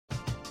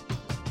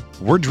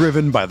We're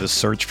driven by the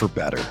search for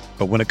better.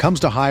 But when it comes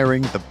to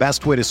hiring, the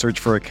best way to search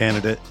for a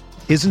candidate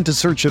isn't to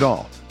search at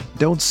all.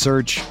 Don't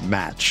search,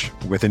 match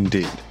with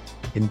Indeed.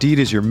 Indeed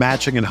is your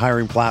matching and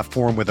hiring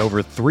platform with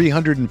over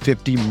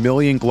 350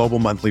 million global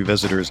monthly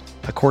visitors,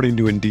 according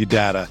to Indeed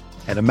data,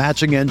 and a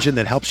matching engine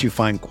that helps you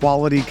find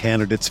quality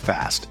candidates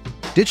fast.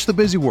 Ditch the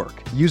busy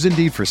work. Use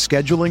Indeed for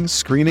scheduling,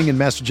 screening, and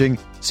messaging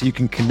so you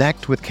can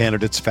connect with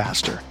candidates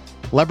faster.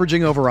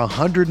 Leveraging over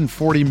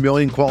 140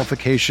 million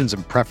qualifications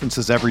and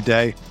preferences every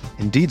day,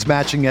 Indeed's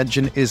matching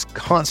engine is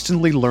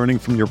constantly learning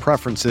from your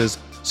preferences,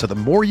 so the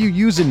more you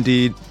use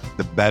Indeed,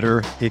 the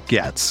better it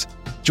gets.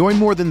 Join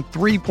more than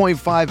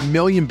 3.5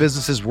 million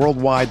businesses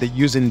worldwide that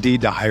use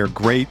Indeed to hire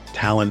great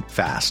talent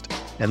fast.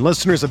 And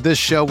listeners of this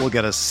show will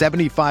get a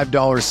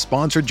 $75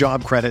 sponsored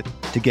job credit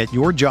to get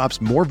your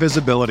jobs more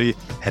visibility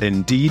at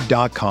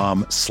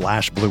Indeed.com/Blue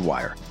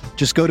Wire.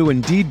 Just go to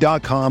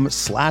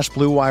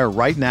Indeed.com/Blue Wire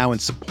right now and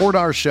support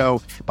our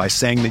show by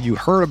saying that you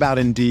heard about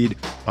Indeed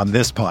on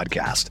this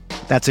podcast.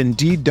 That's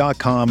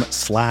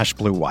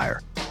Indeed.com/Blue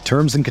Wire.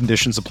 Terms and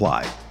conditions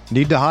apply.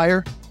 Need to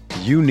hire?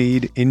 You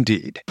need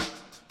Indeed.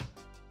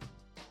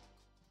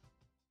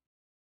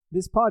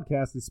 This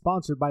podcast is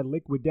sponsored by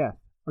Liquid Death.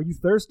 Are you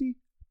thirsty?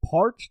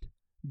 Parched?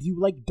 Do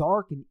you like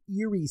dark and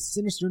eerie,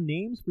 sinister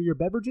names for your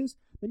beverages?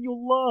 Then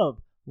you'll love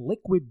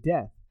Liquid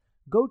Death.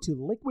 Go to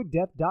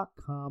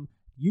liquiddeath.com.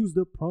 Use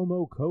the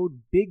promo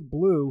code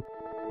BIGBLUE.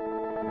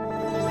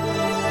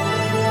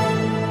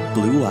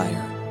 Blue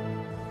Wire.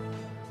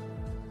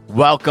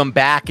 Welcome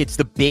back. It's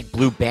the Big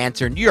Blue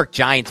Banter, New York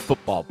Giants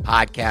football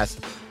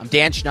podcast. I'm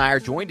Dan Schneider,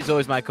 joined as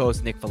always my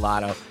co-host Nick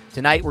Filato.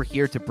 Tonight we're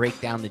here to break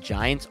down the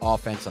Giants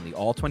offense on the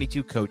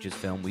All-22 Coaches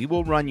film. We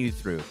will run you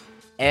through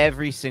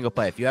every single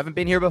play. If you haven't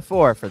been here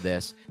before for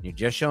this, and you're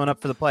just showing up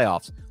for the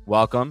playoffs,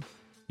 welcome.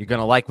 You're going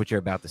to like what you're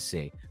about to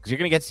see because you're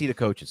going to get to see the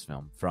coaches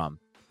film from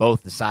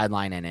both the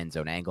sideline and end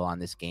zone angle on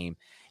this game.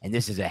 And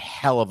this is a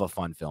hell of a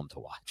fun film to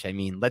watch. I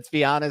mean, let's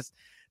be honest.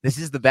 This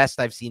is the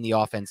best I've seen the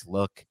offense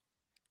look.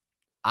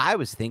 I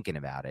was thinking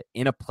about it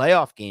in a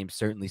playoff game,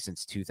 certainly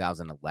since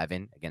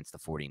 2011 against the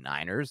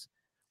 49ers,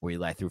 where he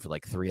let through for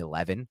like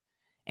 311.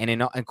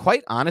 And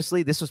quite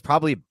honestly, this was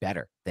probably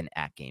better than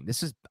at game.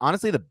 This is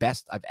honestly the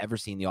best I've ever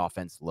seen the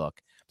offense look,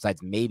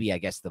 besides maybe, I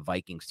guess, the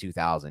Vikings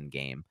 2000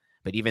 game.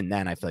 But even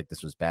then, I feel like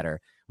this was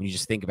better when you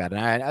just think about it.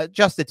 And I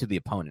adjusted to the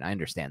opponent. I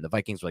understand the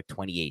Vikings were like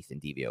 28th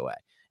in DVOA.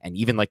 And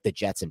even like the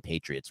Jets and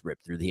Patriots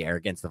ripped through the air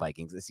against the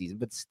Vikings this season.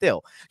 But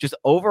still, just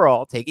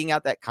overall, taking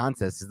out that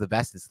contest is the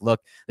best it's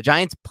looked. The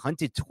Giants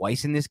punted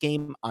twice in this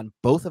game. On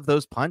both of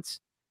those punts,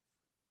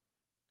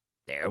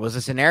 there was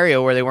a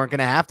scenario where they weren't going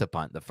to have to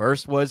punt. The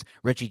first was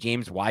Richie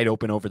James wide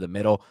open over the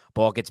middle.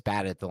 Ball gets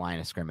batted at the line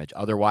of scrimmage.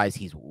 Otherwise,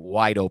 he's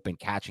wide open,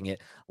 catching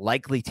it,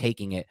 likely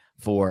taking it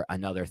for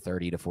another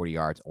 30 to 40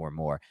 yards or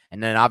more.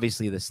 And then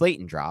obviously the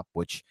Slayton drop,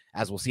 which,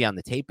 as we'll see on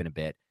the tape in a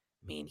bit,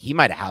 I mean, he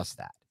might have housed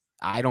that.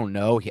 I don't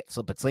know.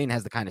 But Slayton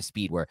has the kind of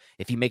speed where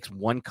if he makes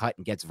one cut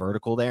and gets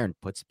vertical there and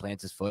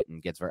plants his foot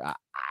and gets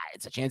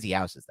it's a chance he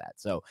houses that.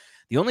 So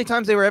the only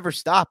times they were ever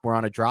stopped were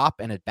on a drop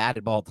and a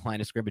batted ball at the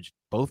line of scrimmage,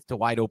 both to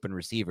wide open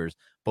receivers,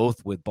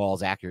 both with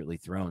balls accurately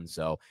thrown.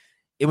 So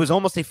it was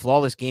almost a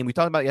flawless game. We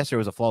talked about yesterday, it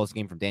was a flawless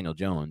game from Daniel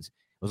Jones.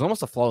 It was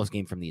almost a flawless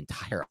game from the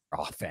entire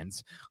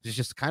offense, which is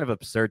just kind of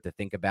absurd to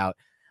think about.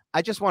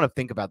 I just want to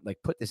think about, like,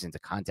 put this into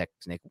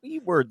context, Nick. We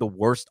were the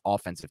worst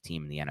offensive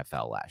team in the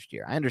NFL last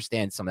year. I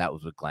understand some of that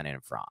was with Glennon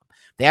and Fromm.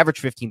 They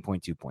averaged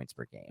 15.2 points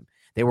per game.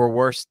 They were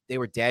worse. They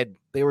were dead.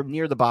 They were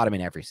near the bottom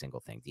in every single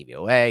thing.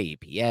 DVOA,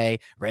 EPA,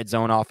 red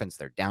zone offense,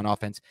 third down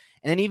offense.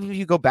 And then even if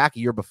you go back a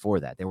year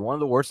before that, they were one of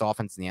the worst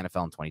offenses in the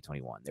NFL in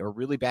 2021. They were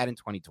really bad in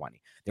 2020.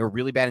 They were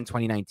really bad in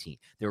 2019.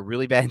 They were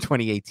really bad in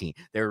 2018.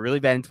 They were really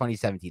bad in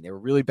 2017. They were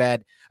really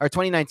bad. Or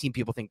 2019,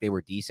 people think they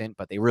were decent,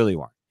 but they really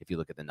weren't. If you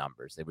look at the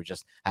numbers, they were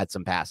just had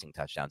some passing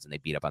touchdowns and they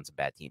beat up on some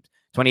bad teams.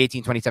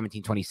 2018,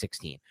 2017,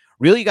 2016.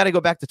 Really, you got to go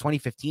back to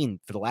 2015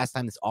 for the last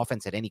time this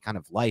offense had any kind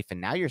of life.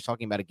 And now you're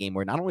talking about a game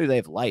where not only do they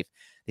have life,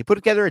 they put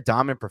together a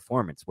dominant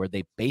performance where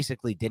they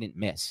basically didn't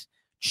miss,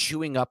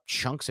 chewing up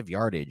chunks of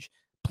yardage,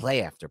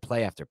 play after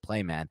play after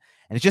play, man.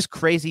 And it's just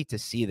crazy to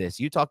see this.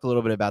 You talked a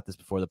little bit about this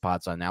before the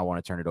pod, so I now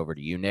want to turn it over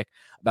to you, Nick,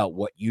 about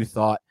what you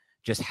thought,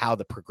 just how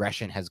the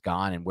progression has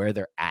gone and where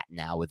they're at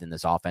now within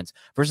this offense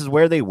versus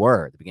where they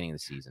were at the beginning of the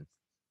season.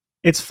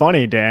 It's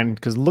funny, Dan,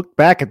 because look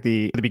back at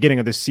the beginning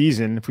of the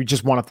season. If we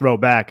just want to throw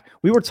back,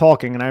 we were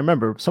talking, and I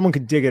remember someone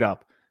could dig it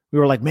up. We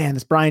were like, man,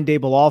 this Brian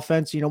Daboll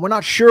offense, we're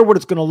not sure what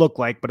it's going to look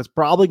like, but it's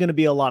probably going to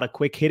be a lot of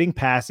quick hitting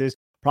passes,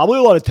 probably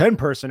a lot of 10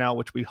 personnel,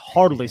 which we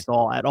hardly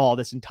saw at all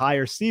this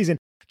entire season.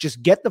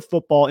 Just get the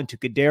football into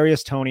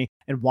Kadarius Toney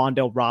and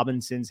Wan'Dale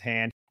Robinson's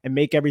hand and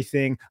make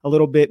everything a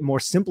little bit more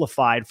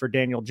simplified for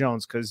Daniel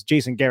Jones, because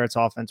Jason Garrett's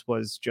offense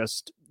was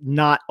just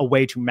not a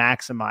way to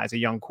maximize a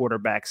young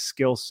quarterback's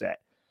skill set.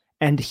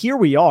 And here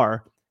we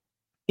are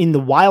in the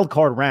wild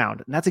card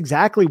round. And that's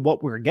exactly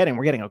what we're getting.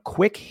 We're getting a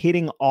quick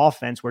hitting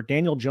offense where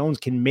Daniel Jones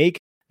can make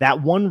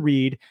that one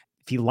read.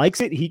 If he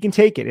likes it, he can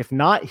take it. If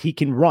not, he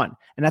can run.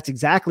 And that's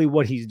exactly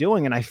what he's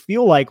doing. And I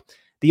feel like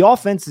the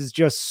offense is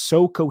just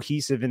so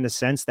cohesive in the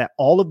sense that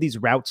all of these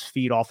routes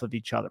feed off of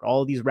each other.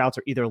 All of these routes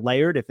are either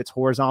layered if it's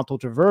horizontal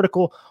to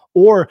vertical,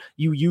 or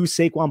you use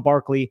Saquon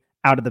Barkley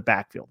out of the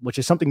backfield, which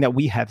is something that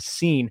we have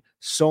seen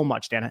so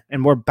much, Dan.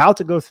 And we're about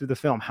to go through the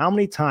film. How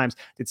many times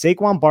did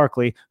Saquon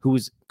Barkley,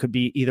 could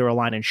be either a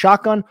line in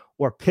shotgun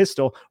or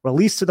pistol,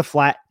 release to the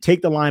flat,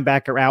 take the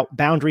linebacker out,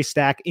 boundary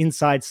stack,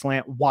 inside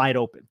slant, wide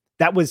open?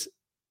 That was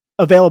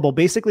available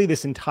basically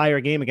this entire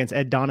game against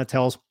Ed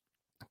Donatell's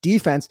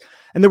defense.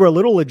 And there were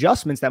little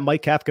adjustments that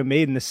Mike Kafka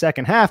made in the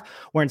second half,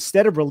 where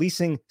instead of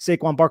releasing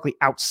Saquon Barkley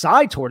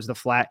outside towards the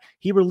flat,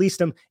 he released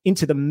him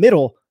into the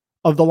middle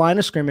of the line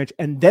of scrimmage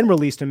and then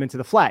released him into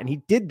the flat. And he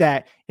did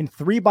that in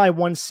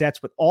 3-by-1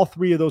 sets with all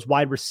three of those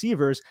wide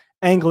receivers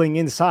angling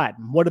inside.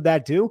 And what did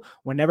that do?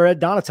 Whenever Ed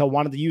Donatell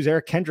wanted to use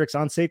Eric Kendricks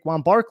on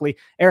Saquon Barkley,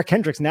 Eric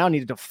Kendricks now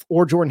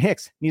or Jordan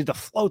Hicks needed to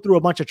flow through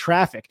a bunch of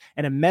traffic,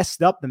 and it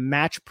messed up the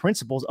match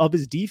principles of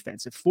his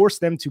defense. It forced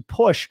them to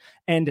push,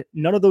 and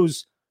none of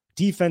those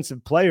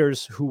defensive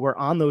players who were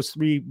on those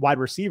three wide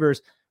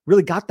receivers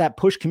really got that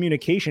push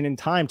communication in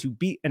time to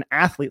beat an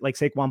athlete like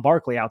Saquon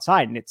Barkley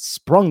outside. And it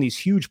sprung these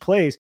huge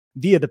plays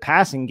via the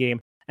passing game.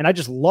 And I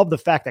just love the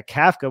fact that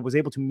Kafka was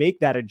able to make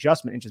that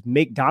adjustment and just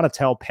make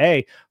Donatell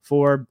pay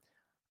for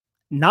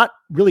not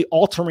really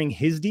altering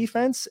his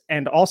defense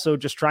and also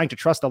just trying to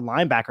trust a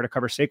linebacker to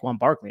cover Saquon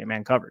Barkley in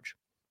man coverage.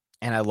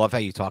 And I love how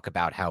you talk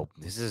about how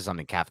this is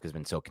something Kafka's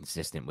been so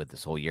consistent with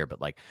this whole year,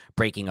 but like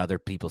breaking other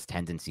people's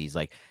tendencies,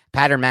 like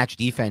pattern match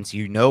defense,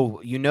 you know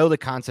the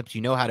concepts,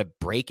 you know how to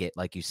break it,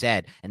 like you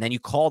said, and then you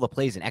call the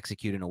plays and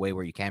execute in a way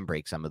where you can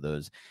break some of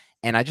those.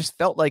 And I just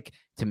felt like,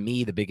 to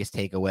me, the biggest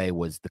takeaway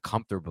was the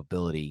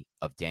comfortability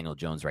of Daniel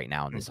Jones right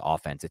now in this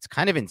offense. It's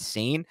kind of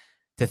insane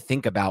to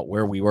think about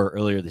where we were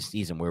earlier this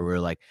season, where we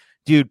were like,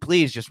 dude,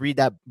 please just read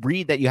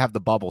that you have the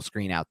bubble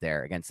screen out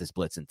there against this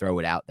blitz and throw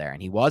it out there.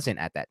 And he wasn't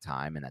at that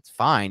time, and that's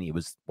fine. He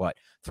was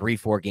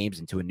 3-4 games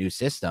into a new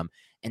system.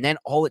 And then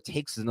all it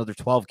takes is another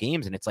 12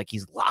 games. And it's like,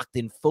 he's locked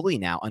in fully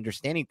now,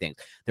 understanding things.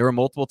 There were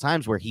multiple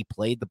times where he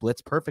played the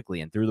blitz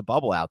perfectly and threw the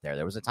bubble out there.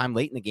 There was a time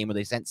late in the game where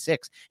they sent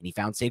 6 and he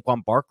found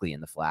Saquon Barkley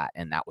in the flat.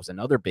 And that was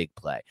another big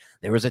play.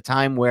 There was a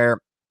time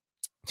where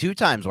 2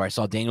 times where I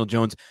saw Daniel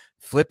Jones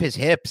flip his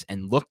hips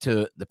and look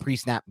to the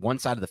pre-snap one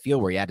side of the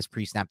field where he had his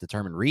pre-snap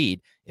determined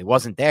read. It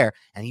wasn't there.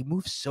 And he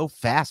moved so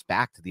fast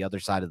back to the other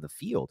side of the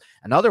field.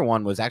 Another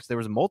one was actually, there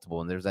was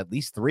multiple, and there was at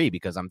least 3,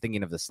 because I'm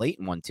thinking of the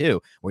Slayton one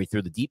too, where he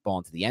threw the deep ball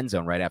into the end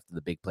zone right after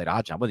the big play to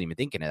Hodgson. I wasn't even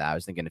thinking of that. I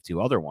was thinking of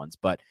 2 other ones,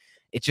 but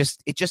it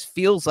just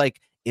feels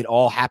like it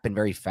all happened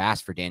very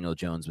fast for Daniel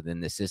Jones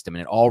within this system.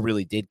 And it all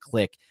really did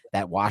click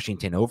that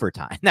Washington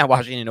overtime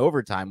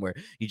where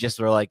you just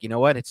were like, you know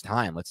what, it's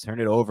time. Let's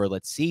turn it over.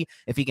 Let's see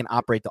if he can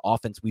operate the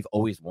offense we've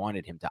always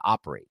wanted him to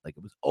operate. Like,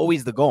 it was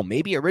always the goal.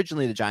 Maybe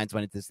originally the Giants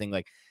went into this thing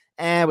like,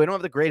 we don't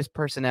have the greatest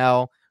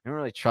personnel. We don't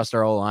really trust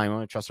our O-line. We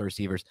don't trust our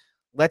receivers.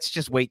 Let's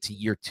just wait to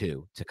year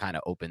 2 to kind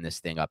of open this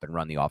thing up and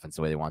run the offense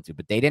the way they want to.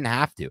 But they didn't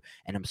have to.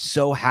 And I'm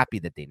so happy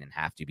that they didn't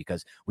have to,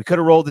 because we could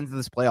have rolled into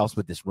this playoffs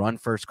with this run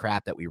first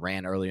crap that we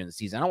ran earlier in the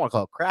season. I don't want to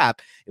call it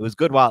crap. It was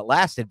good while it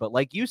lasted. But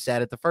like you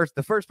said,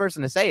 the first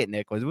person to say it,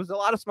 Nick, it was a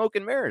lot of smoke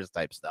and mirrors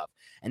type stuff.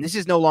 And this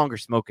is no longer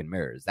smoke and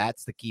mirrors.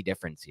 That's the key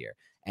difference here.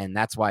 And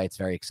that's why it's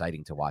very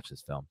exciting to watch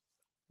this film.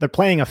 They're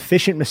playing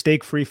efficient,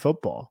 mistake-free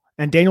football.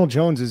 And Daniel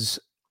Jones is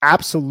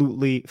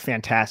absolutely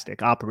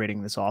fantastic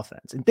operating this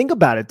offense. And think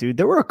about it, dude.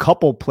 There were a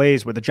couple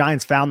plays where the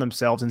Giants found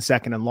themselves in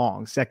 2nd and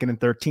long, 2nd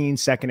and 13,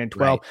 2nd and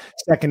 12,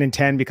 right, 2nd and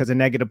 10 because of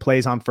negative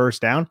plays on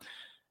first down.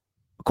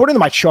 According to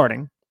my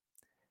charting,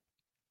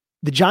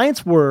 the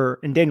Giants were,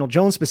 and Daniel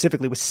Jones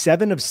specifically, was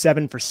 7 of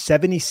 7 for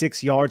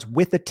 76 yards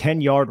with a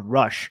 10-yard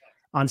rush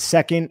on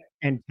 2nd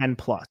and 10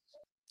 plus,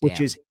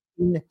 which is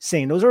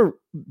insane. Those are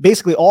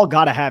basically all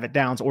gotta have it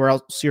downs, or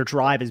else your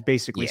drive is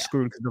basically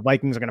screwed, because the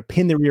Vikings are going to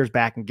pin their ears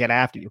back and get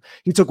after you.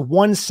 He took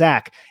 1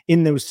 sack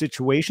in those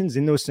situations,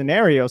 in those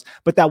scenarios,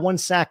 but that 1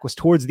 sack was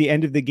towards the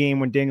end of the game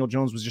when Daniel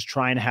Jones was just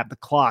trying to have the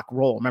clock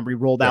roll. Remember, he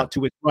rolled out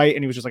to his right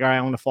and he was just like, all right,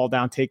 I'm going to fall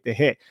down, take the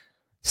hit.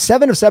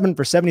 7 of 7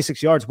 for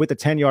 76 yards with a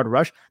 10-yard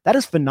rush. That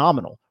is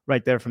phenomenal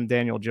right there from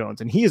Daniel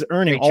Jones. And he is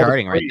earning all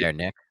charting right there,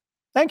 Nick.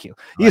 Thank you.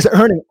 He is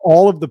earning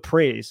all of the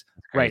praise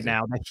right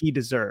now that he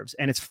deserves.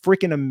 And it's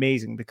freaking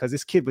amazing, because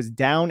this kid was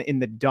down in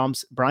the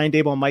dumps. Brian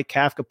Daboll and Mike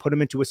Kafka put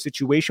him into a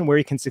situation where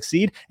he can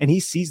succeed, and he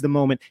sees the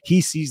moment. He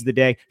sees the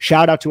day.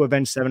 Shout out to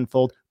Avenged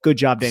Sevenfold. Good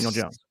job, Daniel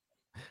Jones.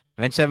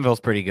 Avenged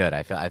Sevenfold's pretty good.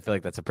 I feel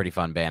like that's a pretty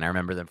fun band. I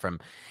remember them from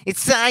that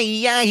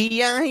one.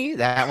 You know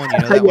that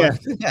one?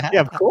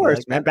 Yeah, of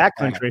course, man.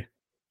 Backcountry.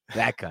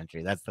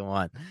 Backcountry, that's the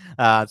one.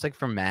 It's like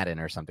from Madden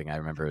or something. I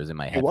remember it was in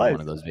my head from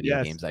one of those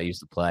video games I used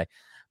to play.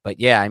 But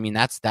yeah, I mean,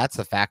 that's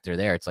a factor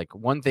there. It's like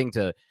one thing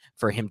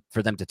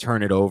for them to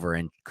turn it over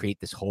and create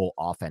this whole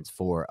offense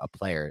for a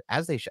player,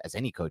 as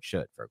any coach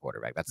should for a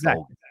quarterback. That's the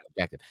whole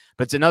objective.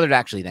 But it's another to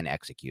actually then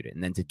execute it,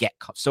 and then to get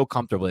so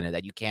comfortable in it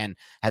that you can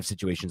have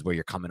situations where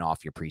you're coming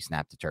off your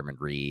pre-snap determined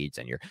reads,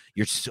 and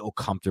you're so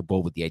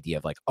comfortable with the idea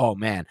of like, oh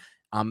man,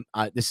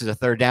 This is a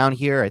third down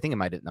here. I think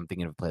I'm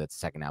thinking of a play that's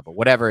second now, but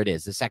whatever it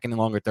is, the second and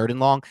long or third and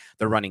long,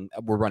 we're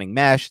running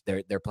mesh.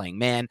 They're playing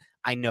man.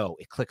 I know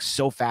it clicks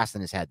so fast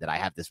in his head that I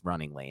have this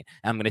running lane.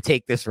 And I'm going to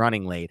take this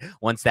running lane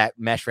once that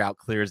mesh route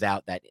clears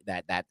out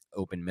that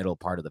open middle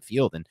part of the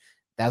field. And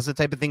that's the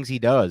type of things he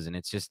does. And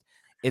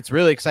it's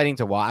really exciting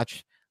to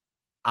watch.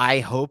 I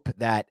hope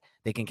that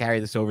they can carry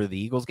this over to the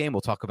Eagles game.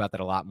 We'll talk about that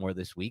a lot more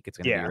this week. It's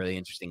going to be a really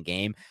interesting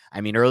game. I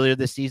mean, earlier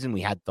this season,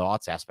 we had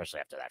thoughts, especially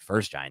after that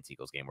first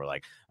Giants-Eagles game. We're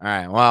like, all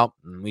right, well,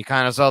 we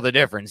kind of saw the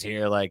difference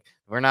here. Like,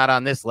 we're not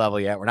on this level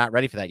yet. We're not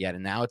ready for that yet.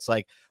 And now it's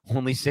like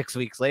only 6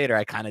 weeks later,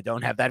 I kind of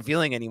don't have that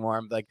feeling anymore.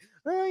 I'm like,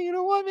 you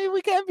know what? Maybe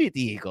we can beat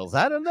the Eagles.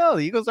 I don't know.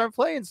 The Eagles aren't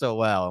playing so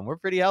well, and we're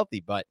pretty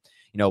healthy. But,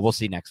 we'll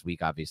see next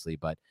week, obviously.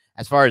 But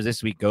as far as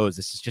this week goes,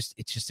 it's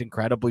just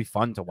incredibly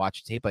fun to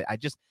watch tape.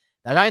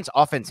 The Giants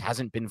offense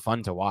hasn't been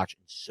fun to watch in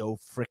so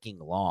freaking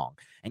long.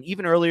 And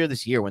even earlier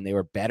this year when they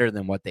were better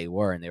than what they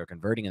were and they were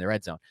converting in the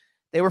red zone,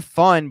 they were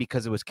fun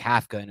because it was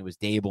Kafka and it was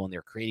Dable and they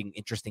were creating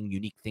interesting,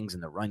 unique things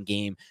in the run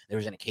game. There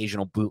was an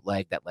occasional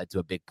bootleg that led to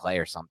a big play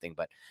or something.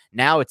 But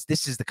now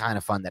this is the kind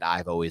of fun that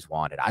I've always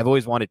wanted. I've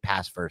always wanted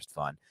pass first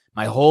fun.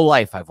 My whole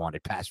life I've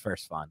wanted pass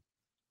first fun.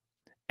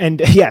 And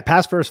yeah,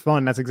 pass first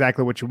fun, that's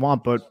exactly what you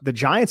want. But the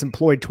Giants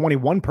employed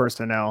 21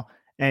 personnel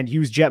and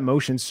used jet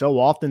motion so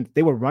often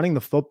they were running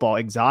the football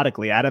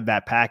exotically out of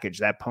that package,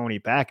 that pony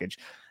package.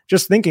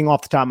 Just thinking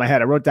off the top of my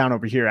head, I wrote down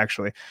over here,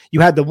 actually,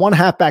 you had the one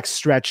halfback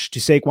stretch to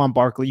Saquon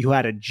Barkley. You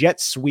had a jet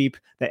sweep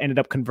that ended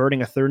up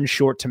converting a third and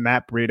short to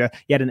Matt Breida.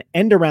 You had an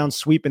end around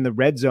sweep in the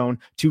red zone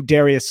to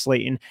Darius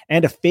Slayton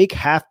and a fake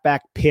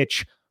halfback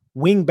pitch,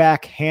 wing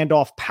back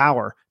handoff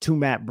power to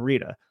Matt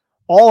Breida.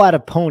 All out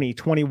of pony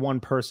 21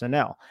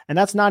 personnel. And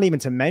that's not even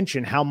to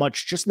mention how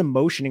much just the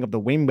motioning of the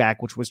wingback,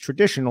 which was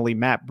traditionally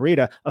Matt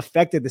Breida,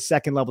 affected the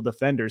second level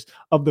defenders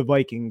of the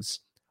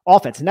Vikings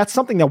offense. And that's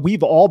something that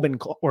we've all been,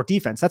 or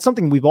defense, that's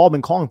something we've all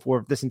been calling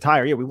for this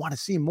entire year. We want to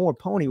see more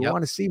pony. We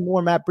want to see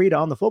more Matt Breida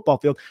on the football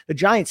field. The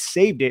Giants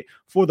saved it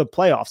for the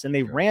playoffs and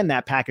they ran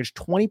that package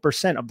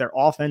 20% of their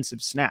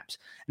offensive snaps.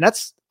 And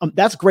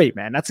that's great,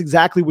 man. That's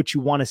exactly what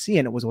you want to see.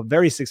 And it was a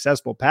very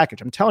successful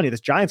package. I'm telling you, this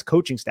Giants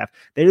coaching staff,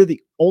 they're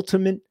the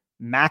ultimate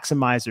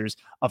maximizers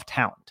of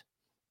talent.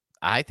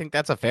 I think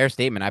that's a fair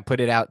statement. I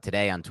put it out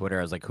today on Twitter.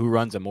 I was like, who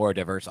runs a more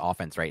diverse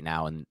offense right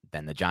now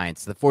than the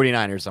Giants? The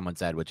 49ers, someone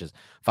said, which is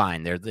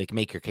fine. They're like,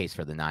 make your case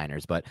for the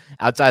Niners. But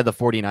outside the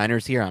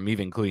 49ers here, I'm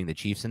even including the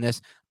Chiefs in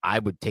this. I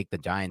would take the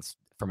Giants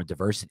from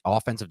a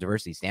offensive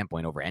diversity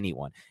standpoint over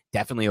anyone,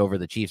 definitely over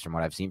the Chiefs from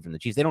what I've seen from the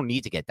Chiefs. They don't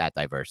need to get that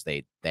diverse.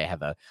 They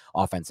have a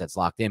offense that's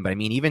locked in, but I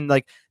mean, even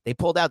like they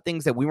pulled out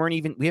things that we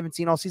haven't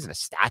seen all season. A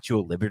Statue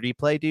of Liberty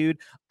play, dude.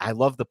 I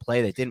love the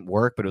play that didn't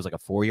work, but it was like a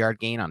 4-yard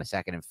gain on a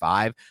 2nd and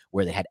 5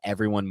 where they had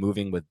everyone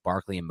moving with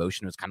Barkley in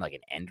motion. It was kind of like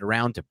an end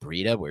around to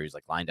Breida where he was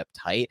like lined up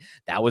tight.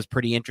 That was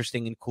pretty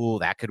interesting and cool.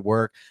 That could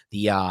work.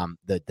 The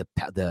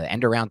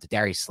end around to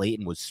Darius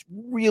Slayton was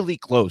really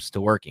close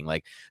to working.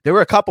 Like there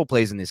were a couple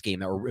plays in this game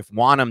that were, if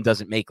Wanham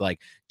doesn't make like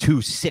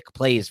 2 sick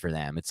plays for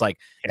them, it's like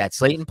that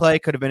Slayton play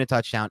could have been a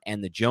touchdown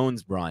and the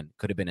Jones run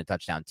could have been a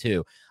touchdown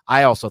too.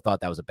 I also thought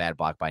that was a bad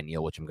block by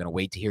Neal, which I'm going to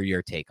wait to hear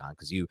your take on,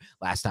 because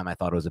last time I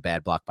thought it was a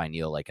bad block by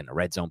Neal, like in a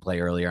red zone play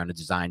earlier on a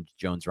design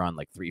Jones run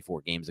like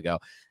 3-4 games ago.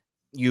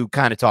 You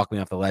kind of talked me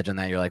off the ledge on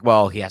that. You're like,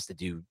 well, he has to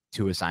do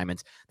 2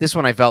 assignments. This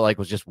one I felt like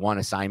was just 1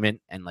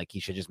 assignment and like he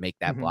should just make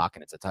that block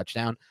and it's a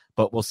touchdown,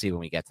 but we'll see when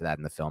we get to that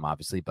in the film,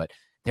 obviously. But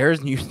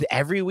there's new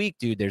every week,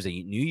 dude. There's a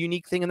new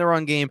unique thing in the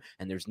run game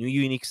and there's new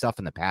unique stuff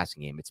in the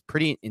passing game. It's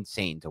pretty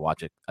insane to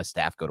watch a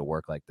staff go to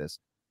work like this.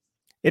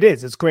 It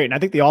is. It's great. And I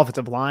think the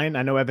offensive line,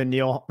 I know Evan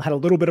Neal had a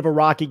little bit of a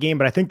rocky game,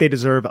 but I think they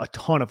deserve a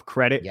ton of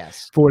credit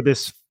for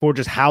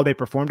just how they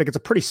performed. Like, it's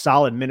a pretty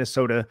solid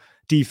Minnesota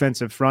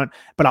defensive front.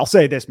 But I'll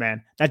say this,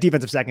 man, that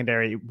defensive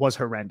secondary was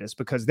horrendous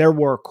because there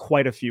were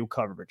quite a few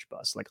coverage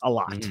busts, like a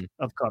lot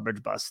of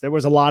coverage busts. There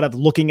was a lot of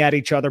looking at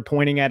each other,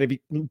 pointing at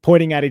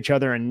each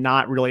other and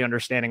not really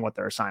understanding what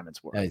their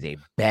assignments were. That is a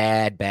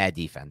bad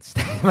defense.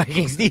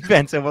 Vikings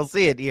defense. And we'll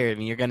see it here. I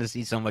mean, you're going to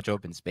see so much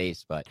open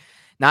space, but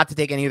not to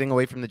take anything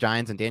away from the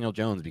Giants and Daniel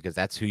Jones, because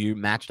that's who you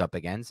matched up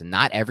against. And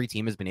not every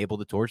team has been able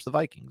to torch the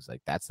Vikings.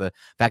 Like, that's the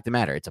fact of the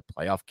matter. It's a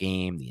playoff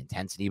game. The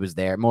intensity was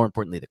there. More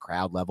importantly, the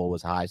crowd level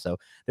was high. So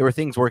there were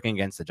things working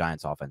against the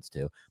Giants offense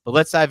too. But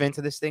let's dive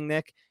into this thing,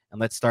 Nick,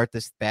 and let's start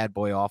this bad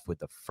boy off with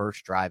the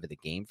first drive of the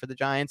game for the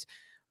Giants.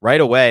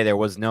 Right away, there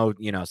was no,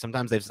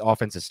 sometimes this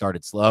offense has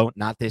started slow.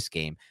 Not this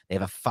game. They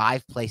have a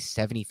 5-play,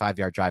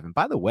 75-yard drive. And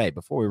by the way,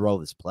 before we roll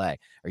this play,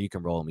 or you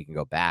can roll and we can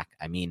go back,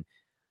 I mean,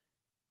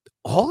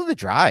 all of the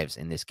drives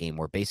in this game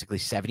were basically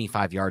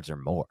 75 yards or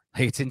more.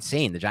 Like, it's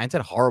insane. The Giants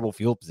had horrible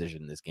field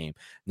position in this game.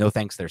 No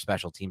thanks to their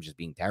special teams just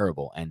being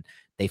terrible. And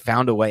they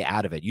found a way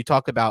out of it. You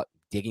talk about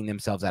digging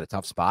themselves out of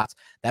tough spots.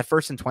 That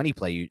 1st and 20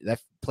 play,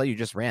 that play you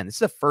just ran, this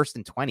is a 1st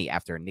and 20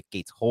 after Nick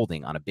Gates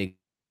holding on a big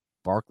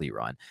Barkley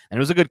run. And it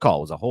was a good call.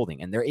 It was a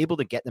holding. And they're able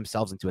to get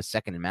themselves into a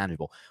 2nd and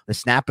manageable. The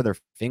snap of their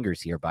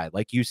fingers here by,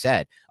 like you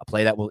said, a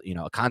play that will,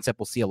 a concept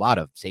we'll see a lot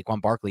of.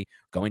 Saquon Barkley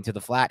going to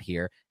the flat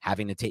here,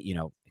 having to take,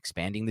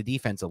 expanding the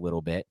defense a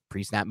little bit,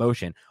 pre-snap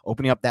motion,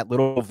 opening up that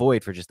little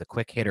void for just a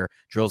quick hitter,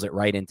 drills it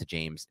right into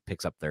James,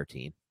 picks up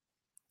 13.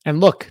 And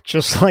look,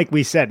 just like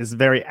we said, it's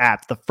very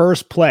apt. The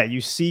first play,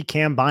 you see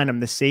Cam Bynum,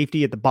 the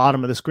safety at the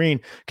bottom of the screen,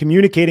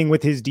 communicating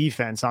with his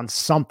defense on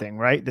something,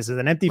 right? This is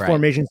an empty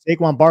formation.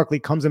 Saquon Barkley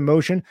comes in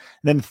motion.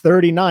 Then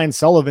 39,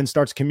 Sullivan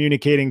starts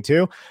communicating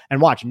too. And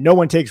watch, no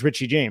one takes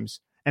Richie James.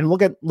 And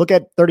look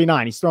at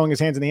 39. He's throwing his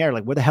hands in the air.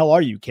 Like, where the hell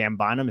are you, Cam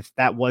Bynum? If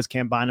that was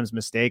Cam Bynum's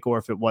mistake, or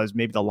if it was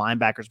maybe the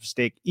linebacker's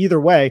mistake, either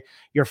way,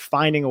 you're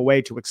finding a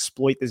way to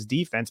exploit this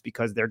defense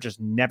because they're just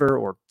never,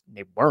 or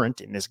they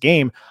weren't in this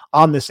game,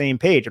 on the same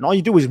page. And all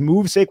you do is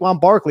move Saquon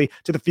Barkley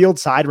to the field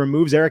side,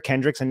 removes Eric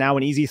Kendricks, and now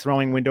an easy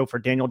throwing window for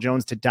Daniel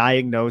Jones to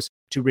diagnose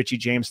to Richie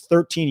James.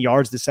 13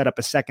 yards to set up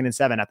a 2nd and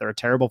 7 after a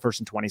terrible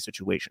 1st and 20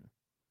 situation.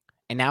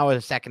 And now with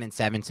a 2nd and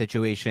 7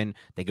 situation,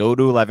 they go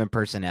to 11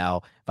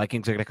 personnel.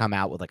 Vikings are going to come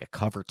out with like a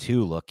cover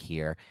 2 look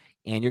here.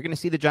 And you're going to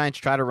see the Giants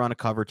try to run a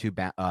cover 2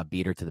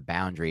 beater to the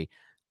boundary.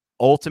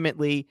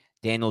 Ultimately,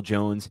 Daniel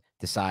Jones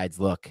decides,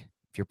 look,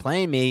 if you're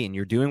playing me and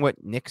you're doing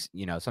what Nick's,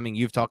 something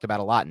you've talked about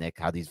a lot, Nick,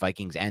 how these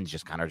Vikings ends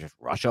just kind of just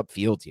rush up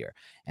field here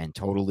and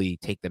totally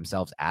take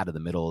themselves out of the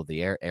middle of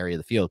the area of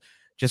the field.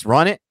 Just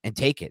run it and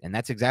take it. And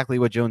that's exactly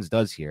what Jones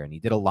does here. And he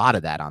did a lot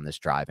of that on this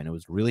drive. And it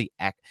was really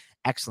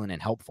excellent and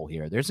helpful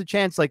here. There's a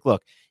chance, like,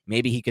 look,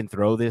 maybe he can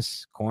throw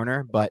this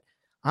corner. But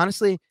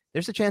honestly,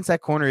 there's a chance that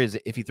corner is,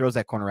 if he throws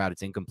that corner out,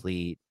 it's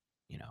incomplete.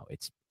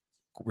 It's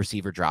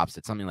receiver drops.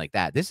 It's something like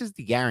that. This is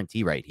the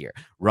guarantee right here.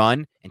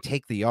 Run and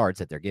take the yards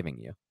that they're giving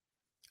you.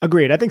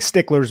 Agreed. I think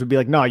sticklers would be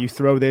like, no, you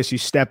throw this, you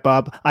step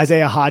up.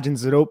 Isaiah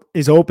Hodgins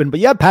is open, but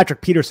you have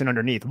Patrick Peterson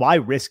underneath. Why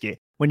risk it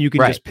when you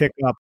can just pick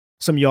up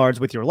some yards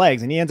with your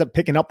legs? And he ends up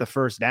picking up the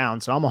first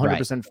down. So I'm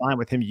 100% fine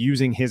with him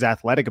using his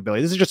athletic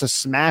ability. This is just a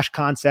smash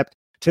concept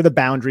to the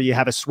boundary. You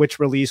have a switch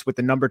release with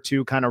the number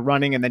 2 kind of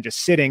running and then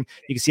just sitting.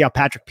 You can see how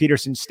Patrick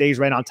Peterson stays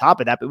right on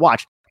top of that. But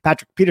watch,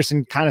 Patrick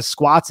Peterson kind of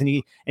squats and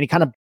he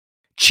kind of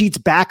cheats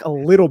back a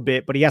little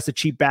bit, but he has to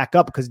cheat back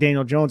up because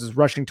Daniel Jones is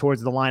rushing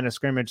towards the line of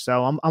scrimmage.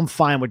 So I'm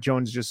fine with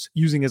Jones just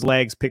using his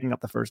legs, picking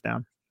up the first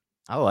down.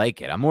 I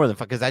like it. I'm more than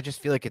fun because I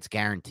just feel like it's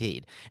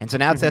guaranteed. And so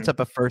now it sets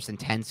up a 1st and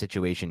 10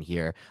 situation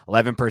here.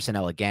 11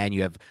 personnel again.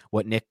 You have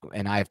what Nick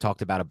and I have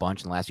talked about a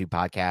bunch in the last few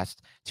podcasts,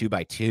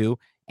 2x2,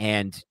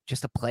 and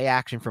just a play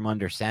action from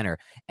under center.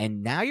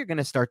 And now you're going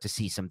to start to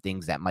see some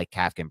things that Mike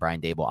Kafka and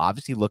Brian Daboll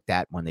obviously looked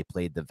at when they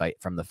played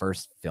from the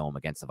first film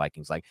against the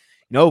Vikings. Like,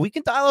 we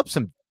can dial up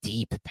some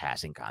deep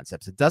passing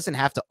concepts. It doesn't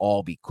have to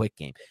all be quick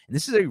game. And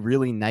this is a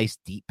really nice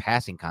deep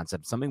passing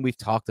concept, something we've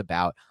talked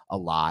about a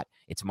lot.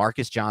 It's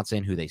Marcus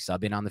Johnson, who they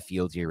sub in on the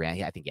field here. I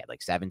think he had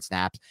like 7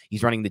 snaps.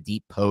 He's running the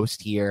deep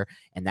post here,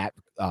 and that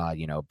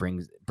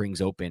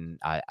brings open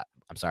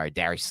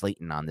Darius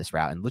Slayton on this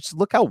route. And let's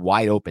look how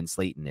wide open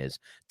Slayton is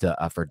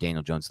for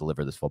Daniel Jones to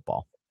deliver this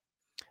football.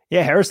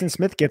 Yeah, Harrison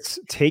Smith gets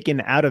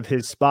taken out of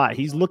his spot.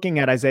 He's looking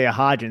at Isaiah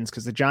Hodgins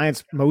because the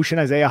Giants motion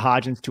Isaiah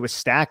Hodgins to a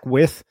stack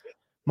with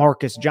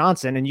Marcus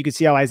Johnson. And you can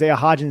see how Isaiah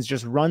Hodgins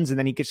just runs, and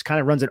then he just kind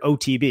of runs an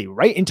OTB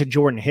right into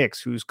Jordan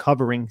Hicks, who's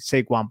covering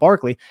Saquon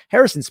Barkley.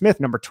 Harrison Smith,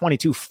 number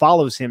 22,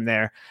 follows him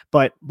there.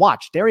 But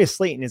watch, Darius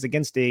Slayton is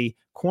against a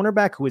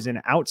cornerback who is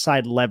in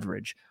outside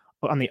leverage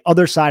on the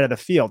other side of the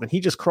field, and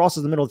he just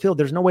crosses the middle of the field.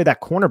 There's no way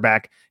that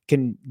cornerback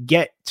can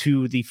get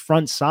to the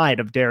front side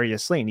of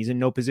Darius Slayton. He's in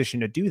no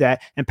position to do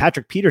that. And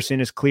Patrick Peterson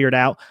is cleared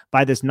out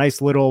by this nice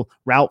little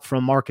route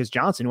from Marcus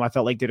Johnson, who I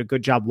felt like did a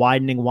good job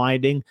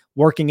widening,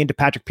 working into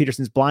Patrick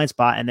Peterson's blind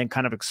spot, and then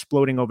kind of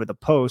exploding over the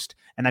post.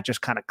 And that just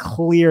kind of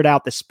cleared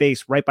out the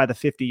space right by the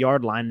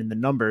 50-yard line in the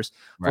numbers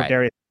for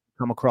Darius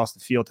come across the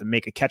field to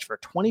make a catch for a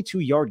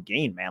 22-yard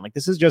gain, man. Like,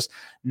 this is just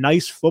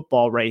nice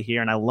football right here.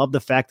 And I love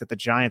the fact that the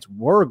Giants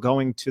were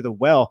going to the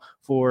well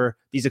for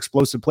these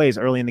explosive plays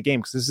early in the game,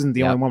 because this isn't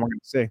the only one we're going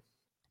to see.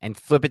 And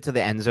flip it to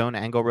the end zone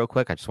angle real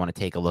quick. I just want to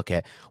take a look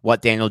at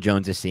what Daniel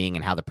Jones is seeing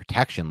and how the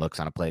protection looks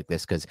on a play like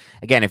this. Because,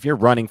 again, if you're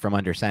running from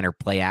under center,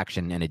 play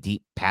action, and a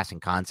deep passing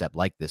concept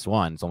like this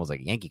one, it's almost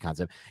like a Yankee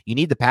concept, you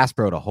need the pass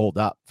pro to hold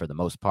up for the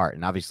most part.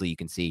 And obviously you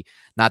can see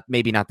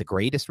maybe not the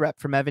greatest rep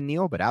from Evan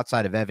Neal, but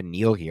outside of Evan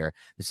Neal here,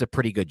 this is a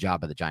pretty good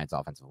job of the Giants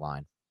offensive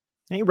line.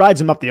 He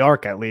rides him up the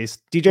arc at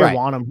least. DJ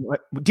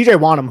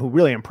Wonnum, who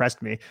really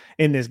impressed me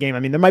in this game. I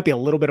mean, there might be a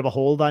little bit of a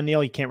hold on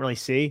Neal. You can't really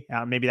see.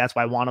 Maybe that's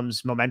why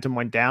Wonnum's momentum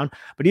went down.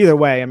 But either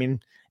way, I mean,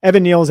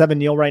 Evan Neal is Evan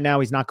Neal right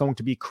now. He's not going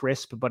to be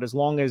crisp, but as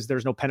long as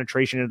there's no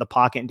penetration into the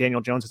pocket and Daniel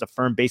Jones has a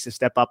firm base to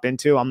step up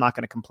into, I'm not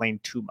going to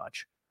complain too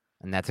much.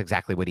 And that's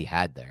exactly what he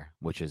had there,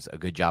 which is a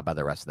good job by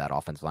the rest of that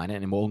offensive line.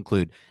 And we'll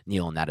include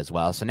Neal in that as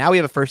well. So now we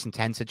have a 1st and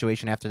 10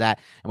 situation after that.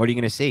 And what are you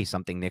going to see?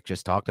 Something Nick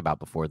just talked about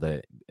before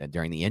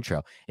during the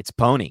intro. It's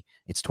Pony.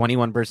 It's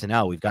 21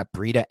 personnel. We've got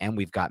Breida and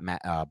we've got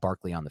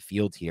Barkley on the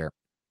field here.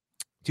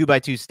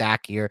 2x2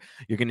 stack here.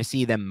 You're going to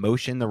see them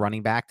motion the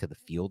running back to the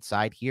field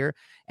side here.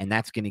 And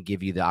that's going to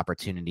give you the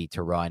opportunity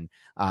to run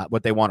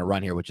what they want to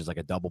run here, which is like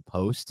a double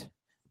post.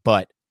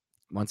 But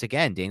once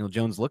again, Daniel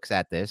Jones looks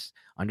at this,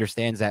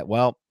 understands that,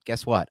 well,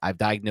 guess what? I've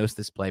diagnosed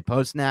this play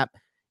post-snap.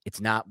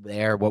 It's not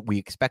there. What we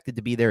expected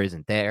to be there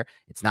isn't there.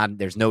 It's not.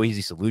 There's no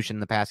easy solution in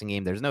the passing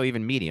game. There's no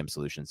even medium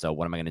solution. So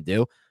what am I going to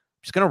do? I'm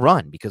just going to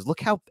run, because look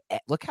how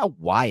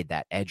wide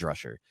that edge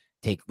rusher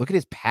look at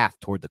his path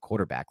toward the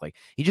quarterback. Like,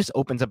 he just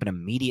opens up an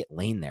immediate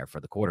lane there for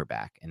the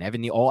quarterback.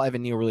 And all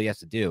Evan Neal really has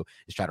to do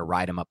is try to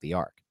ride him up the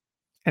arc.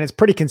 And it's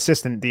pretty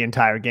consistent the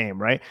entire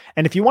game, right?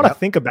 And if you want to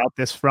think about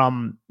this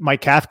from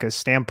Mike Kafka's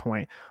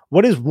standpoint,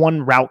 what is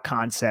one route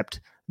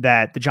concept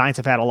that the Giants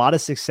have had a lot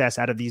of success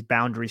out of these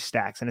boundary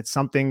stacks? And it's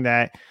something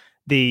that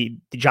the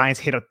Giants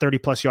hit a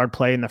 30-plus yard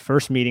play in the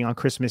first meeting on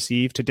Christmas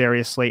Eve to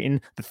Darius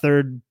Slayton. The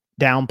third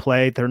down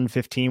play, 3rd and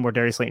 15, where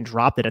Darius Slayton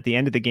dropped it at the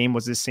end of the game,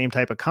 was this same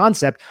type of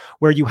concept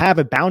where you have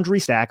a boundary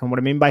stack. And what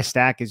I mean by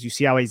stack is you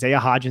see how Isaiah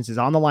Hodgins is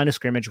on the line of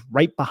scrimmage.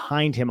 Right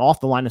behind him off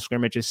the line of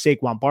scrimmage is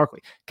Saquon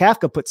Barkley.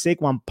 Kafka put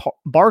Saquon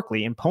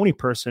Barkley in pony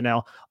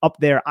personnel up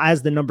there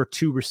as the number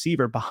 2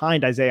 receiver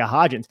behind Isaiah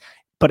Hodgins,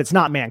 but it's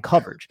not man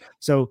coverage.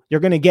 So you're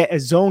going to get a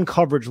zone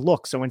coverage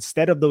look. So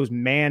instead of those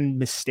man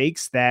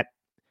mistakes that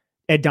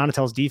Ed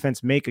Donatell's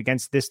defense make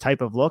against this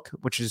type of look,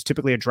 which is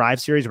typically a drive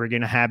series, where you're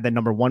going to have the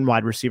number 1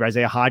 wide receiver,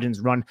 Isaiah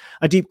Hodgins, run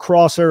a deep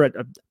crosser,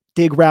 a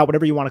dig route,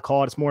 whatever you want to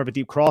call it. It's more of a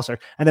deep crosser.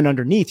 And then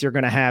underneath, you're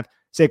going to have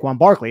Saquon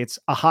Barkley. It's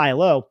a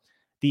high-low.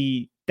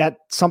 That's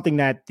something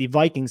that the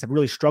Vikings have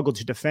really struggled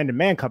to defend in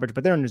man coverage,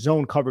 but they're in the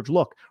zone coverage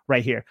look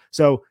right here.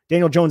 So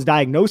Daniel Jones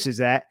diagnoses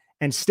that.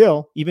 And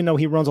still, even though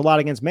he runs a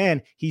lot against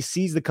man, he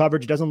sees the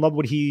coverage, doesn't love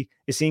what he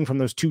is seeing from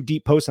those 2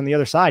 deep posts on the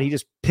other side. He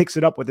just picks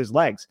it up with his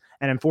legs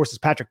and then forces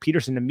Patrick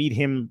Peterson to meet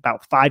him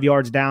about 5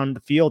 yards down the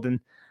field.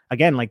 And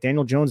again, like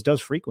Daniel Jones does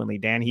frequently,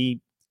 Dan,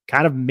 he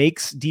kind of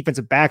makes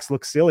defensive backs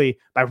look silly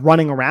by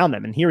running around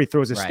them. And here he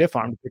throws a stiff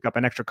arm to pick up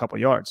an extra couple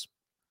yards.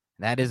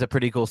 That is a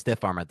pretty cool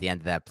stiff arm at the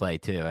end of that play,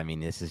 too. I mean,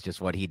 this is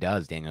just what he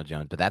does, Daniel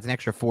Jones. But that's an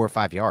extra 4 or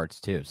 5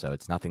 yards, too. So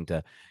it's nothing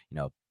to,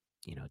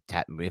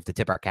 we have to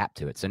tip our cap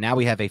to it. So now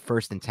we have a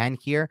 1st and 10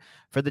 here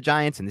for the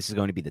Giants, and this is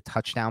going to be the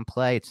touchdown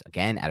play. It's,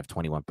 again, out of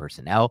 21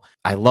 personnel.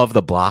 I love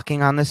the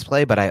blocking on this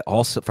play, but I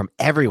also, from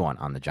everyone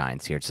on the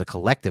Giants here, it's a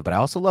collective, but I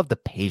also love the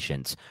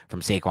patience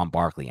from Saquon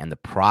Barkley and the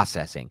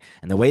processing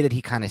and the way that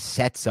he kind of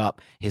sets up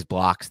his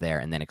blocks there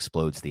and then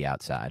explodes to the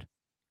outside.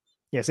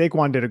 Yeah,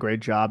 Saquon did a great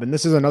job. And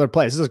this is another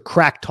play. This is a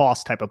crack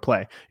toss type of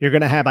play. You're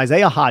going to have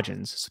Isaiah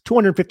Hodgins,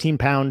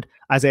 215-pound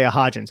Isaiah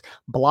Hodgins,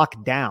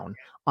 block down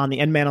on the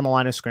end man on the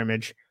line of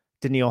scrimmage,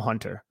 Danielle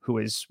Hunter, who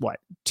is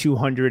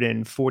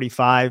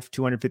 245,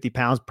 250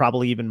 pounds,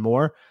 probably even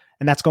more.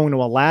 And that's going to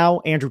allow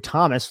Andrew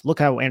Thomas, look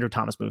how Andrew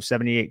Thomas moves,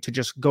 78, to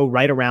just go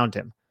right around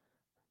him.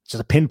 It's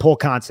just a pin pull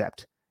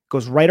concept.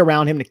 Goes right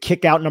around him to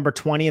kick out number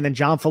 20. And then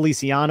John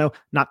Feliciano,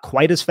 not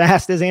quite as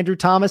fast as Andrew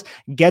Thomas,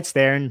 gets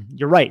there. And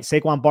you're right,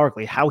 Saquon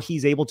Barkley, how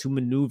he's able to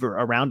maneuver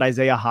around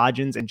Isaiah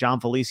Hodgins and John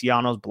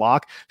Feliciano's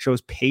block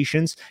shows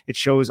patience. It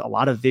shows a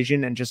lot of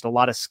vision and just a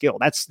lot of skill.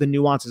 That's the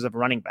nuances of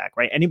running back,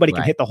 right? Anybody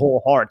can hit the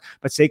hole hard,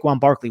 but Saquon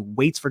Barkley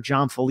waits for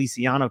John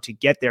Feliciano to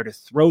get there to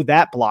throw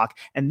that block.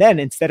 And then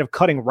instead of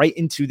cutting right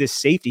into this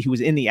safety who was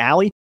in the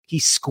alley, he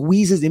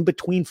squeezes in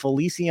between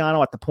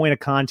Feliciano at the point of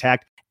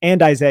contact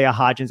and Isaiah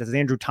Hodgins as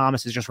Andrew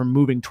Thomas is just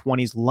removing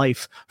 20's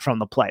life from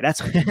the play. That's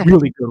a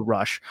really good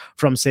rush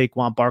from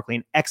Saquon Barkley,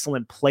 an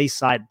excellent play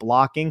side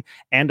blocking.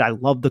 And I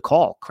love the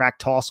call, crack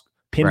toss,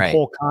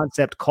 pinhole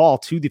concept call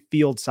to the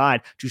field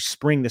side to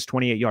spring this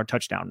 28-yard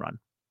touchdown run.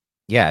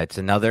 Yeah, it's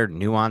another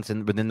nuance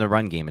within the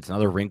run game. It's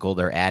another wrinkle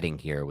they're adding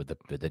here with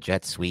the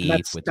jet sweep.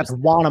 That's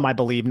Wanham, I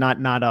believe, not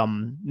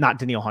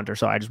Danielle Hunter.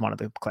 So I just wanted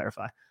to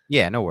clarify.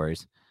 Yeah, no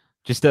worries.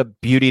 Just a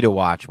beauty to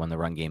watch when the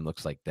run game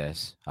looks like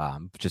this.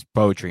 Just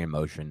poetry in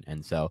motion.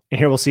 And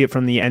here we'll see it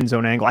from the end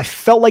zone angle. I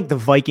felt like the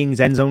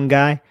Vikings end zone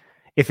guy,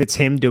 if it's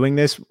him doing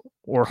this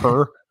or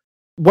her,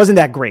 wasn't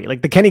that great.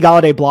 Like the Kenny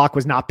Golladay block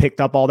was not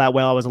picked up all that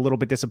well. I was a little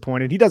bit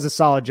disappointed. He does a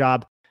solid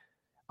job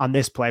on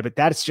this play, but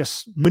that's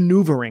just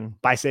maneuvering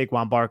by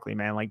Saquon Barkley,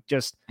 man. Like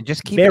just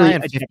keep an eye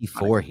on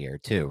 54 here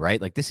too, right?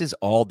 Like this is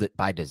all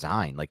by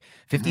design. Like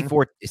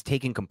 54 is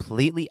taken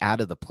completely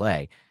out of the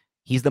play.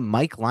 He's the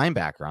Mike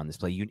linebacker on this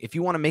play. If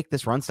you want to make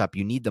this run stop,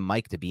 you need the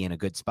Mike to be in a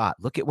good spot.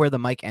 Look at where the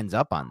Mike ends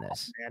up on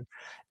this. Man.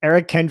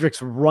 Eric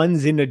Kendricks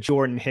runs into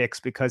Jordan Hicks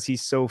because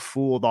he's so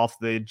fooled off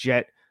the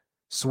jet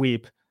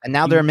sweep. And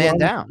now they're a man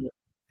down.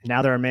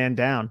 Now they're a man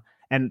down.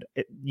 And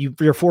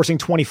you're forcing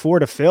 24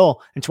 to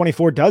fill, and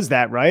 24 does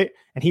that, right?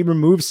 And he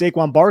removes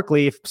Saquon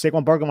Barkley. If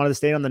Saquon Barkley wanted to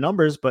stay on the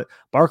numbers, but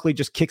Barkley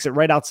just kicks it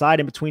right outside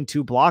in between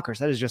 2 blockers.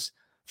 That is just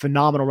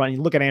phenomenal run.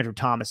 You look at Andrew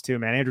Thomas too,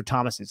 man. Andrew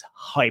Thomas is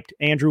hyped.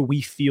 Andrew,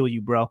 we feel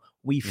you, bro.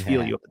 We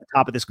feel you up at the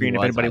top of the screen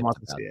if anybody wants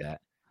to see it.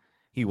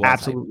 He was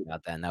absolutely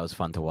about that, and that was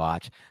fun to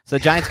watch. So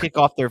the Giants kick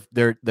off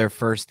their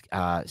first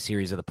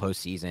series of the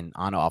postseason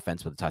on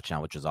offense with a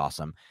touchdown, which was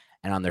awesome.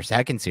 And on their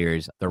second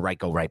series, they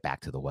go right back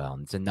to the well.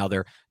 And it's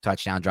another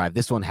touchdown drive.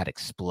 This one had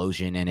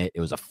explosion in it.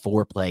 It was a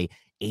 4-play,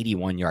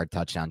 81-yard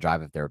touchdown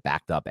drive if they were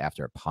backed up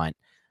after a punt,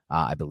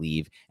 I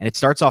believe. And it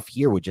starts off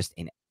here with just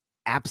an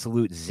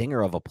absolute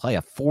zinger of a play,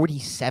 a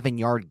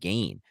 47-yard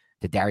gain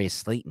to Darius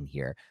Slayton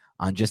here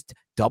on just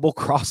double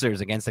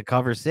crossers against the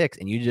cover 6.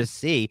 And you just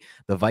see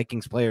the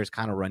Vikings players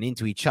kind of run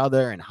into each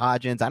other and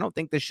Hodgins. I don't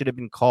think this should have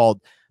been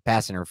called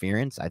pass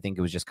interference. I think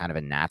it was just kind of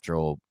a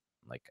natural,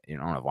 like, I don't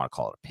know if I want to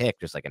call it a pick,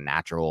 just like a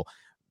natural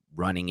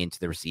running into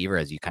the receiver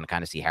as you kind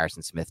of see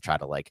Harrison Smith try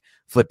to like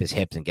flip his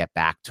hips and get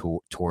back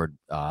toward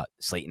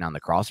Slayton on the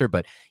crosser.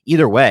 But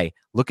either way,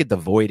 look at the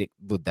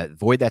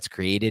void that's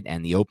created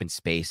and the open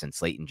space, and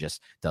Slayton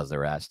just does the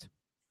rest.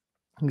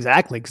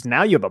 Exactly, because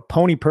now you have a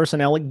pony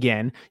personnel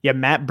again. You have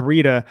Matt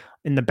Breida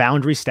in the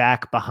boundary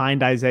stack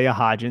behind Isaiah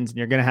Hodgins, and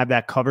you're going to have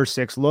that cover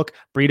 6 look.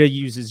 Breida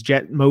uses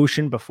jet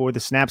motion before the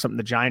snap, something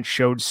the Giants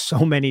showed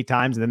so many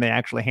times, and then they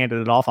actually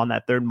handed it off on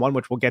that 3rd and 1,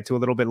 which we'll get to a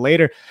little bit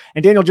later.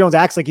 And Daniel Jones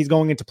acts like he's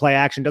going into play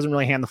action, doesn't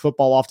really hand the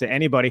football off to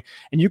anybody.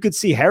 And you could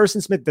see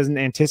Harrison Smith doesn't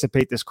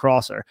anticipate this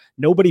crosser.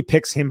 Nobody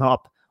picks him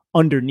up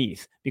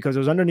underneath, because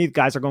those underneath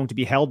guys are going to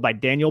be held by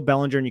Daniel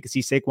Bellinger, and you can see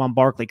Saquon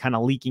Barkley kind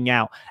of leaking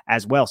out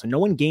as well. So no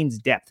one gains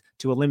depth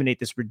to eliminate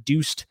this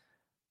reduced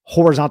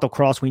horizontal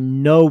cross. We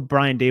know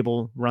Brian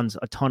Daboll runs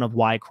a ton of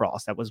Y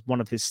cross. That was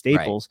one of his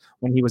staples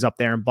when he was up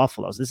there in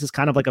Buffalo. So this is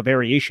kind of like a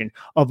variation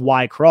of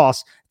Y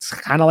cross. It's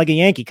kind of like a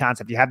Yankee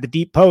concept. You have the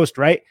deep post,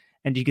 right?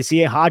 And you can see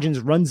Hodgins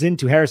runs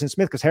into Harrison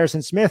Smith because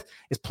Harrison Smith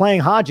is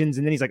playing Hodgins.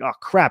 And then he's like, oh,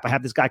 crap, I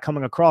have this guy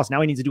coming across.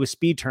 Now he needs to do a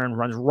speed turn,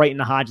 runs right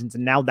into Hodgins.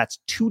 And now that's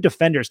 2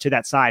 defenders to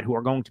that side who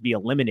are going to be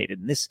eliminated.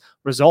 And this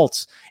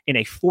results in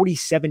a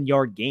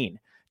 47-yard gain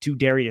to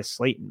Darius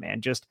Slayton,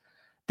 man. Just,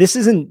 this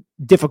isn't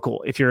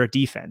difficult if you're a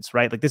defense,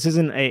 right? Like, this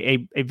isn't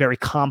a very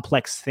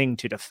complex thing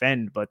to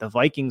defend, but the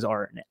Vikings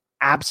are an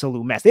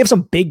absolute mess. They have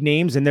some big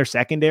names in their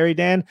secondary,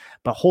 Dan,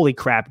 but holy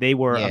crap, they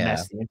were a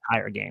mess the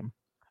entire game.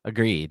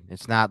 Agreed.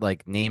 It's not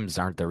like names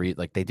aren't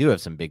like they do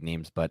have some big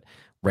names, but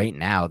right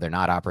now they're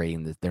not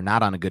operating. They're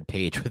not on a good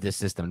page with this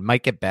system. It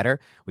might get better.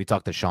 We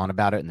talked to Sean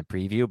about it in the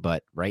preview,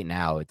 but right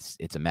now it's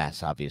a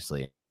mess,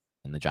 obviously.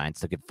 And the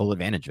Giants took full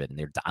advantage of it, and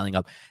they're dialing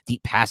up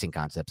deep passing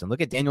concepts. And look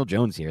at Daniel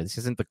Jones here.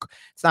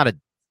 It's not a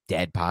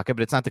dead pocket,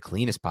 but it's not the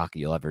cleanest pocket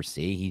you'll ever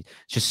see. He's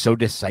just so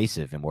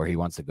decisive in where he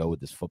wants to go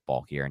with this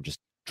football here, and just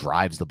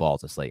drives the ball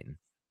to Slayton.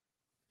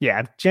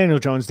 Yeah, Daniel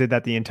Jones did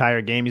that the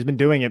entire game. He's been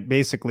doing it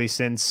basically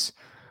since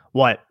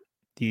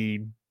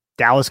the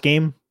Dallas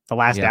game, the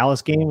last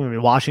Dallas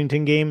game,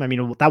 Washington game. I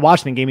mean, that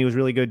Washington game, he was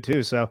really good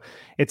too. So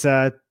it's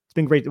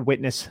been great to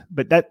witness,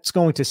 but that's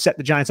going to set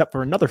the Giants up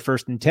for another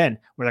 1st and 10,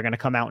 where they're going to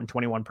come out in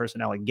 21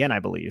 personnel again, I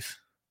believe.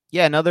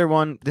 Yeah, another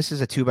one. This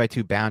is a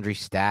 2x2 boundary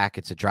stack.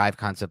 It's a drive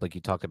concept like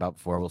you talked about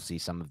before. We'll see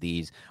some of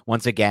these.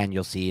 Once again,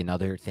 you'll see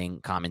another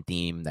common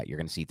theme that you're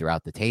going to see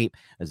throughout the tape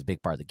as a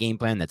big part of the game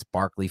plan. That's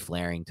Barkley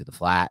flaring to the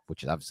flat,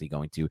 which is obviously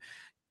going to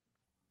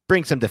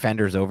bring some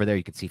defenders over there.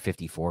 You can see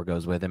 54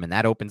 goes with him, and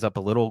that opens up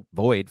a little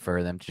void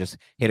for them to just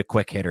hit a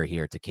quick hitter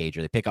here to Cager.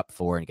 They pick up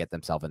 4 and get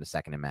themselves into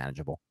 2nd and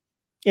manageable.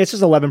 It's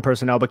just 11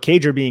 personnel, but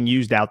Cager being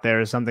used out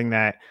there is something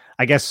that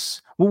I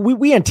guess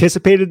we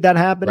anticipated that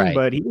happening,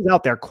 but he was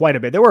out there quite a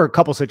bit. There were a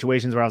couple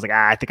situations where I was like,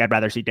 I think I'd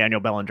rather see Daniel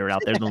Bellinger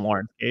out there than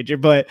Lawrence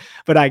Cager,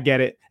 but I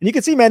get it. And you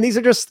can see, man, these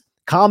are just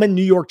common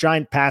New York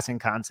Giant passing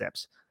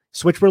concepts.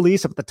 Switch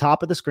release up at the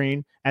top of the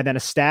screen, and then a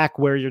stack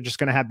where you're just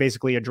going to have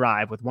basically a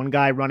drive with one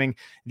guy running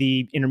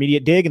the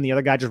intermediate dig and the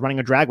other guy just running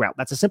a drag route.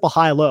 That's a simple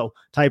high-low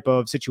type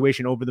of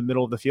situation over the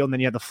middle of the field. And then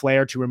you have the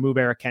flare to remove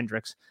Eric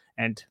Kendricks.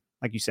 And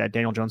like you said,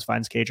 Daniel Jones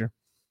finds Cager.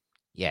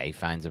 Yeah, he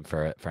finds him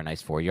for a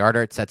nice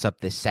 4-yarder. It sets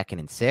up this 2nd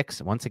and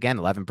 6. Once again,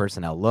 11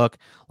 personnel look.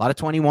 A lot of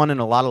 21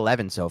 and a lot of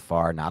 11 so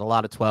far. Not a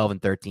lot of 12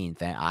 and 13.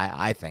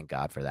 I thank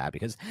God for that,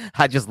 because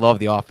I just love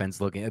the offense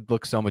looking. It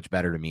looks so much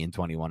better to me in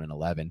 21 and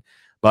 11.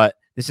 But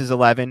this is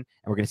 11, and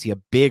we're going to see a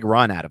big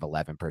run out of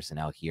 11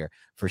 personnel here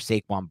for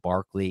Saquon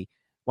Barkley.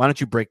 Why don't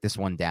you break this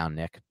one down,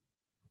 Nick?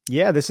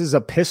 Yeah, this is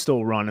a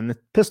pistol run, and the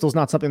pistol is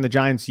not something the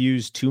Giants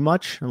use too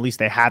much. At least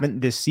they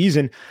haven't this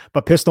season.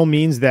 But pistol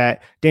means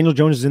that Daniel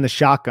Jones is in the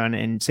shotgun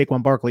and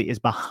Saquon Barkley is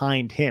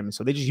behind him.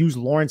 So they just use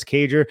Lawrence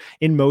Cager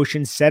in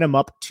motion, set him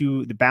up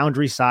to the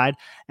boundary side,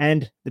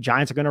 and the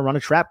Giants are going to run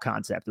a trap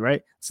concept,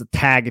 right? It's a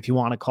tag, if you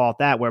want to call it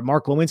that, where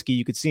Mark Lewinsky,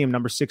 you could see him,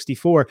 number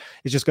 64,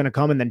 is just going to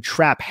come and then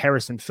trap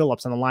Harrison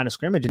Phillips on the line of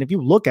scrimmage. And if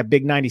you look at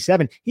Big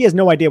 97, he has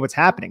no idea what's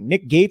happening.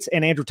 Nick Gates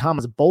and Andrew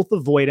Thomas both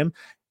avoid him.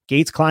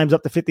 Gates climbs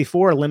up to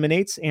 54,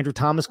 eliminates. Andrew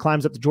Thomas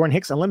climbs up to Jordan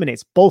Hicks,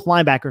 eliminates. Both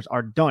linebackers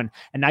are done.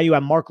 And now you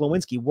have Mark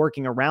Lewinsky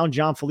working around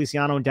John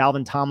Feliciano and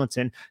Dalvin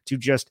Tomlinson to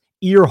just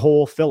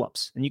earhole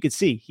Phillips. And you can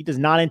see he does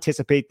not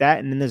anticipate that.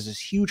 And then there's this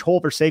huge hole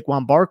for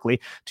Saquon Barkley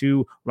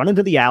to run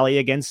into the alley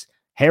against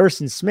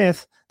Harrison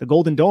Smith. The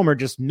Golden Domer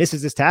just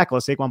misses his tackle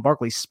as Saquon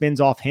Barkley spins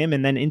off him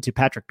and then into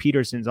Patrick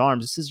Peterson's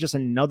arms. This is just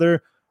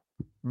another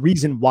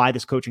reason why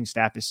this coaching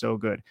staff is so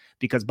good,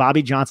 because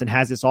Bobby Johnson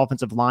has this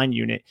offensive line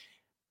unit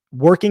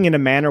working in a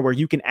manner where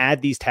you can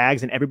add these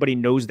tags and everybody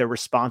knows their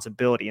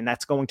responsibility. And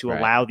that's going to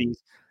allow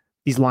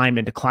these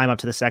linemen to climb up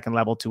to the 2nd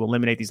level to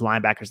eliminate these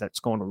linebackers. That's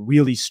going to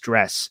really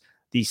stress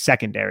the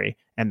secondary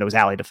and those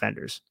alley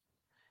defenders.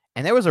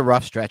 And there was a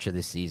rough stretch of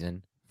this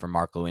season for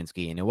Mark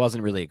Lewinsky, and it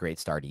wasn't really a great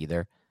start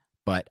either.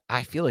 But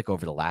I feel like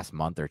over the last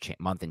month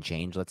and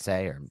change, let's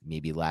say, or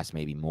maybe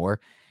more,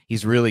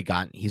 he's really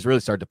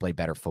started to play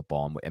better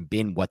football and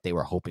been what they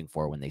were hoping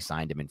for when they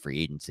signed him in free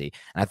agency.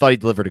 And I thought he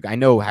delivered. I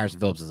know Harrison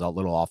Phillips is a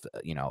little off,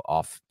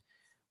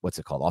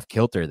 off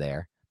kilter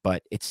there,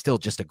 but it's still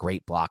just a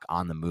great block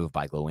on the move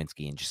by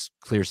Glowinski and just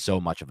clears so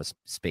much of a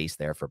space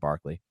there for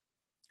Barkley.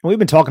 We've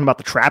been talking about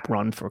the trap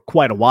run for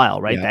quite a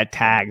while, right? Yeah. That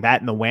tag,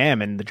 that and the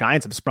wham, and the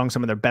Giants have sprung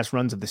some of their best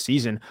runs of the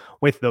season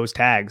with those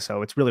tags.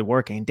 So it's really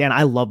working. Dan,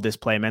 I love this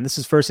play, man. This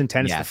is 1st and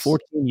 10. It's the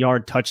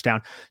 14-yard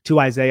touchdown to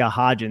Isaiah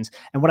Hodgins.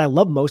 And what I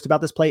love most about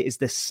this play is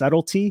the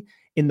subtlety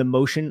in the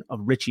motion of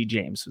Richie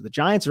James. So the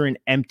Giants are in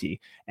empty,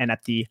 and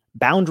at the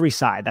boundary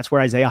side, that's where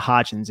Isaiah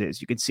Hodgins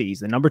is. You can see he's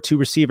the number 2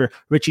 receiver.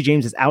 Richie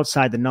James is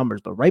outside the numbers,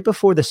 but right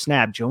before the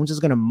snap, Jones is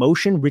going to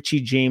motion Richie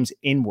James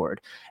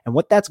inward. And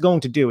what that's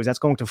going to do is that's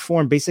going to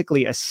form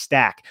basically a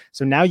stack.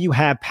 So now you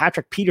have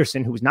Patrick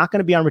Peterson, who's not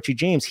going to be on Richie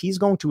James. He's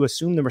going to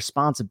assume the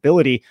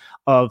responsibility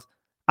of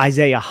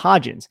Isaiah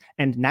Hodgins.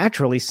 And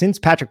naturally, since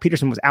Patrick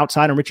Peterson was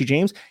outside on Richie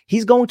James,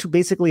 he's going to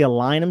basically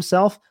align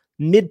himself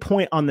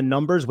midpoint on the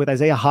numbers with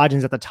Isaiah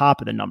Hodgins at the top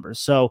of the numbers.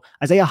 So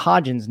Isaiah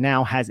Hodgins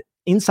now has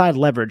inside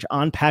leverage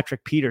on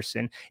Patrick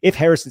Peterson if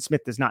Harrison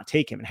Smith does not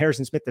take him. And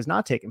Harrison Smith does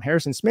not take him.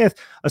 Harrison Smith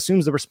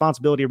assumes the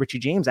responsibility of Richie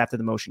James after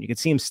the motion. You can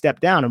see him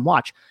step down and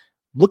watch.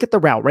 Look at the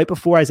route right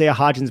before Isaiah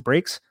Hodgins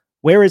breaks.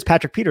 Where is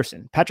Patrick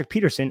Peterson? Patrick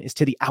Peterson is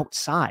to the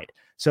outside.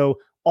 So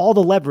all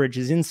the leverage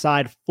is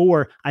inside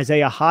for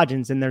Isaiah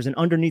Hodgins, and there's an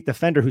underneath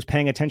defender who's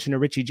paying attention to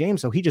Richie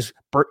James. So he just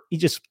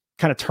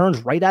kind of turns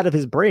right out of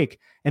his break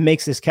and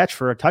makes this catch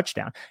for a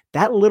touchdown.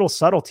 That little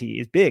subtlety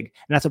is big,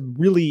 and that's a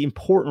really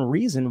important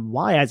reason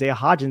why Isaiah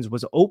Hodgins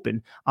was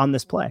open on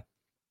this play.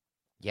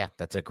 Yeah,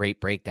 that's a great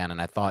breakdown.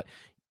 And I thought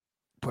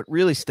what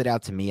really stood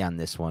out to me on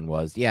this one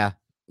was,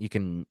 you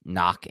can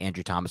knock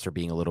Andrew Thomas for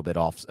being a little bit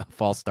off a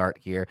false start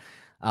here.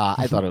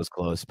 I thought it was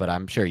close, but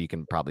I'm sure you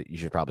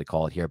should probably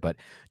call it here. But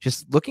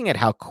just looking at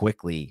how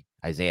quickly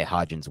Isaiah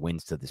Hodgins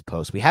wins to this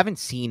post,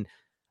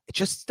 it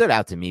just stood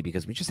out to me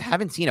because we just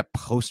haven't seen a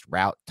post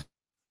route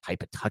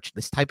type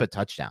of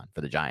touchdown for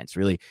the Giants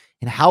really.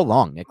 And how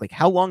long, Nick? Like,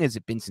 how long has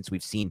it been since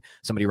we've seen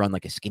somebody run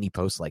like a skinny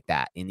post like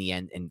that in the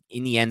end, and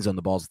in the end zone,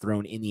 the ball's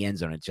thrown in the end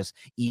zone. It's just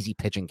easy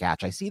pitch and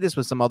catch. I see this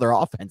with some other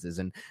offenses,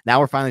 and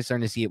now we're finally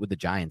starting to see it with the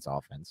Giants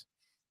offense.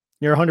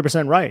 You're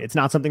 100% right. It's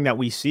not something that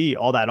we see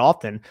all that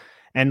often.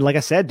 And like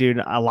I said,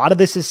 dude, a lot of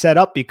this is set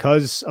up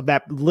because of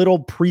that little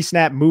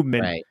pre-snap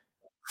movement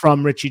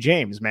from Richie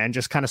James, man,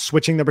 just kind of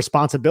switching the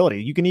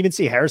responsibility. You can even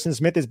see Harrison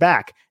Smith is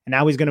back, and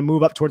now he's going to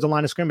move up towards the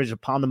line of scrimmage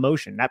upon the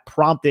motion. That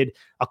prompted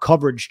a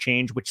coverage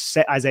change, which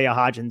set Isaiah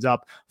Hodgins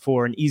up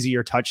for an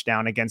easier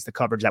touchdown against the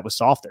coverage that was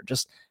softer.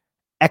 Just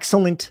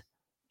excellent,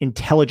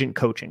 intelligent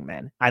coaching,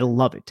 man. I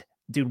love it.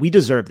 Dude, we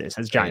deserve this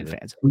as Giant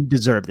fans. We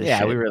deserve this.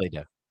 Yeah, we really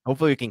do.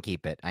 Hopefully we can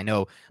keep it. I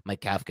know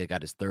Mike Kafka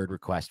got his 3rd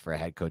request for a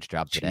head coach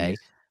job today,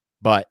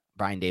 but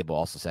Brian Daboll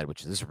also said,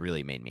 this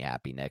really made me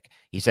happy, Nick.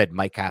 He said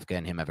Mike Kafka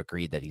and him have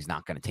agreed that he's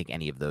not going to take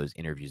any of those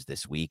interviews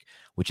this week,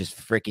 which is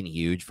freaking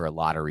huge for a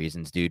lot of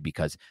reasons, dude,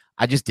 because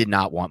I just did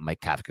not want Mike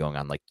Kafka going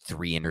on like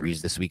 3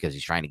 interviews this week as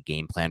he's trying to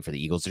game plan for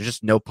the Eagles. There's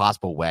just no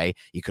possible way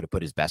he could have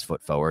put his best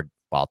foot forward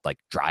while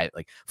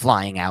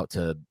flying out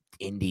to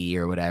Indy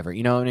or whatever.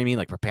 You know what I mean?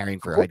 Like preparing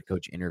for head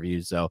coach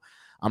interviews. So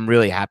I'm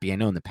really happy. I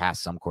know in the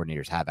past some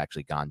coordinators have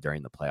actually gone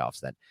during the playoffs.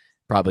 That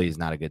probably is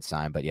not a good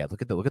sign. But yeah,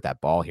 look at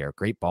that ball here.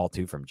 Great ball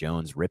too from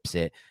Jones. Rips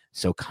it,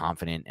 so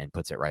confident, and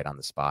puts it right on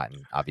the spot.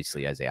 And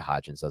obviously Isaiah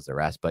Hodgins does the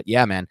rest. But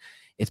yeah, man,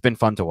 it's been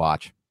fun to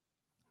watch.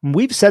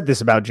 We've said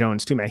this about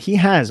Jones too, man. He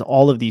has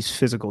all of these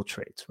physical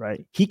traits,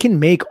 right? He can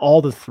make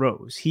all the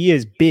throws. He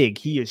is big.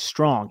 He is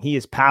strong. He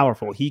is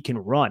powerful. He can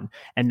run.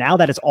 And now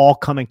that it's all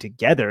coming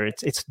together,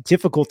 it's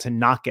difficult to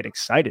not get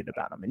excited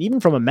about him. And even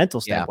from a mental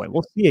standpoint,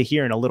 we'll see it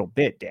here in a little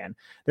bit, Dan.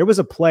 There was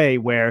a play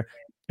where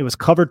it was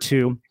cover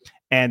 2,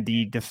 and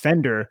the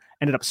defender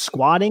ended up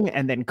squatting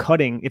and then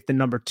cutting if the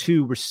number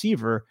 2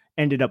 receiver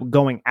ended up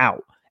going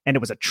out. And it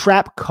was a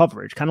trap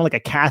coverage, kind of like a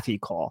Cathy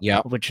call,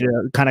 which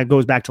kind of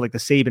goes back to like the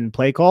Saban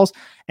play calls.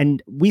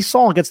 And we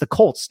saw against the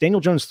Colts,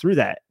 Daniel Jones threw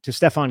that to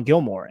Stephon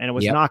Gilmore, and it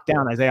was knocked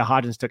down. Isaiah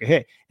Hodgins took a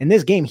hit. In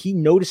this game, he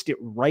noticed it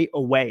right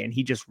away, and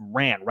he just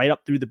ran right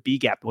up through the B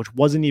gap, which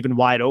wasn't even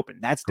wide open.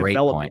 That's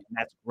development, and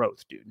that's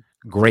growth, dude.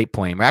 Great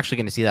point. We're actually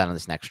going to see that on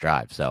this next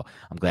drive. So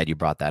I'm glad you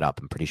brought that up.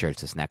 I'm pretty sure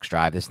it's this next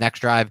drive. This next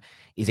drive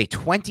is a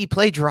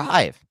 20-play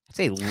drive. It's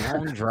a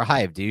long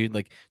drive, dude.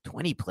 Like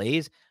 20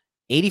 plays.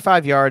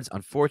 85 yards,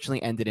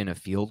 unfortunately, ended in a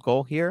field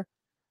goal here.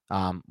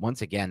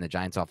 Once again, the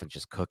Giants offense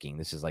just cooking.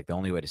 This is like the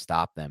only way to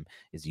stop them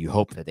is you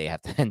hope that they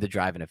have to end the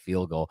drive in a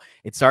field goal.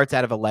 It starts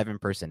out of 11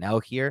 personnel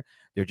here.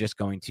 They're just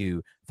going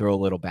to throw a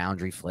little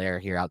boundary flare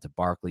here out to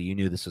Barkley. You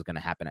knew this was going to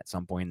happen at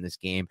some point in this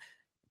game.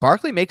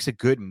 Barkley makes a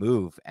good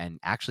move and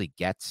actually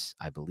gets,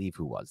 I believe,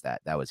 who was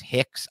that? That was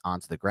Hicks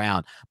onto the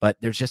ground, but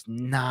there's just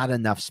not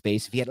enough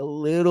space. If he had a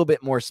little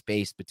bit more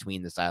space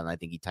between the sideline, I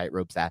think he tight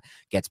ropes that,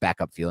 gets back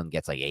upfield and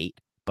gets like 8.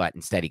 But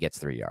instead he gets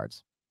 3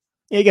 yards.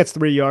 He gets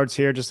 3 yards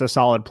here, just a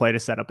solid play to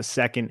set up a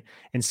 2nd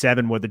and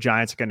 7 where the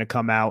Giants are going to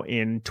come out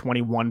in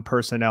 21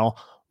 personnel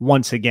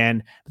once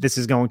again. This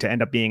is going to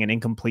end up being an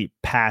incomplete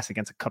pass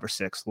against a cover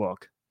 6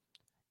 look.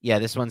 Yeah,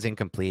 this one's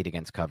incomplete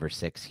against cover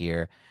 6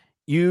 here.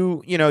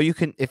 You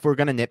can, if we're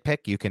going to nitpick,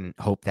 you can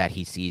hope that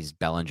he sees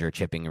Bellinger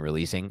chipping and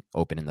releasing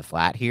open in the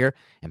flat here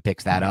and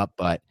picks that up,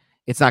 but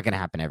it's not going to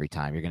happen every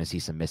time. You're going to see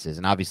some misses.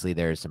 And obviously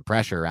there's some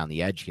pressure around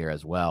the edge here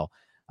as well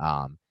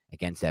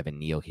against Evan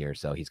Neal here.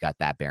 So he's got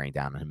that bearing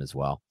down on him as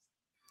well.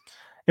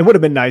 It would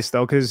have been nice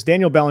though, because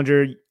Daniel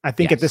Bellinger, I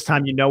think at this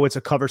time, it's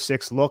a cover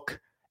 6 look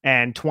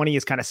and 20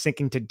 is kind of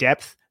sinking to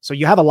depth. So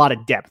you have a lot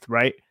of depth,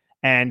 right?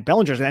 And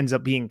Bellinger ends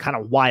up being kind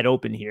of wide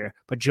open here,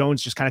 but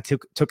Jones just kind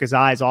of took his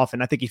eyes off,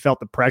 and I think he felt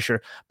the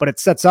pressure. But it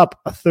sets up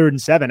a 3rd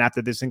and 7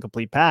 after this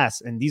incomplete pass,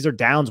 and these are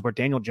downs where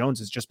Daniel Jones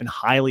has just been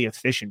highly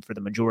efficient for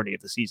the majority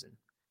of the season.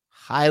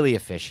 Highly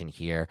efficient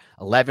here.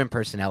 11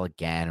 personnel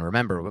again.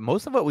 Remember,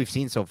 most of what we've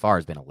seen so far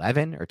has been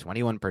 11 or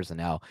 21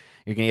 personnel.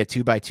 You're going to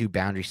get 2x2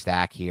 boundary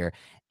stack here,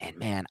 and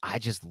man, I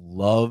just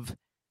love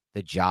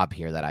the job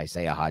here that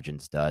Isaiah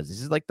Hodgins does. This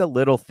is like the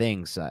little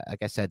things.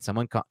 Like I said,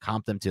 someone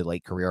comped him to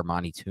late career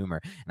Monty Toomer,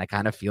 and I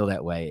kind of feel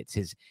that way. It's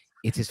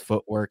his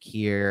footwork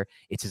here.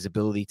 It's his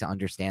ability to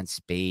understand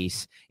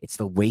space. It's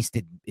the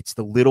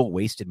little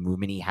wasted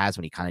movement he has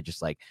when he kind of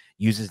just like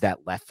uses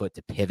that left foot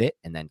to pivot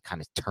and then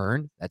kind of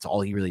turn. That's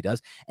all he really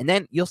does. And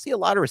then you'll see a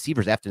lot of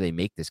receivers after they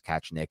make this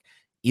catch, Nick,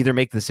 either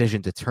make the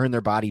decision to turn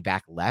their body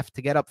back left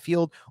to get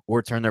upfield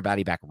or turn their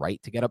body back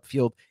right to get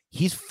upfield.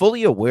 He's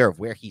fully aware of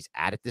where he's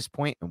at this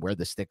point and where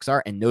the sticks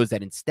are, and knows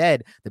that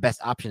instead the best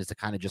option is to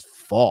kind of just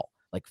fall,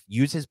 like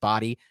use his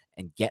body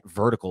and get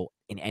vertical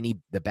in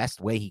the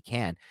best way he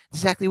can.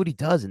 That's exactly what he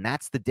does, and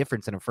that's the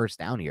difference in a first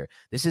down here.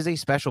 This is a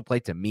special play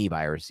to me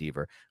by a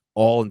receiver,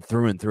 all and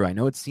through. I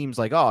know it seems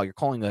like, oh, you're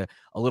calling a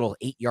little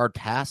 8-yard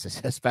pass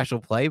as a special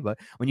play, but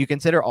when you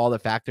consider all the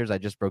factors I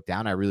just broke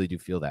down, I really do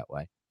feel that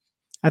way.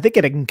 I think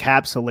it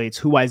encapsulates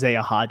who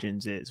Isaiah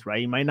Hodgins is, right?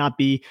 He might not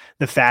be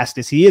the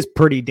fastest. He is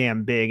pretty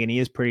damn big and he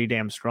is pretty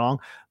damn strong,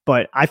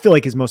 but I feel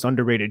like his most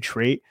underrated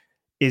trait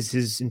is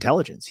his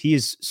intelligence. He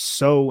is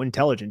so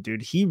intelligent,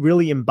 dude. He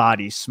really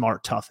embodies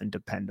smart, tough, and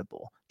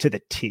dependable to the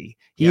T.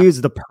 He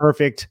is the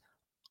perfect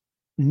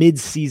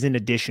mid-season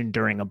addition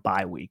during a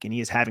bye week, and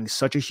he is having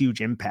such a huge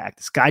impact.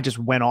 This guy just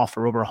went off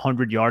for over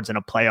 100 yards in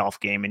a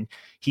playoff game, and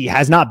he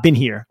has not been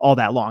here all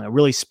that long. It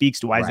really speaks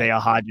to Isaiah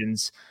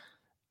Hodgins'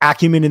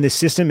 acumen in the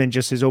system and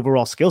just his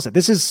overall skill set.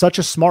 This is such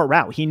a smart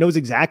route. He knows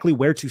exactly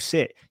where to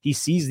sit. He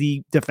sees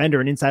the defender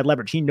in inside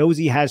leverage. He knows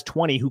he has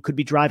 20 who could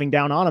be driving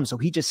down on him. So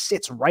he just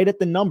sits right at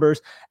the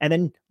numbers. And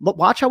then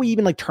watch how he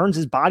even turns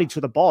his body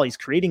to the ball. He's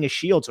creating a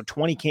shield so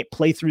 20 can't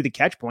play through the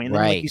catch point. And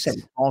then, like you said,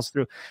 he falls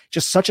through.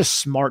 Just such a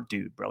smart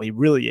dude, bro. He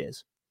really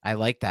is. I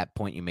like that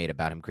point you made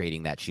about him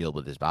creating that shield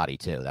with his body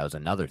too. That was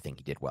another thing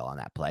he did well on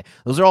that play.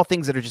 Those are all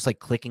things that are just like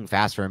clicking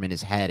fast for him in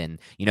his head. And,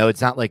 it's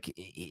not like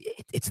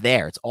it's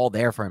there. It's all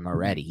there for him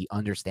already. He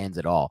understands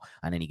it all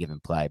on any given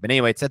play. But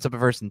anyway, it sets up a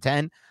 1st and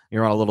 10.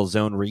 You're on a little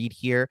zone read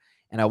here.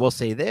 And I will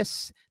say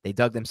this, they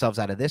dug themselves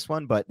out of this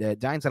one, but the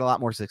Giants had a lot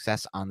more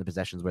success on the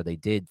possessions where they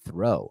did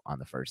throw on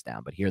the first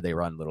down. But here they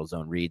run little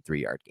zone read,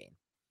 3-yard gain.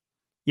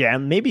 Yeah,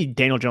 and maybe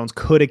Daniel Jones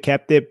could have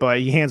kept it, but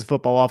he hands the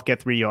football off, get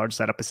 3 yards,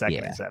 set up a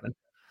 2nd and 7.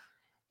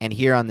 And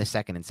here on the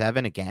 2nd and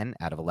 7, again,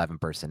 out of 11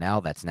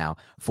 personnel, that's now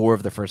 4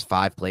 of the first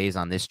 5 plays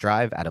on this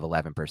drive out of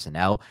 11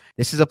 personnel.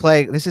 This is a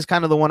play. This is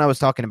kind of the one I was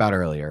talking about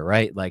earlier,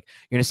 right? Like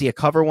you're going to see a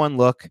cover 1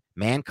 look,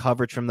 man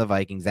coverage from the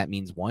Vikings. That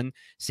means 1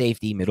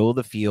 safety, middle of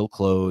the field,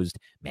 closed,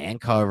 man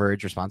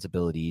coverage,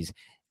 responsibilities.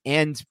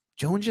 And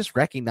Jones just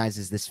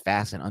recognizes this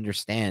fast and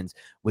understands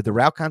with the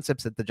route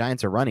concepts that the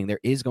Giants are running,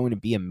 there is going to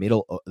be the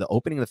middle of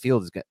the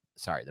field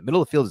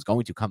is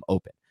going to come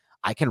open.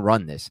 I can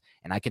run this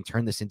and I can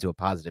turn this into a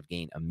positive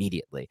gain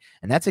immediately.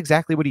 And that's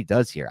exactly what he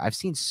does here. I've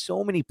seen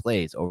so many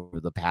plays over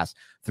the past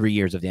 3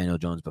 years of Daniel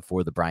Jones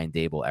before the Brian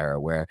Daboll era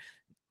where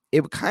it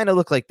would kind of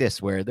look like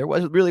this, where there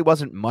really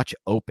wasn't much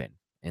open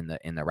in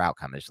the route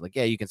combination. Like,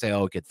 yeah, you can say,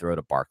 oh, it could throw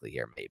to Barkley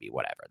here, maybe,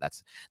 whatever.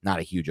 That's not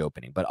a huge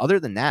opening. But other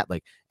than that,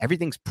 like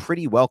everything's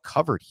pretty well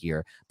covered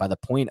here by the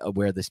point of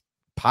where this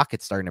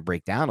pocket's starting to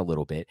break down a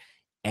little bit.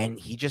 And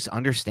he just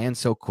understands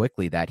so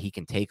quickly that he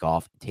can take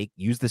off,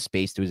 use the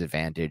space to his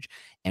advantage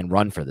and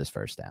run for this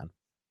first down.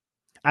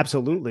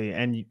 Absolutely.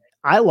 And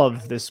I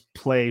love this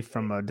play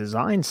from a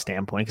design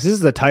standpoint because this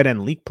is a tight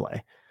end leak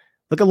play.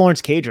 Look at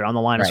Lawrence Cager on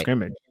the line of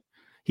scrimmage.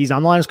 He's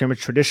on the line of scrimmage,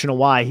 traditional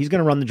Y. He's going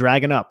to run the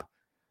dragon up.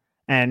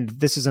 And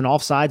this is an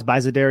offsides by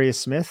Zadarius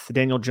Smith.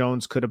 Daniel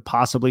Jones could have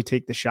possibly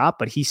take the shot,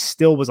 but he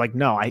still was like,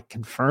 no, I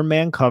confirm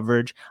man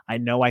coverage. I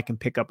know I can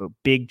pick up a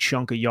big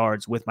chunk of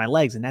yards with my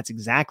legs. And that's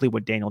exactly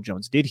what Daniel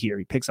Jones did here.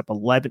 He picks up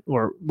 11,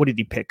 or what did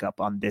he pick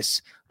up on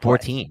this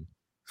play?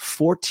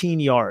 14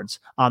 yards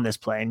on this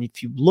play. And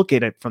if you look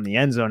at it from the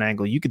end zone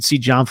angle, you could see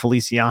John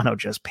Feliciano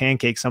just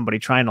pancake somebody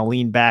trying to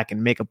lean back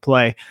and make a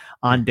play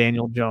on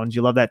Daniel Jones.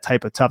 You love that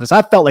type of toughness.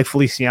 I felt like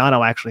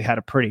Feliciano actually had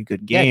a pretty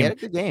good game. Yeah, he had a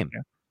good game.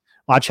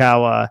 Watch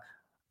how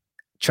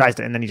tries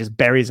to, and then he just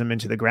buries him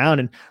into the ground.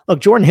 And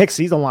look, Jordan Hicks,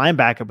 he's a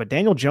linebacker, but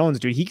Daniel Jones,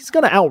 dude, he's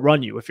going to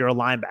outrun you if you're a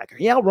linebacker.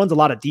 He outruns a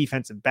lot of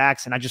defensive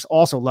backs, and I just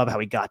also love how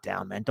he got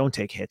down, man. Don't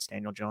take hits,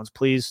 Daniel Jones,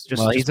 please.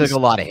 He took a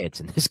lot of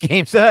hits in this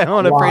game, so I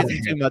don't want to praise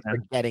him too much for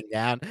getting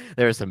down.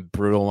 There are some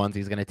brutal ones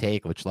he's going to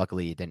take, which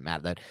luckily it didn't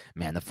matter. That,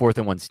 man, the 4th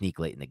and 1 sneak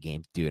late in the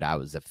game, dude, I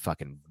was a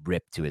fucking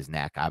rip to his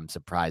neck. I'm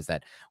surprised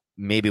that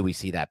maybe we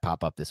see that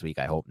pop up this week.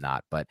 I hope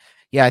not. But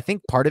yeah, I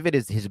think part of it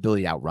is his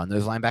ability to outrun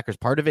those linebackers.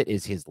 Part of it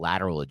is his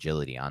lateral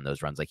agility on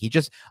those runs. Like, he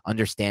just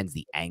understands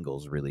the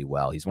angles really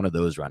well. He's one of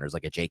those runners,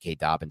 like a J.K.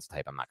 Dobbins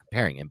type. I'm not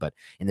comparing him, but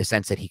in the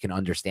sense that he can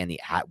understand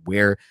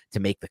where to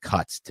make the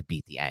cuts to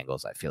beat the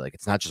angles. I feel like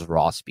it's not just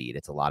raw speed.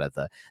 It's a lot of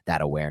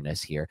that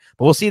awareness here.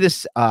 But we'll see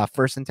this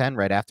 1st and 10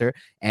 right after.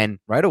 And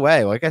right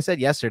away, like I said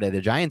yesterday,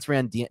 the Giants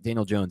ran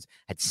Daniel Jones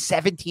had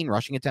 17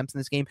 rushing attempts in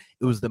this game.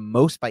 It was the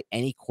most by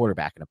any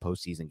quarterback in a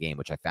postseason game,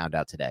 which I found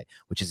out today,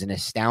 which is an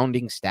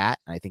astounding stat.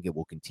 And I think it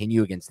will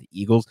continue against the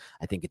Eagles.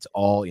 I think it's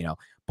all,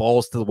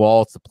 balls to the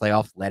wall. It's the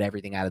playoffs. Let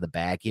everything out of the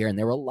bag here. And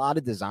there were a lot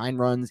of design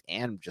runs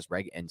and just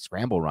and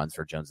scramble runs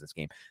for Jones this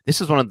game.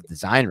 This is one of the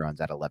design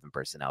runs at 11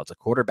 personnel. It's a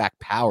quarterback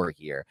power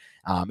here.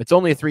 It's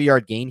only a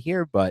 3-yard gain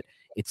here, but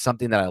it's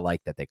something that I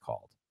like that they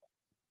called.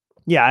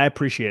 Yeah, I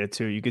appreciate it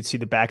too. You could see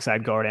the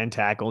backside guard and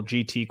tackle,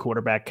 GT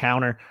quarterback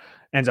counter,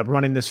 ends up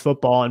running this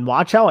football. And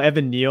watch how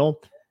Evan Neal,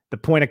 the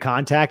point of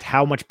contact,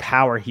 how much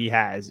power he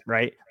has,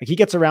 right? Like, he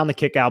gets around the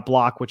kick out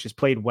block, which is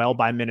played well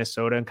by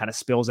Minnesota and kind of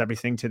spills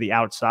everything to the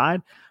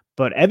outside.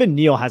 But Evan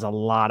Neal has a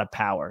lot of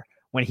power.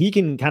 When he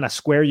can kind of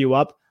square you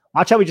up,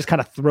 watch how he just kind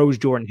of throws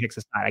Jordan Hicks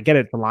aside. I get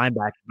it, the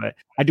linebacker, but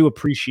I do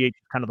appreciate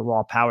kind of the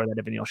raw power that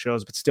Evan Neal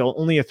shows, but still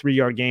only a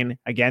 3-yard gain.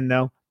 Again,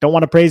 though, don't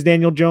want to praise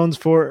Daniel Jones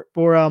for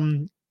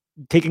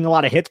taking a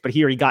lot of hits, but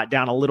here he got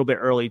down a little bit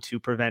early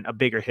to prevent a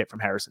bigger hit from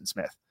Harrison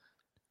Smith.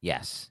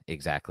 Yes,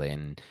 exactly.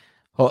 And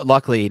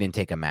luckily he didn't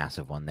take a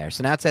massive one there.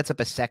 So now it sets up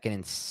a 2nd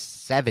and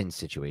 7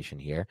 situation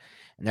here.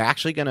 And they're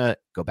actually going to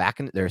go back,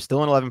 and they're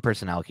still in 11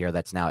 personnel here.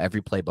 That's now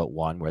every play but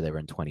one, where they were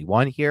in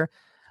 21 here.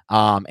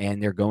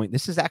 And they're going,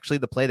 this is actually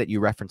the play that you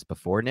referenced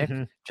before, Nick,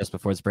 just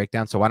before this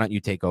breakdown. So why don't you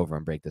take over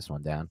and break this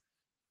one down?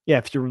 Yeah,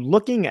 if you're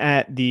looking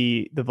at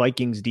the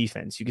Vikings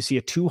defense, you can see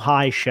a too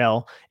high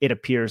shell, it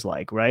appears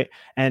like, right?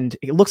 And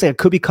it looks like it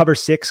could be cover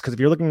 6, because if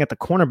you're looking at the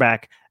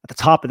cornerback at the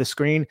top of the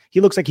screen, he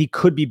looks like he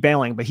could be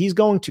bailing, but he's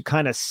going to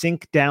kind of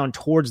sink down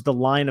towards the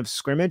line of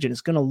scrimmage, and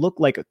it's going to look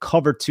like a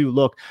cover 2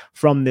 look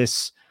from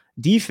this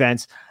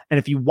defense. And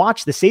if you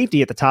watch the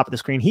safety at the top of the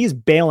screen, he is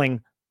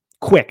bailing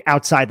quick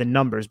outside the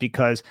numbers,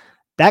 because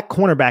that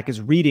cornerback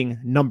is reading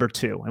number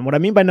 2. And what I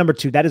mean by number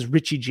 2, that is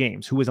Richie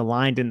James, who is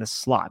aligned in the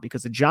slot,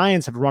 because the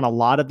Giants have run a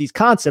lot of these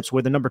concepts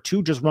where the number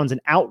 2 just runs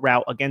an out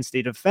route against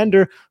a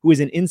defender who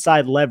is an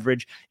inside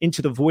leverage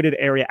into the voided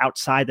area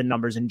outside the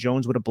numbers, and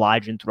Jones would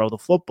oblige and throw the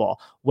football.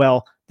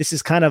 Well, this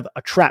is kind of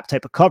a trap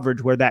type of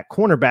coverage where that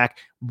cornerback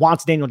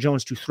wants Daniel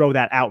Jones to throw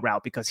that out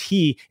route, because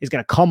he is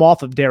going to come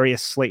off of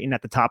Darius Slayton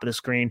at the top of the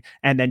screen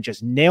and then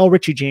just nail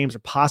Richie James or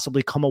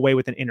possibly come away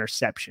with an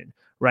interception,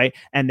 right?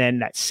 And then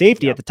that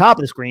safety at the top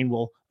of the screen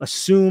will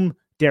assume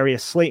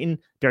Darius Slayton.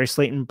 Darius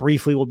Slayton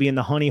briefly will be in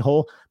the honey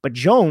hole, but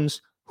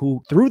Jones,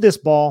 who threw this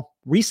ball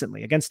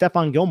recently against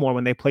Stephon Gilmore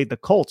when they played the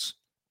Colts,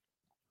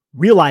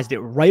 realized it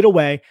right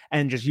away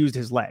and just used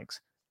his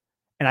legs.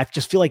 And I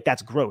just feel like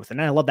that's growth.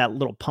 And I love that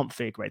little pump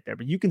fake right there.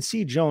 But you can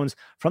see Jones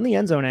from the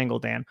end zone angle,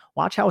 Dan.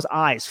 Watch how his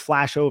eyes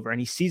flash over, and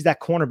he sees that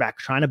cornerback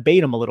trying to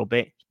bait him a little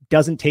bit.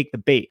 Doesn't take the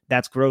bait.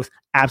 That's growth.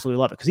 Absolutely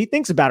love it, because he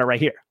thinks about it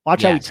right here.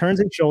 Watch how he turns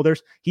his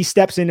shoulders. He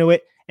steps into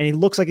it, and he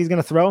looks like he's going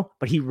to throw,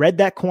 but he read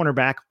that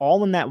cornerback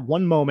all in that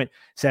one moment,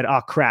 said, oh,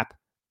 crap.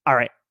 All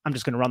right, I'm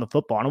just going to run the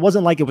football. And it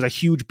wasn't like it was a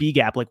huge B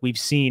gap like we've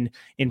seen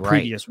in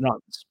previous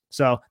runs.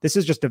 So this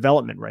is just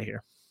development right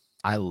here.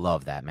 I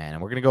love that, man.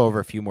 And we're going to go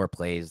over a few more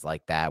plays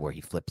like that where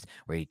he flips,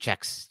 where he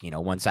checks,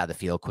 one side of the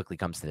field, quickly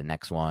comes to the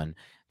next one,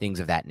 things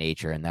of that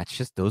nature. And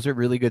those are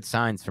really good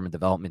signs from a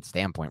development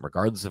standpoint,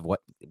 regardless of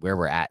where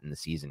we're at in the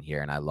season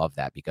here. And I love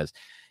that, because,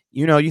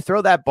 you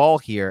throw that ball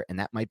here and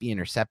that might be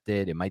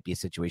intercepted. It might be a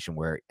situation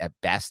where at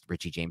best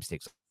Richie James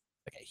takes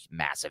like a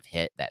massive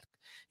hit that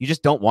you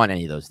just don't want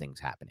any of those things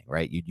happening,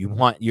 right? You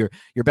want, you're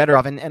better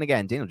off. And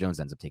again, Daniel Jones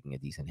ends up taking a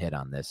decent hit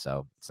on this,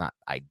 so it's not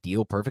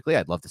ideal perfectly.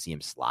 I'd love to see him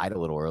slide a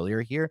little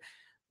earlier here,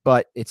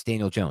 but it's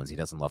Daniel Jones. He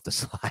doesn't love to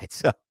slide.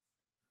 So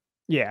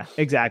yeah,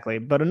 exactly.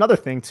 But another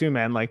thing too,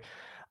 man, like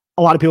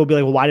a lot of people will be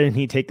like, well, why didn't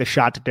he take the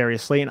shot to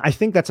Darius Slayton? I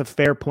think that's a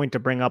fair point to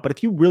bring up. But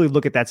if you really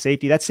look at that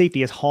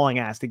safety is hauling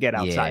ass to get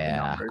outside the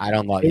numbers. I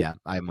don't love,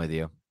 I'm with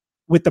you.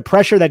 With the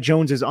pressure that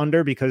Jones is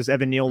under, because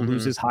Evan Neal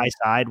loses high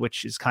side,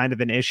 which is kind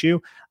of an issue,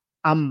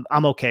 I'm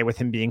okay with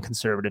him being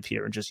conservative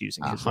here and just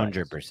using his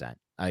 100%.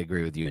 I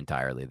agree with you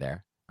entirely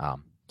there.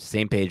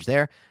 Same page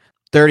there.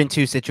 3rd and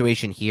 2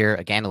 situation here.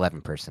 Again,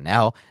 11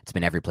 personnel. It's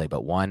been every play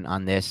but one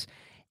on this.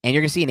 And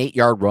you're going to see an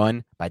 8-yard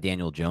run by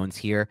Daniel Jones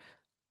here.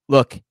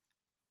 Look,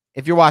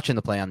 if you're watching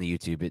the play on the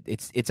YouTube,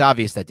 it's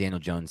obvious that Daniel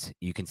Jones,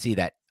 you can see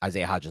that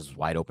Isaiah Hodgins was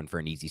wide open for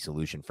an easy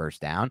solution first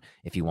down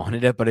if he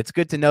wanted it. But it's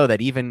good to know that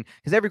even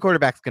because every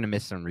quarterback's going to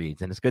miss some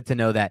reads. And it's good to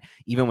know that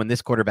even when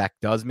this quarterback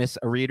does miss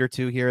a read or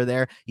two here or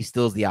there, he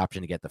still has the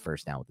option to get the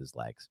first down with his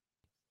legs.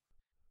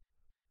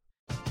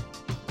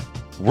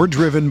 We're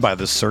driven by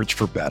the search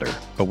for better.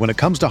 But when it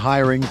comes to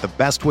hiring, the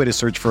best way to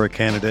search for a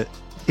candidate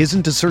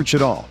isn't to search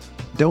at all.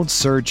 Don't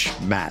search,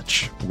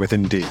 match with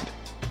Indeed.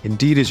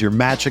 Indeed is your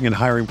matching and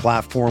hiring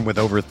platform with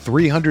over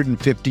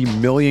 350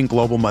 million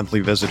global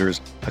monthly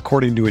visitors,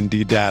 according to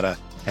Indeed data,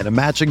 and a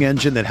matching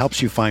engine that helps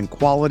you find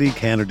quality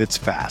candidates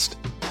fast.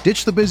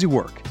 Ditch the busy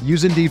work.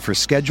 Use Indeed for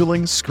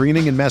scheduling,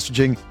 screening, and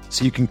messaging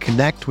so you can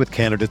connect with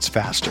candidates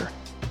faster.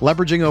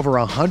 Leveraging over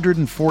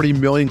 140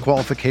 million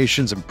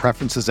qualifications and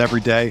preferences every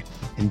day,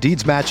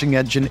 Indeed's matching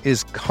engine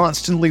is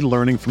constantly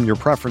learning from your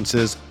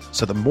preferences,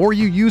 so the more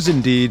you use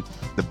Indeed,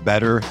 the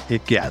better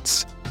it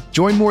gets.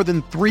 Join more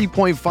than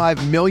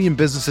 3.5 million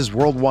businesses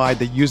worldwide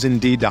that use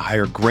Indeed to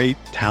hire great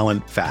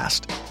talent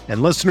fast.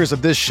 And listeners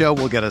of this show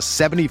will get a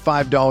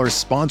 $75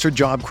 sponsored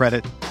job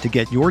credit to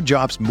get your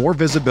jobs more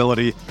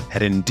visibility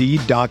at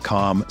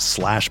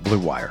Indeed.com/Blue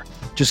Wire.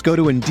 Just go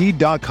to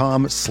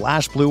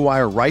Indeed.com/Blue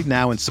Wire right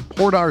now and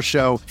support our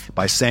show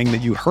by saying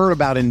that you heard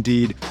about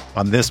Indeed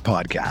on this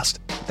podcast.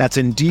 That's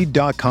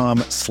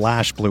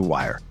Indeed.com/Blue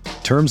Wire.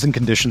 Terms and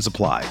conditions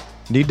apply.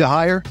 Need to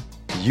hire?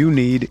 You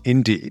need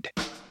Indeed.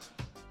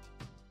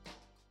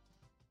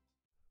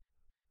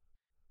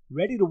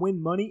 Ready to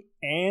win money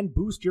and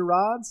boost your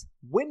odds?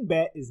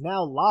 WynnBET is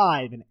now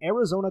live in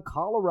Arizona,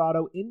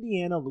 Colorado,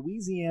 Indiana,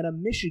 Louisiana,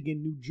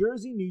 Michigan, New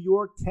Jersey, New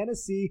York,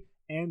 Tennessee,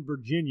 and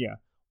Virginia.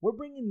 We're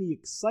bringing the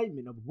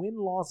excitement of Wynn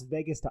Las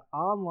Vegas to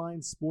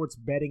online sports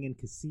betting and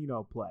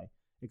casino play.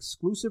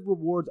 Exclusive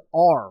rewards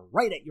are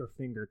right at your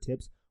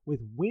fingertips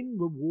with Wynn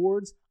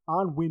Rewards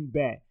on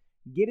WynnBET.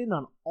 Get in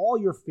on all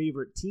your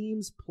favorite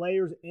teams,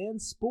 players,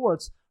 and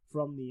sports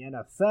from the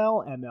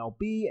NFL,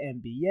 MLB,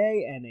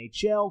 NBA,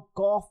 NHL,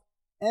 golf,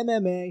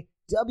 MMA,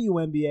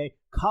 WNBA,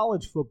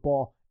 college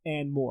football,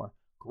 and more.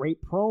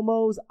 Great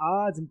promos,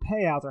 odds, and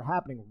payouts are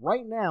happening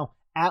right now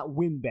at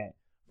WynnBET.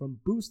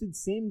 From boosted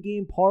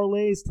same-game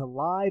parlays to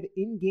live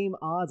in-game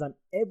odds on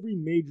every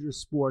major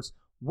sports,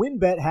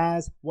 WynnBET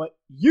has what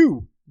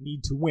you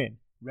need to win.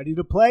 Ready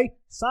to play?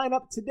 Sign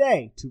up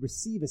today to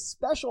receive a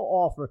special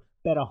offer.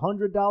 Bet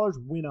 $100,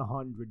 win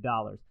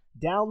 $100.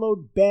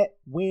 Download Bet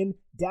Win.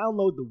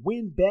 Download the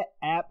WynnBET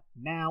app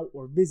now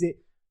or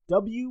visit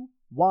wynnbet.com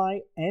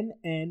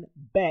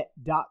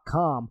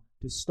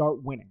to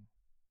start winning.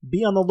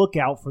 Be on the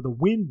lookout for the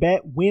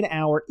WynnBET Win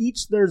Hour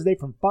each Thursday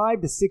from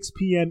 5 to 6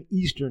 p.m.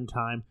 Eastern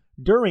Time.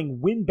 During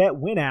WynnBET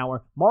Win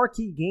Hour,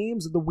 marquee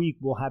games of the week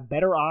will have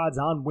better odds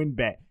on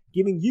WynnBET,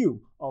 giving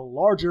you a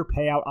larger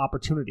payout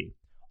opportunity.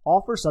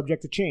 Offer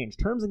subject to change.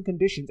 Terms and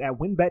conditions at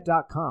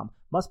wynnbet.com.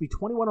 Must be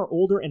 21 or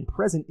older and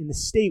present in the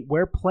state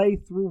where play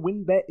through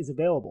WynnBET is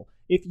available.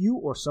 If you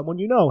or someone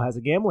you know has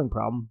a gambling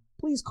problem,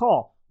 please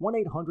call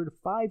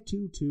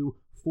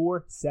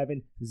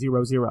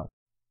 1-800-522-4700.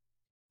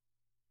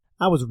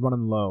 I was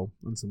running low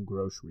on some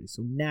groceries,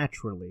 so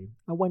naturally,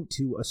 I went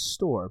to a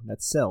store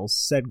that sells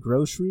said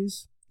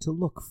groceries to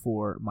look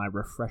for my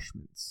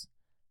refreshments.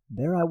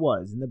 There I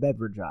was in the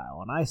beverage aisle,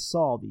 and I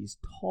saw these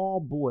tall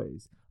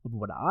boys of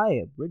what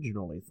I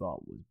originally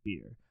thought was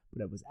beer,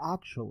 but it was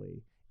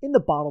actually in the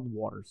bottled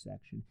water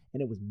section,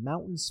 and it was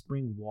mountain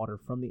spring water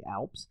from the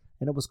Alps,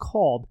 and it was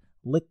called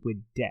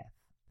Liquid Death.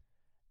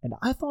 And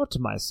I thought to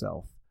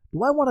myself,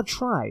 do I want to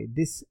try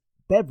this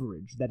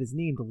beverage that is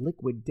named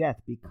Liquid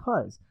Death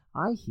because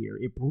I hear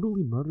it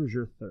brutally murders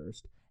your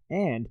thirst,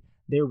 and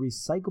their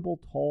recyclable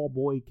tall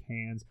boy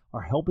cans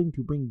are helping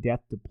to bring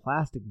death to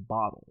plastic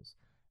bottles.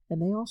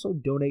 And they also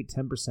donate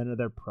 10% of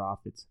their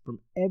profits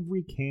from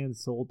every can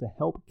sold to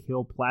help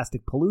kill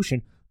plastic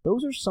pollution.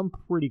 Those are some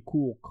pretty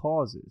cool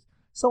causes.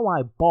 So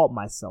I bought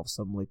myself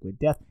some Liquid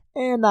Death,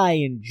 and I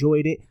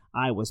enjoyed it.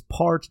 I was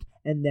parched,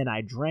 and then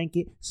I drank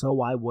it,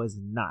 so I was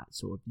not.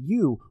 So if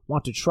you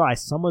want to try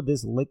some of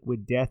this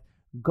Liquid Death,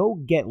 go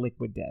get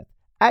Liquid Death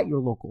at your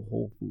local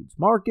Whole Foods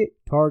Market,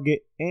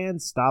 Target,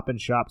 and Stop and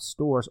Shop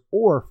stores,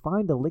 or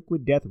find a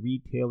Liquid Death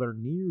retailer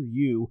near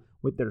you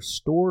with their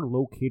store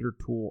locator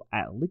tool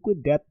at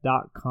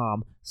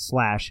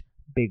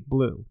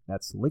liquiddeath.com/bigblue.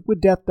 That's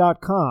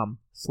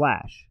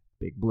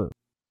liquiddeath.com/bigblue.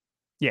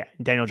 Yeah,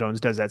 Daniel Jones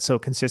does that so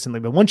consistently.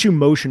 But once you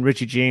motion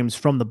Richie James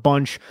from the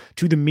bunch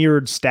to the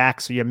mirrored stack,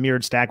 so you have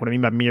mirrored stack. What I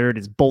mean by mirrored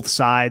is both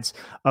sides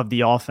of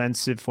the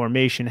offensive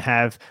formation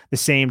have the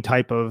same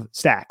type of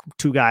stack.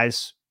 Two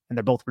guys, and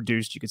they're both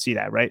reduced. You can see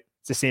that, right?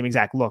 It's the same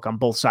exact look on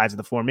both sides of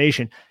the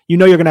formation. You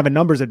know you're going to have a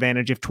numbers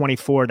advantage if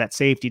 24, that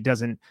safety,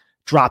 doesn't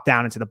drop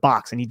down into the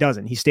box, and he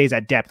doesn't. He stays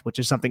at depth, which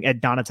is something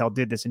Ed Donatel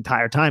did this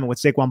entire time. And with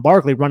Saquon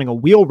Barkley running a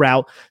wheel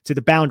route to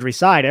the boundary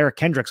side, Eric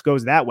Kendricks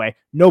goes that way.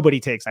 Nobody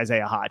takes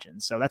Isaiah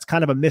Hodgins. So that's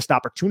kind of a missed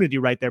opportunity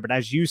right there. But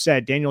as you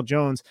said, Daniel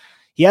Jones,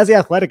 he has the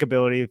athletic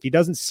ability. If he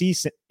doesn't see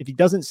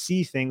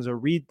things or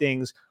read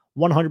things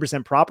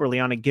 100% properly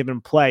on a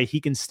given play, he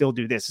can still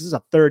do this. This is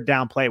a third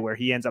down play where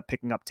he ends up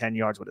picking up 10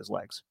 yards with his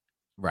legs.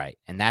 Right.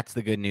 And that's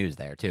the good news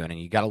there, too. And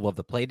you got to love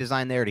the play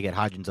design there to get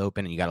Hodgins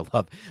open, and you got to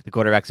love the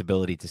quarterback's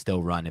ability to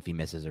still run if he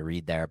misses a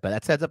read there. But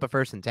that sets up a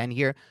 1st and 10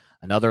 here,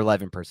 another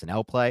 11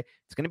 personnel play.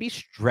 It's going to be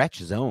stretch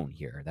zone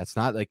here. That's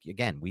not like,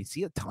 again, we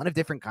see a ton of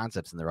different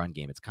concepts in the run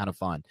game. It's kind of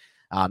fun.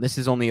 This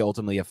is only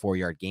ultimately a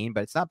 4-yard gain,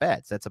 but it's not bad.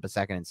 It sets up a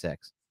 2nd and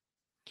 6.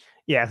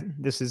 Yeah,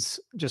 this is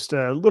just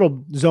a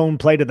little zone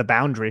play to the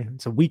boundary.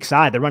 It's a weak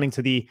side. They're running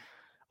to the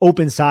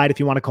open side, if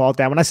you want to call it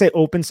that. When I say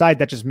open side,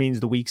 that just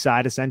means the weak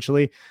side,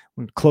 essentially.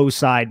 When closed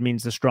side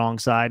means the strong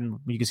side. And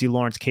you can see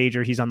Lawrence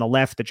Cager, he's on the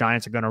left. The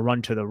Giants are going to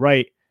run to the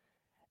right.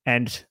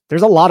 And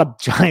there's a lot of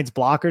Giants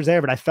blockers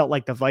there, but I felt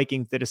like the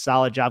Vikings did a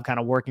solid job kind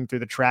of working through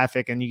the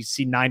traffic. And you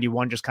see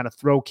 91 just kind of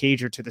throw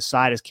Cager to the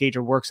side as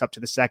Cager works up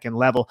to the second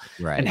level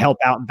and help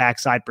out in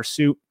backside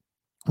pursuit.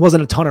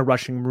 Wasn't a ton of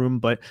rushing room,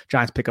 but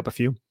Giants pick up a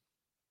few.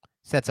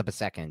 Sets up a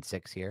 2nd and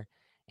 6 here.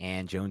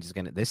 And Jones is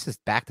going to, this is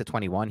back to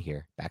 21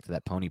 here, back to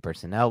that pony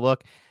personnel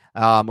look.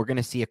 We're going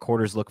to see a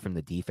quarters look from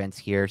the defense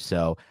here.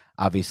 So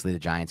obviously the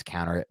Giants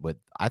counter it with,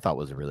 I thought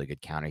was a really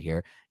good counter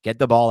here. Get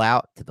the ball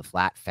out to the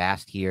flat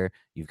fast here.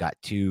 You've got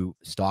 2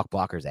 stalk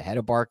blockers ahead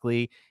of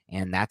Barkley.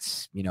 And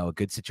that's, a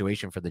good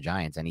situation for the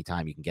Giants.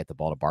 Anytime you can get the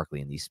ball to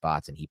Barkley in these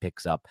spots, and he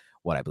picks up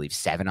what I believe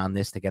 7 on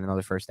this to get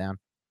another 1st down.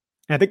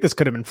 And I think this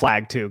could have been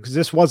flagged too, because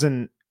this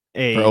wasn't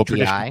a for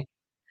OPI.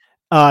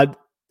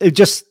 It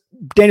just,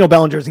 Daniel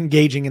Bellinger's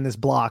engaging in this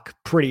block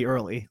pretty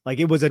early. Like,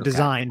 it was a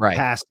design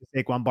pass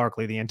to Saquon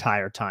Barkley the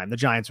entire time. The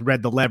Giants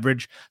read the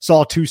leverage,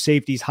 saw 2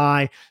 safeties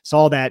high,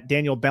 saw that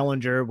Daniel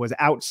Bellinger was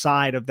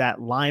outside of that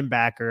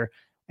linebacker,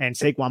 and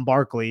Saquon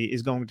Barkley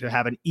is going to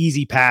have an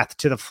easy path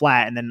to the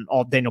flat. And then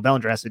all Daniel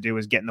Bellinger has to do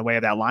is get in the way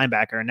of that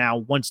linebacker. And now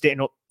once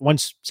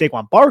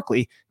Saquon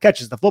Barkley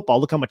catches the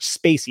football, look how much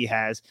space he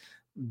has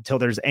until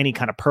there's any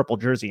kind of purple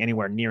jersey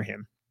anywhere near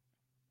him.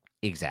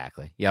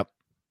 Exactly. Yep.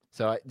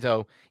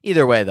 So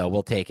either way, though,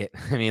 we'll take it.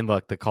 I mean,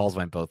 look, the calls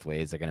went both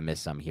ways. They're going to miss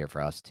some here for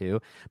us,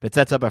 too. But it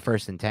sets up a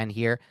 1st and 10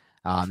 here.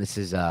 This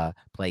is a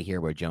play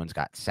here where Jones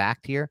got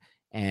sacked here.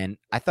 And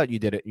I thought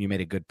you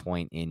made a good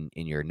point in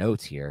your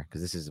notes here,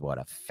 because this is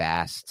a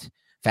fast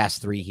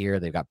 3 here.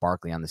 They've got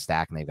Barkley on the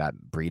stack, and they've got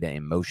Breida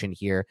in motion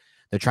here.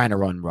 They're trying to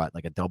run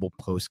like a double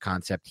post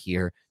concept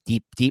here,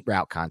 deep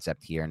route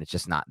concept here, and it's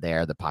just not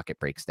there. The pocket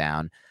breaks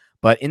down.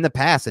 But in the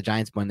past, the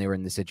Giants, when they were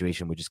in this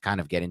situation, would just kind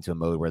of get into a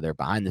mode where they're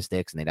behind the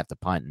sticks and they'd have to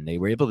punt, and they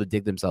were able to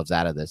dig themselves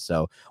out of this.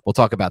 So we'll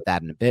talk about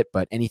that in a bit.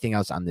 But anything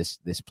else on this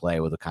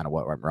play with kind of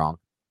what went wrong?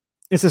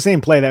 It's the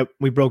same play that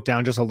we broke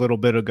down just a little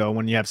bit ago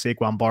when you have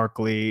Saquon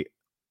Barkley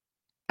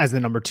as the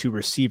number 2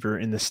 receiver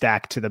in the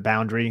stack to the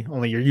boundary.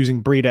 Only you're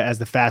using Breida as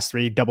the fast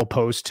 3, double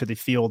post to the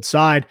field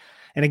side.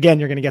 And again,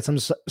 you're going to get some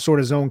sort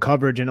of zone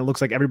coverage, and it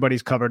looks like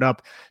everybody's covered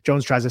up.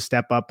 Jones tries to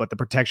step up, but the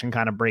protection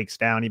kind of breaks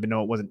down, even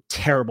though it wasn't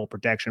terrible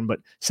protection,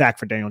 but sack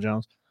for Daniel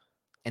Jones.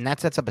 And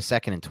that sets up a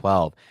 2nd and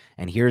 12.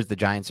 And here's the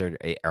Giants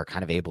are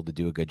kind of able to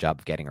do a good job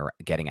of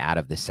getting out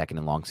of this 2nd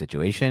and long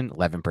situation.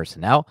 11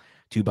 personnel,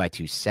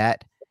 2x2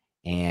 set.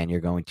 And you're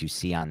going to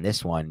see on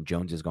this one,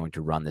 Jones is going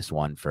to run this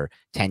one for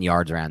 10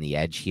 yards around the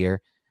edge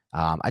here.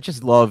 I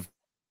just love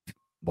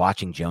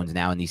watching Jones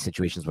now in these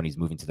situations when he's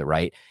moving to the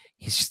right.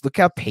 He's just, look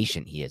how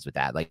patient he is with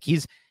that. Like,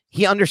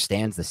 he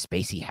understands the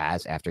space he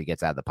has after he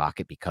gets out of the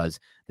pocket, because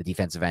the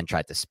defensive end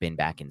tried to spin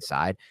back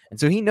inside. And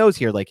so he knows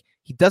here, like,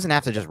 he doesn't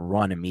have to just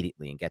run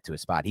immediately and get to a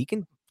spot. He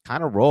can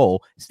kind of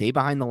roll, stay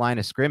behind the line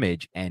of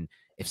scrimmage. And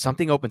if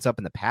something opens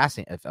up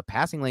if a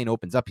passing lane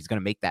opens up, he's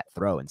going to make that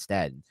throw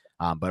instead.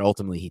 But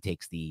ultimately he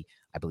takes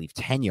I believe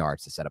 10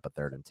 yards to set up a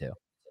 3rd and 2.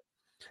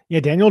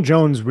 Yeah. Daniel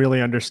Jones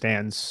really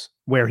understands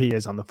where he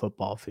is on the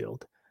football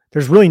field.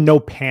 There's really no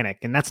panic.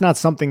 And that's not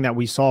something that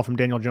we saw from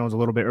Daniel Jones a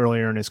little bit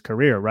earlier in his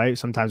career, right?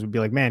 Sometimes we'd be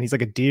like, man, he's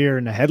like a deer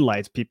in the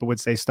headlights. People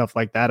would say stuff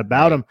like that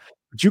about him.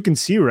 But you can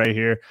see right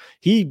here,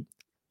 he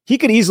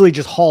could easily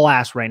just haul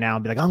ass right now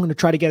and be like, I'm going to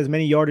try to get as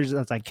many yardage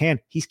as I can.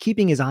 He's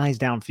keeping his eyes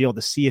downfield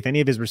to see if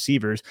any of his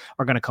receivers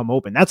are going to come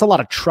open. That's a lot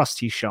of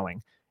trust he's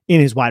showing in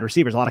his wide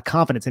receivers, a lot of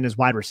confidence in his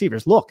wide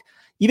receivers. Look,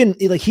 even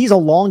like he's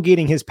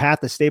elongating his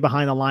path to stay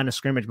behind the line of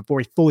scrimmage before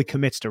he fully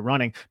commits to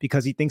running,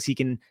 because he thinks he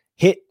can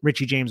hit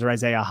Richie James or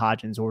Isaiah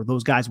Hodgins, or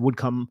those guys would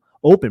come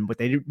open, but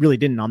they really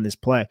didn't on this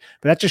play.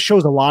 But that just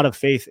shows a lot of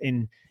faith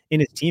in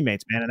his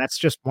teammates, man. And that's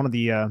just one of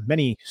the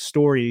many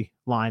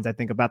storylines I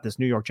think about this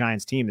New York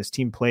Giants team. This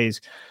team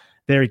plays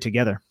very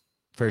together.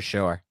 For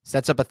sure.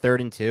 Sets up a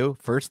 3rd and 2.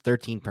 First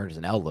 13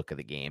 personnel look of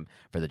the game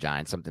for the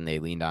Giants, something they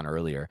leaned on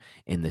earlier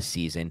in the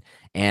season.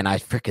 And I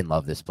freaking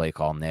love this play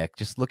call, Nick.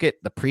 Just look at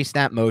the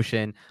pre-snap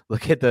motion.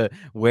 Look at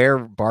where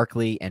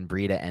Barkley and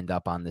Breida end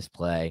up on this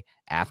play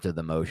after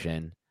the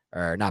motion.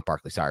 Or not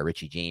Barkley, sorry,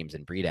 Richie James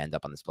and Breida end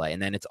up on this play.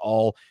 And then it's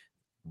all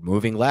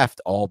moving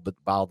left, but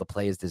while the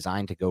play is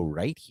designed to go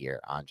right here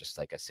on just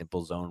like a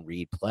simple zone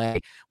read play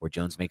where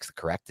Jones makes the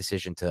correct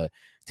decision to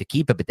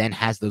keep it, but then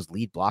has those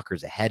lead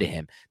blockers ahead of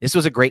him. This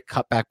was a great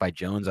cutback by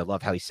Jones. I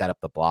love how he set up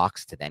the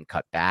blocks to then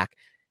cut back.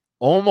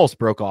 almost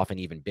broke off an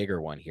even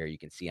bigger one here. You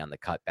can see on the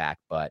cutback,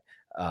 but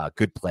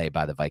good play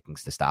by the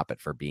Vikings to stop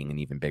it for being an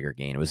even bigger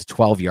gain. It was a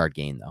 12-yard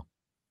gain, though.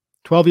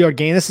 12-yard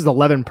gain. This is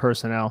 11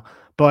 personnel,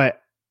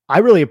 but I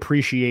really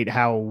appreciate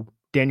how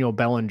Daniel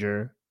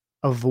Bellinger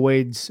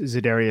avoids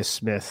Zadarius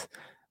Smith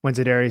when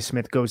Zadarius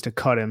Smith goes to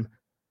cut him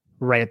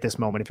right at this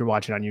moment. If you're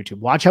watching on YouTube,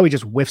 watch how he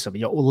just whiffs him,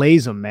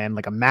 lays him, man,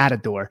 like a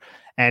matador.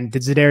 And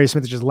Zadarius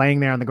Smith is just laying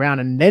there on the ground.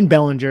 And then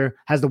Bellinger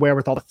has the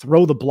wherewithal to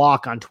throw the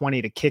block on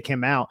 20 to kick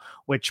him out,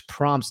 which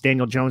prompts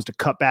Daniel Jones to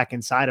cut back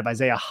inside of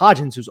Isaiah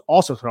Hodgins, who's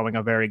also throwing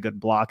a very good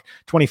block.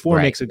 24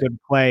 makes a good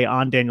play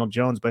on Daniel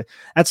Jones, but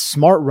that's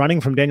smart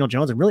running from Daniel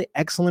Jones and really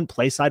excellent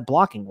play side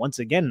blocking once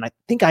again. And I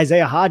think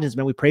Isaiah Hodgins,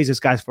 man, we praise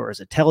this guy for his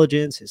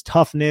intelligence, his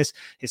toughness,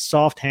 his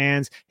soft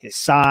hands, his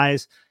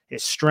size,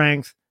 his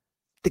strength.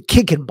 The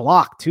kid can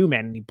block too,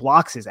 man. And he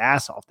blocks his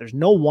ass off. There's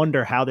no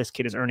wonder how this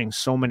kid is earning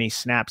so many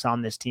snaps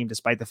on this team,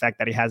 despite the fact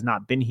that he has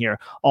not been here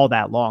all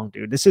that long,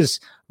 dude. This is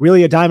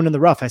really a diamond in the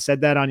rough. I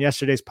said that on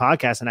yesterday's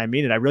podcast, and I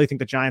mean it. I really think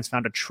the Giants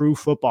found a true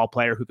football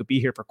player who could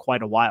be here for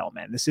quite a while,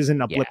 man. This isn't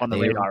a blip on the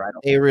radar. I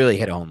don't think. They really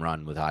hit a home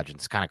run with Hodgins.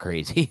 It's kind of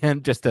crazy,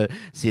 and just to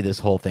see this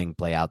whole thing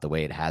play out the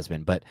way it has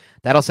been. But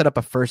that'll set up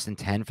a 1st and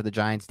 10 for the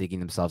Giants, digging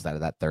themselves out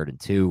of that 3rd and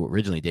 2,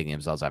 originally digging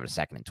themselves out of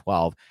 2nd and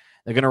 12.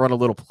 They're going to run a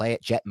little play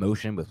at jet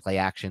motion with play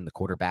action, the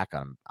quarterback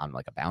on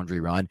like a boundary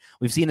run.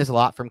 We've seen this a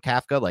lot from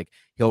Kafka. Like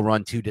he'll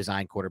run 2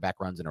 design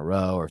quarterback runs in a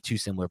row or 2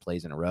 similar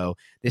plays in a row.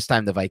 This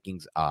time the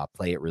Vikings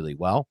play it really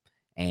well,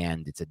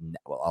 and it's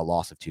a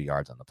loss of 2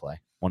 yards on the play.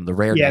 One of the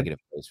rare negative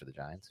plays for the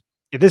Giants.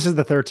 Yeah, this is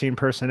the 13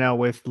 personnel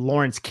with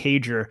Lawrence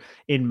Cager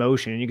in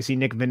motion. And you can see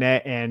Nick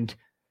Vannett and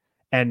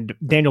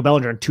Daniel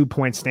Bellinger in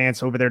 2-point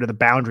stance over there to the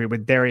boundary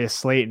with Darius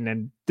Slayton.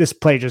 And this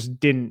play just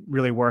didn't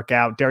really work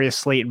out. Darius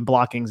Slayton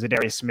blocking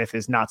Zadarius Smith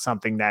is not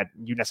something that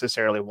you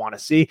necessarily want to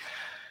see.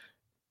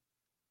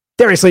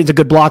 Darius Slayton's a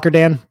good blocker,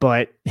 Dan,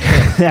 but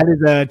that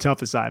is a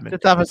tough assignment.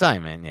 It's a tough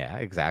assignment. Yeah,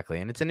 exactly.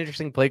 And it's an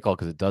interesting play call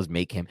because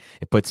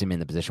it puts him in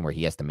the position where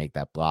he has to make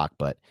that block.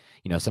 But,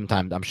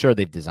 sometimes I'm sure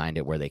they've designed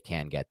it where they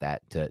can get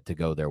that to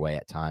go their way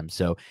at times.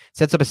 So it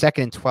sets up a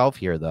 2nd and 12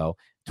 here, though.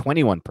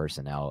 21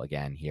 personnel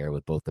again here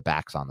with both the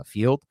backs on the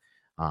field.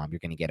 You're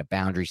going to get a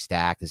boundary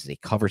stack. This is a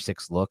cover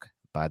 6 look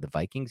by the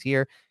Vikings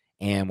here.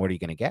 And what are you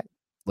going to get?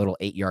 Little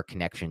 8-yard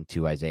connection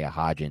to Isaiah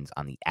Hodgins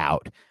on the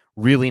out.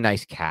 Really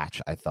nice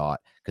catch, I thought,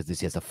 because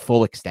this has a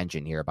full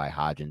extension here by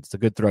Hodgins. It's a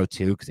good throw,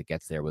 too, because it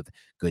gets there with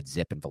good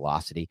zip and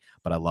velocity.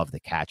 But I love the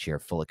catch here.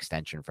 Full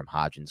extension from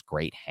Hodgins.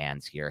 Great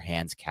hands here.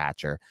 Hands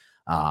catcher.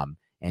 And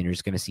you're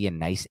just going to see a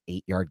nice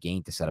 8-yard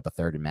gain to set up a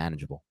 3rd and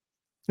manageable.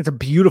 It's a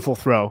beautiful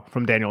throw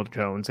from Daniel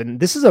Jones. And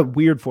this is a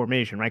weird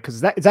formation, right?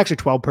 Because it's actually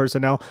 12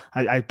 personnel.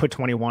 I put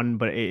 21,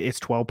 but it's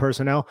 12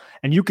 personnel.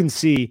 And you can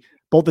see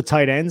both the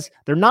tight ends,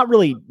 they're not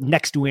really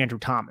next to Andrew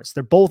Thomas.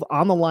 They're both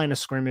on the line of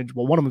scrimmage.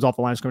 Well, one of them's off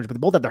the line of scrimmage, but they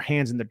both have their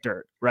hands in the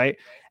dirt, right?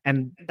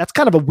 And that's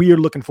kind of a weird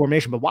looking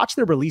formation, but watch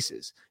their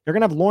releases. You're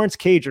going to have Lawrence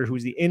Cager,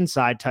 who's the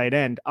inside tight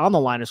end, on the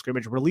line of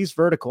scrimmage, release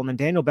vertical, and then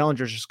Daniel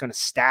Bellinger is just going to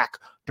stack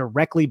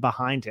directly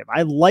behind him.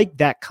 I like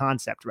that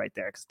concept right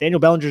there because Daniel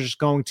Bellinger is just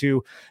going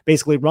to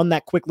basically run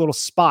that quick little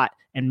spot.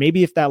 And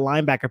maybe if that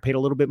linebacker paid a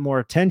little bit more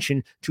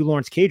attention to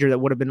Lawrence Cager, that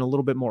would have been a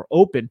little bit more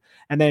open.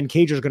 And then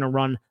Cager's going to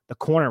run the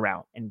corner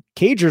route. And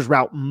Cager's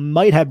route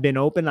might have been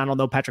open. I don't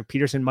know. Patrick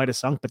Peterson might have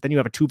sunk, but then you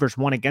have a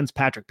 2-versus-1 against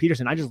Patrick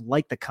Peterson. I just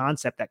like the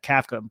concept that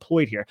Kafka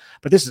employed here.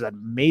 But this is an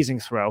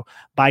amazing throw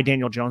by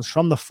Daniel Jones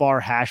from the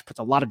far hash, puts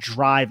a lot of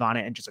drive on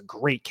it, and just a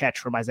great catch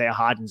from Isaiah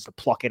Hodgins to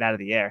pluck it out of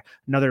the air.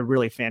 Another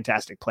really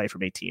fantastic play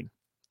from 18.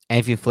 And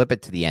if you flip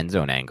it to the end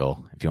zone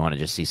angle, if you want to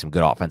just see some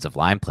good offensive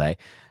line play,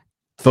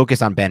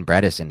 focus on Ben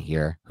Bredeson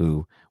here,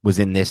 who was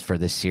in this for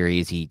this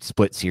series. He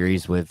split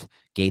series with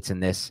Gates in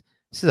this.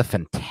 This is a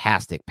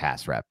fantastic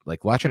pass rep.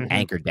 Like watch him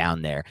anchor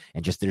down there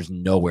and just there's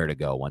nowhere to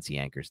go once he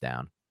anchors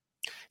down.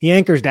 He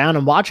anchors down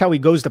and watch how he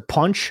goes to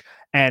punch,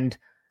 and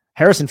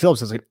Harrison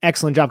Phillips does an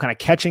excellent job kind of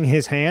catching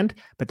his hand,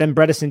 but then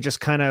Bredeson just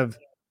kind of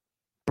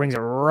brings it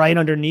right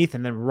underneath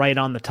and then right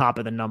on the top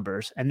of the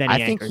numbers. And then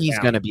I think he's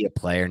going to be a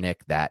player,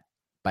 Nick, that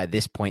by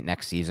this point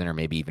next season, or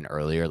maybe even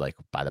earlier, like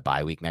by the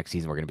bye week next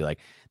season, we're going to be like,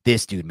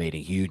 this dude made a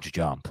huge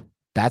jump.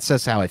 That's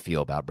just how I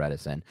feel about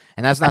Bredeson.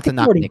 And that's not to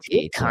knock Nick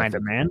Gates. Kind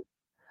of, man.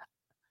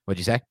 What'd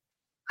you say?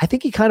 I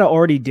think he kind of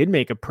already did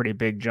make a pretty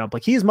big jump.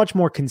 Like he is much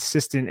more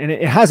consistent, and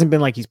it hasn't been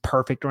like he's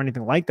perfect or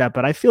anything like that,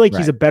 but I feel like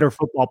he's a better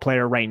football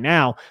player right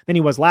now than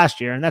he was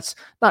last year. And that's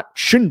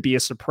shouldn't be a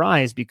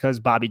surprise because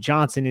Bobby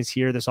Johnson is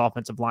here. This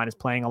offensive line is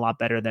playing a lot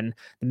better than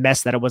the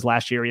mess that it was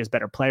last year. He has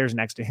better players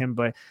next to him,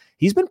 but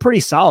he's been pretty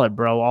solid,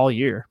 bro, all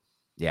year.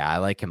 Yeah, I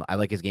like him. I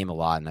like his game a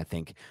lot, and I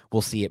think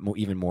we'll see it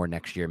even more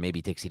next year. Maybe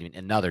he takes even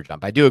another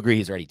jump. I do agree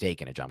he's already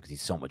taken a jump because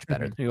he's so much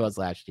better than he was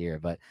last year,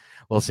 but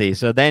we'll see.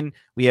 So then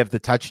we have the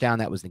touchdown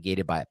that was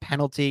negated by a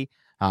penalty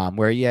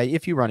where,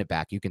 if you run it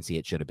back, you can see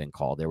it should have been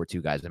called. There were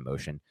two guys in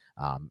motion.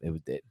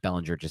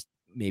 Bellinger just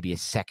maybe a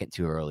second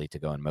too early to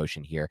go in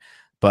motion here,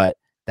 but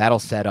that'll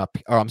set up.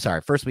 Oh, I'm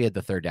sorry. First, we had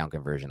the third down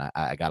conversion.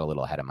 I got a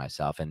little ahead of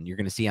myself, and you're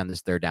going to see on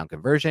this third down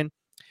conversion,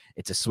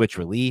 it's a switch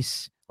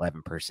release,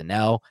 11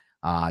 personnel.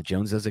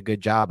 Jones does a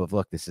good job of,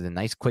 look, this is a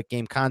nice quick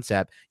game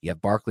concept. You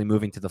have Barkley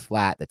moving to the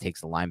flat that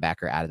takes the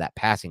linebacker out of that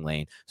passing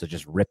lane. So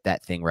just rip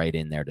that thing right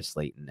in there to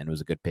Slayton. And it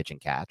was a good pitch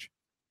and catch.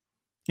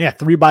 Yeah,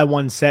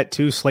 3-by-1 set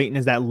too. Slayton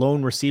is that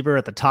lone receiver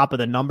at the top of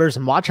the numbers,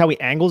 and watch how he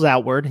angles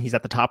outward. He's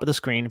at the top of the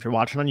screen. If you're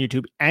watching on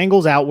YouTube,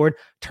 angles outward,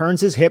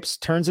 turns his hips,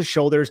 turns his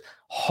shoulders,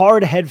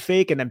 hard head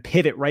fake, and then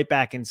pivot right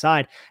back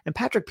inside. And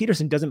Patrick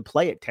Peterson doesn't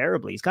play it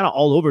terribly. He's kind of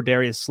all over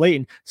Darius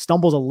Slayton,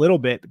 stumbles a little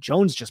bit, but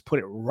Jones just put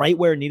it right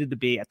where it needed to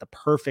be at the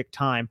perfect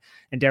time.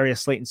 And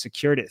Darius Slayton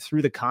secured it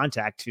through the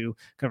contact to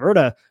convert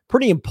a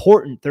pretty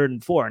important 3rd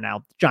and 4. Now,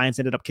 the Giants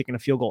ended up kicking a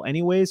field goal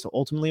anyway, so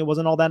ultimately it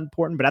wasn't all that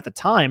important. But at the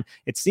time,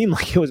 it seemed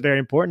like it was very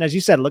important. As you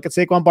said, look at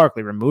Saquon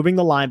Barkley, removing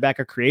the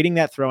linebacker, creating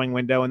that throwing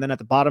window. And then at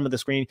the bottom of the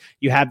screen,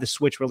 you have the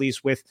switch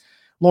release with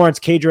Lawrence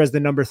Cager as the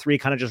number 3,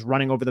 kind of just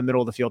running over the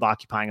middle of the field,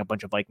 occupying a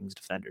bunch of Vikings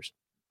defenders.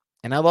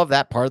 And I love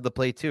that part of the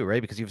play too,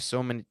 right? Because you have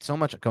so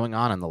much going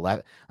on the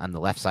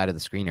left side of the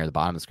screen or the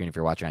bottom of the screen if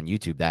you're watching on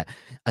YouTube, that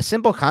a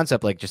simple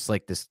concept like just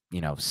like this,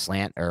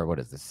 slant, or what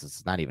is this?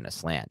 It's not even a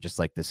slant, just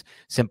like this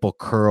simple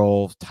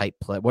curl type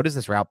play. What is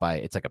this route by?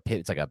 It's like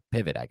a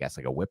pivot, I guess,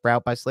 like a whip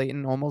route by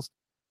Slayton almost.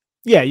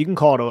 Yeah, you can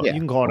call it a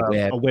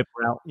whip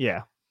route.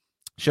 Yeah.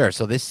 Sure.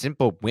 So this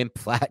simple wimp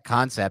flat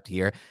concept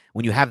here,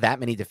 when you have that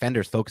many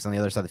defenders focused on the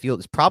other side of the field,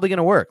 is probably going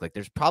to work. Like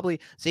there's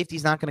probably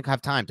safety's not going to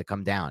have time to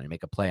come down and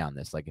make a play on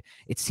this. Like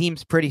it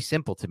seems pretty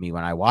simple to me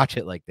when I watch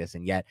it like this,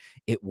 and yet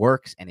it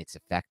works and it's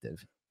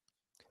effective.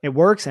 It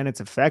works and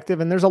it's effective.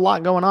 And there's a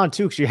lot going on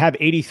too, because you have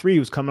 83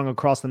 who's coming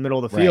across the middle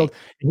of the field,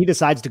 and he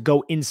decides to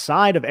go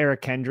inside of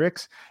Eric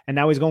Kendricks. And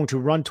now he's going to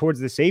run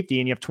towards the safety,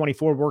 and you have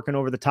 24 working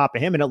over the top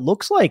of him. And it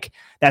looks like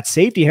that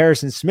safety,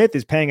 Harrison Smith,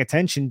 is paying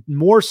attention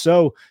more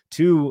so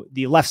to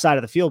the left side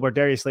of the field where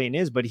Darius Slayton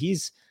is, but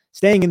he's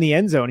staying in the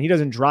end zone. He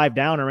doesn't drive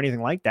down or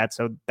anything like that.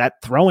 So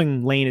that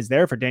throwing lane is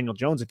there for Daniel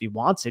Jones if he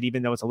wants it,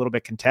 even though it's a little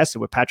bit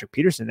contested with Patrick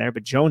Peterson there,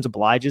 but Jones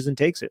obliges and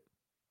takes it.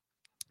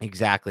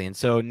 Exactly. And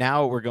so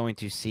now we're going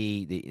to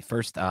see the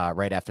first,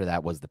 right after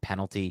that was the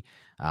penalty,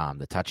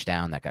 the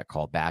touchdown that got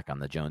called back on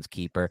the Jones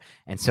keeper.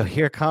 And so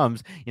here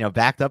comes,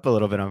 backed up a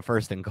little bit on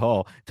 1st and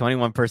goal,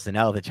 21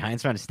 personnel. The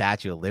Giants run a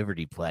Statue of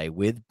Liberty play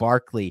with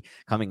Barkley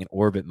coming in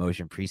orbit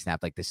motion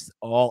pre-snap. Like this is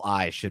all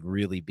eyes should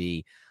really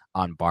be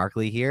on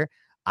Barkley here.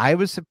 I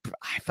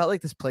felt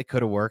like this play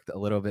could have worked a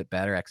little bit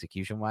better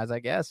execution wise, I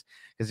guess,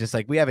 because just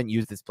like we haven't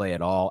used this play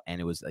at all. And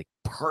it was like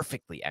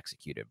perfectly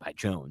executed by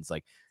Jones.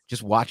 Like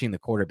just watching the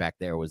quarterback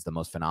there was the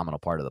most phenomenal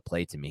part of the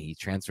play to me. He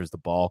transfers the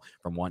ball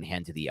from one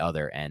hand to the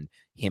other, and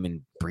him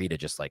and Breida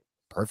just like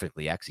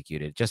perfectly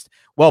executed. Just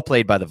well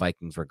played by the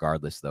Vikings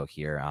regardless, though,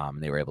 here.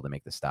 They were able to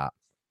make the stop.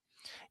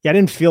 Yeah, I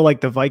didn't feel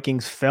like the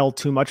Vikings fell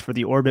too much for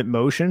the orbit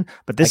motion,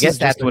 but I guess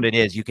that's what it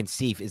is. You can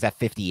see, is that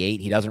 58?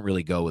 He doesn't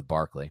really go with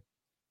Barkley.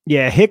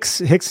 Yeah,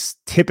 Hicks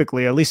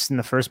typically, at least in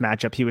the first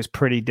matchup, he was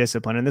pretty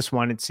disciplined. In this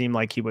one, it seemed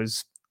like he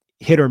was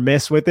hit or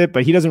miss with it,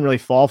 but he doesn't really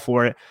fall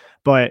for it.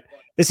 But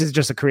this is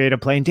just a creative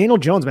play. And Daniel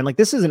Jones, man, like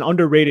this is an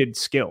underrated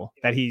skill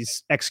that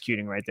he's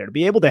executing right there. To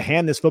be able to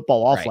hand this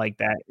football off like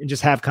that and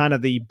just have kind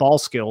of the ball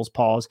skills,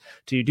 pause,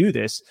 to do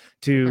this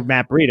to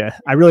Matt Breida.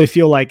 I really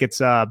feel like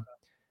it's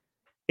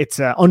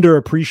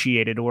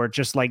underappreciated, or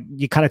just like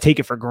you kind of take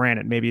it for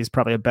granted. Maybe is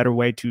probably a better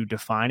way to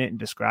define it and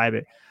describe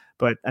it.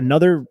 But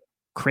another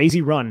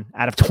crazy run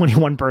out of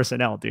 21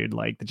 personnel, dude.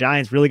 Like the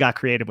Giants really got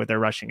creative with their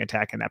rushing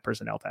attack in that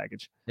personnel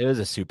package. It was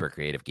a super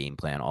creative game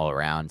plan all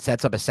around.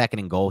 Sets up a 2nd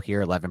and goal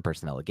here, 11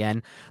 personnel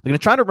again. They're going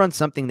to try to run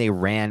something they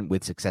ran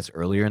with success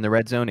earlier in the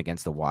red zone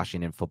against the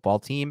Washington football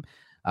team,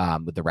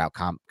 with the route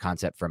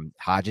concept from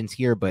Hodgins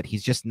here, but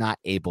he's just not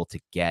able to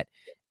get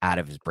out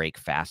of his break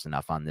fast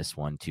enough on this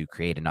one to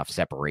create enough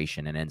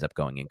separation, and ends up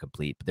going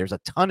incomplete. But there's a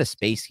ton of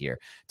space here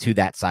to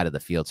that side of the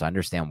field, so I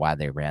understand why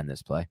they ran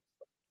this play.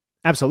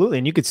 Absolutely.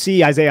 And you could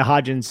see Isaiah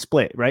Hodgins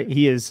split, right?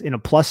 He is in a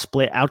plus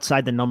split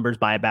outside the numbers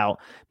by about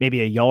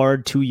maybe a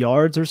yard, 2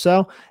 yards or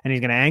so. And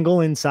he's going to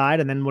angle inside.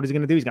 And then what he's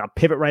going to do? He's going to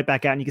pivot right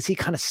back out. And you can see he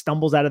kind of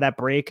stumbles out of that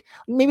break.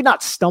 Maybe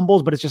not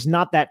stumbles, but it's just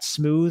not that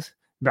smooth,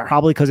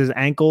 probably because his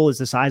ankle is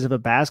the size of a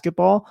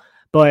basketball.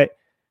 But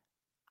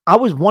I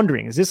was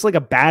wondering, is this like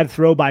a bad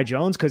throw by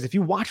Jones? Because if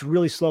you watch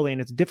really slowly, and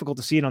it's difficult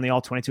to see it on the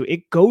all-22,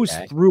 it goes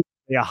through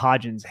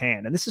Hodgins'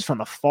 hand. And this is from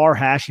the far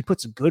hash. He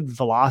puts good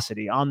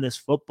velocity on this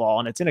football,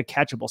 and it's in a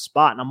catchable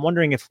spot. And I'm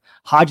wondering if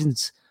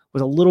Hodgins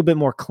was a little bit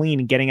more clean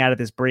in getting out of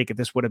this break, if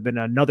this would have been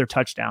another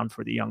touchdown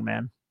for the young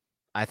man.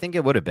 I think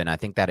it would have been. I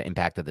think that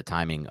impacted the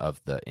timing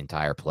of the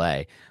entire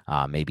play.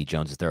 Maybe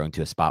Jones is throwing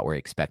to a spot where he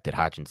expected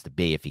Hodgins to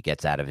be if he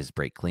gets out of his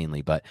break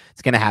cleanly, but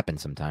it's going to happen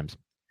sometimes.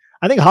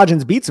 I think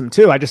Hodgins beats him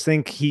too. I just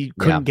think he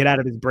couldn't get out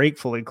of his break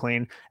fully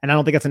clean. And I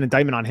don't think that's an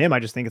indictment on him. I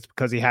just think it's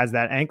because he has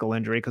that ankle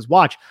injury. Because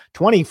watch,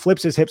 20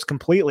 flips his hips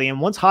completely. And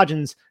once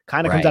Hodgins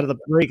kind of comes out of the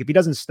break, if he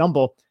doesn't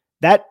stumble,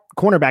 that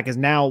cornerback is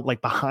now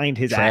like behind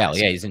his trail. ass.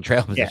 Yeah, he's in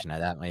trail position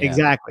at that point. Yeah.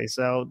 Exactly.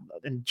 So,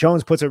 and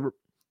Jones puts it,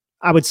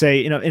 I would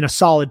say, in a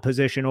solid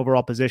position,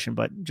 overall position,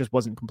 but just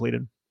wasn't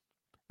completed.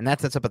 And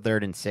that sets up a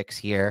 3rd and 6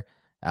 here.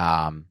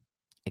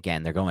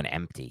 Again, they're going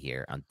empty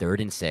here on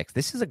 3rd and 6.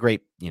 This is a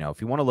great,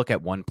 if you want to look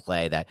at one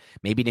play that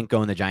maybe didn't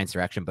go in the Giants'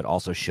 direction, but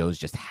also shows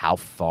just how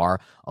far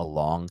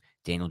along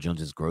Daniel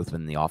Jones's growth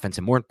within the offense,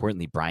 and more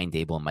importantly, Brian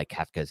Daboll and Mike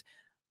Kafka's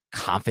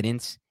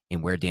confidence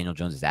in where Daniel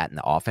Jones is at in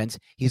the offense.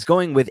 He's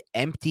going with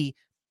empty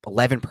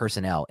 11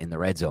 personnel in the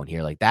red zone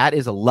here. Like, that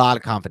is a lot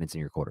of confidence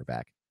in your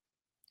quarterback.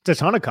 It's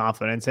a ton of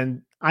confidence,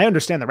 and I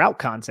understand the route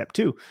concept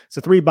too. It's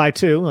a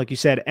 3-by-2, like you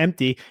said,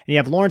 empty, and you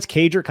have Lawrence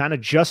Cager kind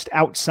of just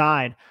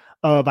outside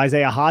of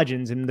Isaiah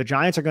Hodgins, and the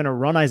Giants are going to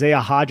run Isaiah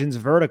Hodgins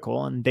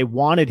vertical, and they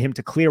wanted him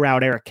to clear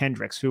out Eric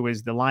Kendricks, who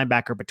is the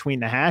linebacker between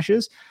the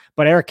hashes,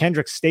 but Eric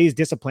Kendricks stays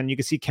disciplined. You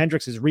can see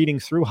Kendricks is reading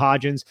through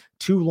Hodgins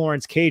to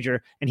Lawrence Cager,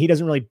 and he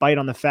doesn't really bite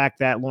on the fact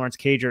that Lawrence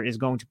Cager is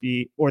going to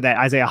be, or that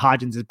Isaiah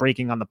Hodgins is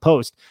breaking on the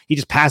post. He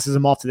just passes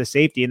him off to the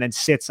safety and then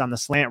sits on the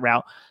slant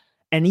route.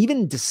 And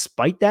even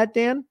despite that,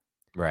 Dan,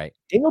 right,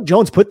 Daniel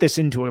Jones put this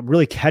into a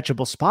really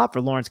catchable spot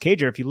for Lawrence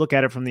Cager. If you look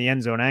at it from the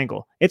end zone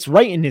angle, it's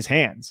right in his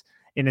hands.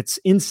 And it's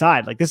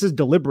inside. Like, this is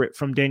deliberate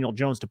from Daniel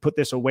Jones to put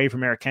this away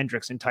from Eric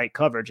Kendricks in tight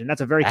coverage. And that's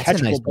a very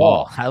catchable nice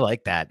ball. I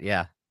like that.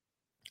 Yeah.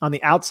 On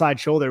the outside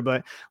shoulder.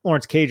 But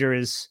Lawrence Cager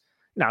is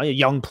a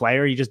young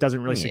player. He just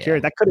doesn't really secure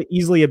it. That could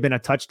easily have been a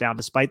touchdown,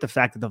 despite the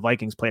fact that the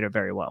Vikings played it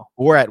very well.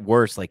 Or at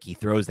worst, like, he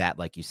throws that,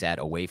 like you said,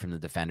 away from the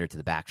defender to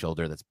the back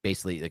shoulder. That's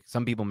basically, like,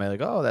 some people may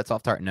like, oh, that's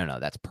off target.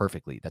 No, that's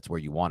where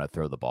you want to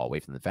throw the ball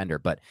away from the defender.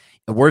 But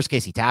the worst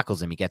case, he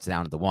tackles him. He gets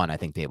down to the 1. I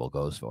think Daboll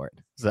goes for it.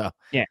 So,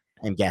 yeah.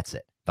 And gets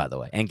it. By the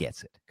way, and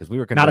gets it, because we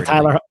were not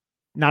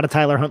a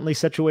Tyler Huntley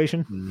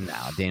situation. No,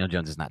 Daniel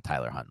Jones is not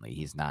Tyler Huntley.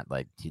 He's not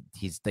like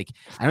he's like,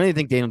 I don't even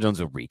think Daniel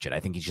Jones will reach it. I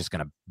think he's just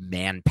gonna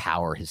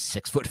manpower his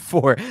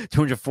 6'4",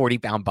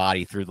 240-pound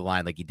body through the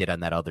line like he did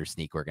on that other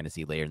sneak we're gonna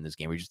see later in this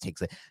game, where he just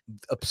takes an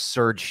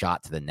absurd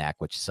shot to the neck,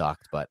 which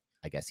sucked, but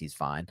I guess he's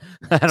fine.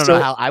 I don't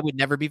know how. I would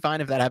never be fine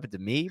if that happened to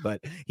me,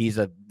 but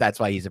that's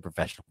why he's a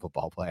professional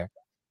football player.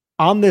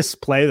 On this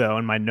play, though,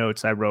 in my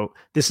notes, I wrote,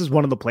 this is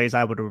one of the plays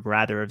I would have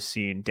rather have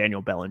seen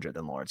Daniel Bellinger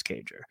than Lawrence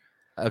Cager.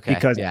 Okay.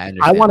 Because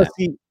I want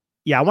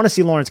to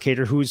see Lawrence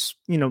Cager, who's,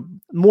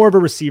 more of a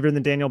receiver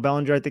than Daniel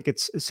Bellinger. I think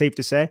it's safe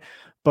to say,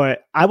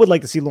 but I would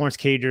like to see Lawrence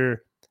Cager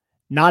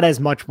not as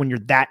much when you're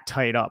that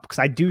tight up. Because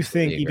I do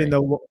think even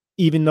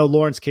though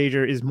Lawrence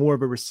Cager is more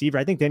of a receiver,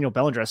 I think Daniel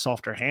Bellinger has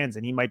softer hands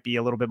and he might be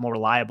a little bit more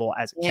reliable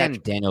as a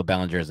catcher. Daniel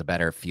Bellinger has a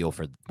better feel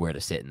for where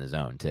to sit in the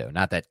zone too.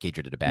 Not that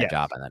Cager did a bad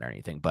job on that or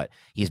anything, but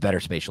he's better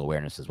spatial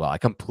awareness as well. I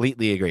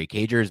completely agree.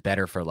 Cager is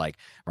better for like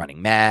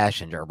running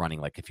mesh and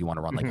running, like, if you want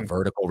to run like a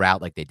vertical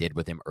route like they did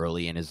with him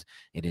early in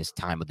his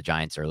time with the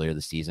Giants earlier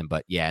this season.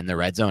 But yeah, in the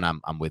red zone,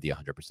 I'm with you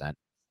 100%.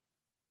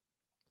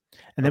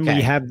 And then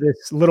we have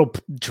this little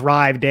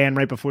drive, Dan,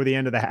 right before the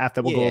end of the half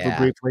that we'll go over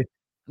briefly.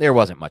 There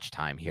wasn't much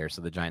time here,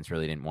 so the Giants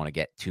really didn't want to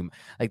get too,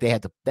 like,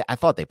 I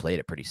thought they played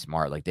it pretty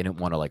smart. Like, they didn't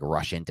want to like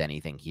rush into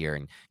anything here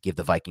and give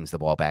the Vikings the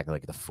ball back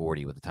like the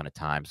 40 with a ton of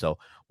time. So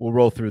we'll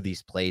roll through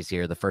these plays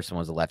here. The first one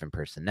was 11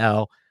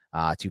 personnel,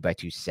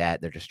 2-by-2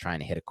 set. They're just trying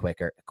to hit a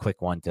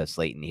quick one to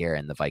Slayton here,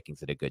 and the Vikings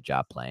did a good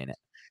job playing it.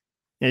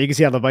 Yeah, you can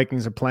see how the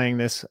Vikings are playing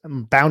this.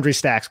 Boundary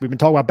stacks. We've been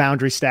talking about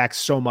boundary stacks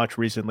so much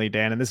recently,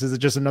 Dan, and this is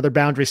just another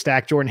boundary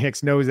stack. Jordan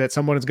Hicks knows that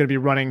someone is going to be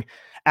running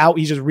out.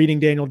 He's just reading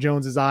Daniel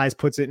Jones's eyes,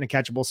 puts it in a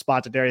catchable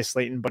spot to Darius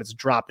Slayton, but it's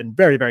dropped in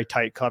very, very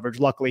tight coverage.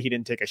 Luckily, he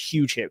didn't take a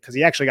huge hit because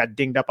he actually got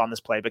dinged up on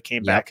this play, but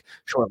came back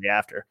shortly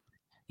after.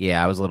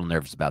 Yeah, I was a little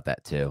nervous about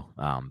that too,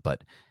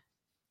 but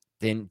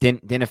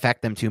didn't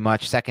affect them too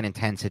much. 2nd and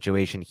 10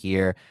 situation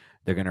here.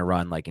 They're going to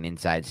run like an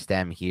inside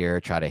stem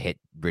here, try to hit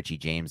Richie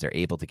James. They're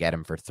able to get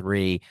him for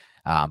 3,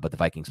 but the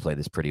Vikings play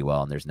this pretty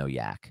well, and there's no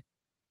yak.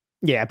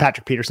 Yeah,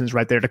 Patrick Peterson's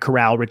right there to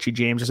corral Richie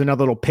James. There's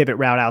another little pivot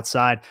route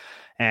outside,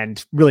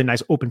 and really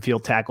nice open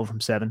field tackle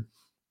from 7.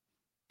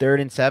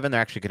 3rd and 7,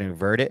 they're actually going to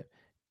convert it.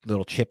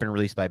 Little chip and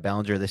release by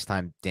Bellinger. This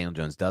time, Daniel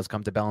Jones does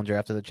come to Bellinger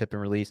after the chip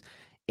and release.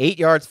 8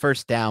 yards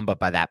first down, but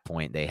by that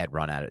point, they had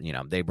run out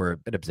of, they were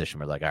in a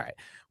position where, like, all right,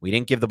 we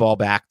didn't give the ball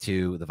back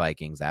to the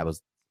Vikings. That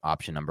was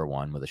option number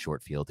 1 with a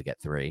short field to get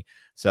 3.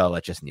 So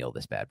let's just kneel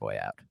this bad boy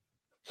out.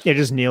 Yeah,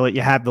 just kneel it.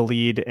 You have the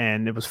lead,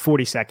 and it was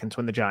 40 seconds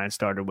when the Giants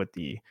started with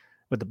the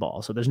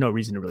ball. So there's no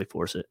reason to really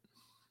force it.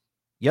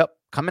 Yep.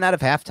 Coming out of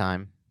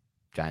halftime,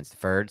 Giants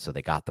deferred, so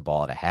they got the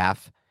ball at a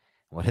half.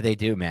 What did they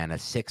do, man? A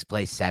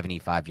 6-play,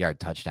 75-yard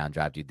touchdown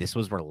drive, dude. This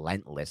was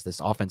relentless. This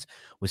offense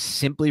was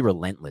simply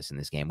relentless in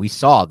this game. We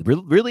saw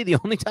really the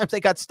only times they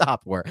got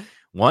stopped were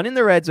one in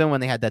the red zone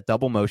when they had that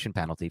double motion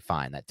penalty.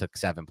 Fine. That took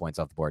 7 points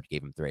off the board,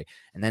 gave them 3.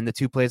 And then the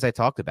 2 plays I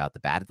talked about, the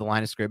bat at the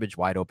line of scrimmage,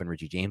 wide open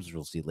Richie James, which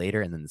we'll see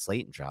later, and then the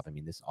Slayton drop. I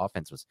mean, this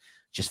offense was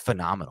just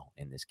phenomenal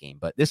in this game.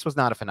 But this was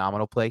not a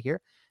phenomenal play here.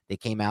 They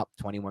came out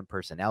 21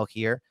 personnel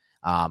here.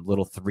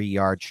 Little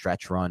 3-yard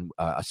stretch run,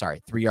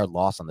 3-yard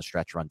loss on the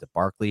stretch run to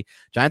Barkley.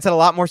 Giants had a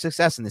lot more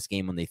success in this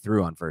game when they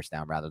threw on first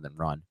down rather than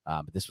run.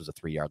 But this was a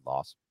 3-yard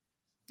loss.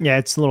 Yeah,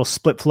 it's a little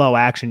split flow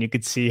action. You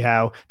could see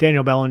how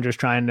Daniel Bellinger's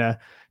trying to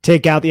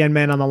take out the end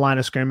man on the line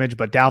of scrimmage.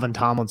 But Dalvin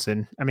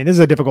Tomlinson, I mean, this is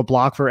a difficult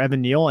block for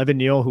Evan Neal. Evan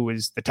Neal, who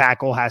is the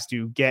tackle, has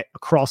to get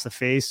across the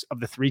face of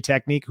the 3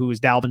 technique, who is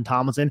Dalvin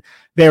Tomlinson.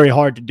 Very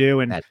hard to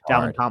do. And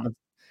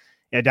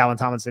Dalvin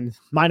Tomlinson,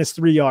 minus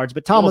 3 yards.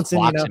 But Tomlinson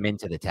blocks him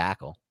into the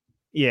tackle.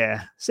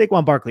 Yeah.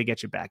 Saquon Barkley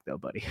gets you back, though,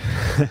 buddy.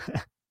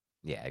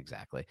 Yeah,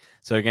 exactly.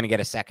 So you're going to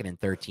get a 2nd and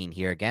 13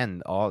 here.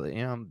 Again,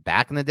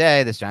 back in the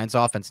day, this Giants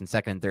offense in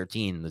 2nd and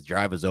 13, the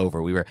drive was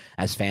over. We were,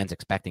 as fans,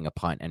 expecting a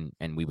punt,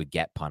 and we would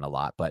get punt a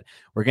lot. But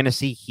we're going to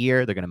see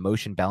here, they're going to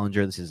motion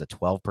Bellinger. This is a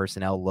 12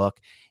 personnel look,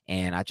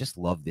 and I just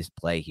love this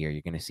play here.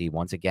 You're going to see,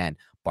 once again,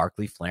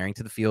 Barkley flaring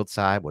to the field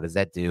side. What does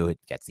that do? It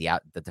gets the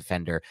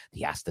defender.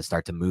 He has to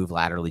start to move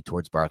laterally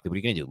towards Barkley. What are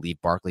you going to do?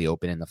 Leave Barkley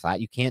open in the flat?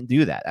 You can't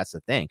do that. That's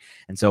the thing.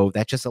 And so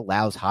that just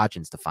allows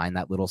Hodgins to find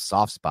that little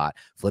soft spot,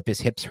 flip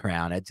his hips around.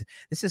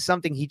 This is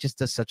something he just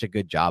does such a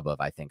good job of,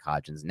 I think,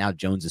 Hodgins. Now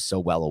Jones is so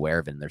well aware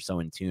of it, and they're so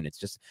in tune. It's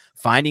just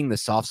finding the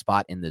soft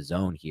spot in the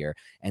zone here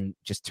and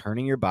just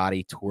turning your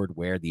body toward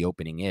where the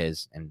opening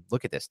is. And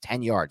look at this,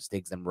 10 yards,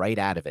 digs them right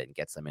out of it and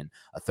gets them in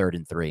a 3rd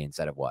and 3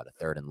 instead of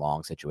a 3rd and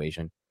long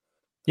situation.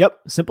 Yep.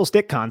 Simple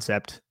stick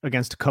concept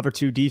against a cover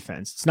 2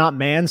 defense. It's not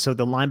man, so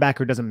the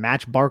linebacker doesn't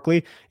match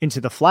Barkley into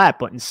the flat,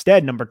 but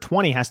instead number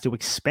 20 has to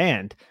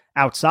expand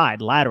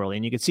outside laterally.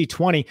 And you can see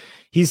 20,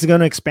 he's going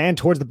to expand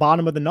towards the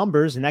bottom of the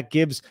numbers, and that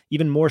gives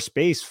even more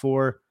space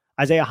for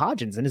Isaiah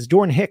Hodgins. And it's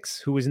Jordan Hicks,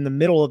 who is in the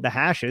middle of the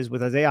hashes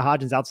with Isaiah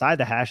Hodgins outside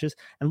the hashes.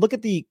 And look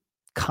at the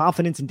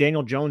confidence in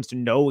Daniel Jones to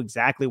know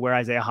exactly where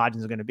Isaiah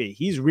Hodgins is going to be.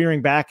 He's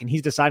rearing back, and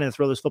he's deciding to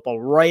throw this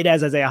football right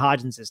as Isaiah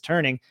Hodgins is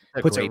turning,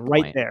 puts it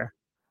right there.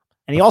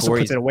 And he also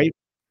puts it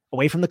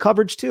away from the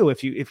coverage too.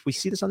 If we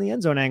see this on the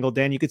end zone angle,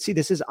 Dan, you could see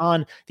this is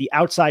on the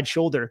outside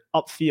shoulder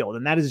upfield.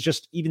 And that is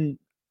just even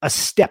a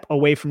step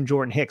away from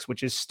Jordan Hicks,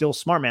 which is still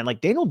smart, man. Like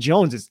Daniel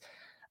Jones is,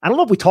 I don't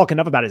know if we talk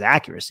enough about his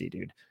accuracy,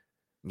 dude.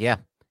 Yeah.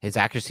 His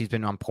accuracy's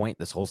been on point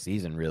this whole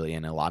season, really,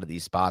 in a lot of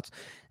these spots.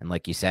 And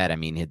like you said, I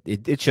mean,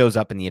 it shows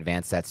up in the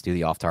advanced stats too.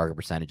 The off-target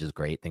percentage is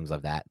great, things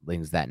of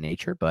that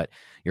nature. But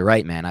you're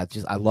right, man.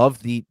 I love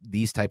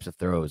these types of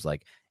throws.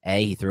 Like,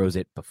 he throws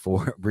it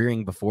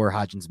rearing before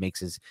Hodgins makes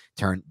his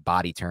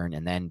body turn,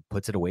 and then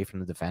puts it away from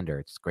the defender.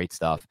 It's great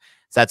stuff.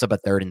 Sets up a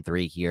 3rd and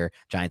 3 here.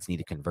 Giants need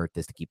to convert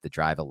this to keep the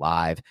drive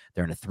alive.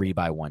 They're in a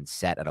 3-by-1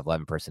 set out of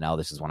 11 personnel.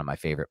 This is one of my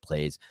favorite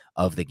plays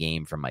of the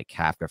game from Mike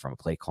Kafka from a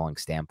play calling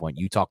standpoint.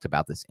 You talked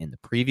about this in the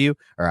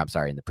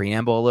in the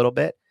preamble a little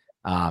bit.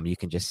 You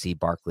can just see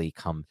Barkley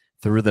come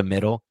through the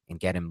middle and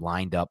get him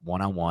lined up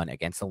one-on-one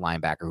against the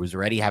linebacker, who's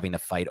already having to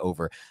fight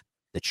over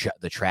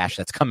the trash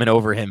that's coming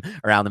over him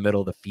around the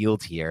middle of the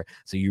field here.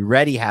 So you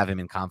already have him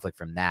in conflict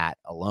from that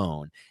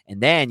alone.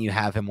 And then you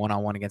have him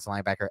one-on-one against the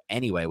linebacker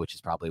anyway, which is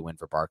probably a win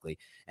for Barkley.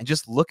 And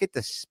just look at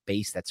the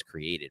space that's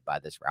created by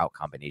this route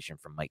combination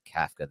from Mike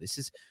Kafka. This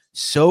is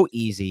so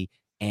easy,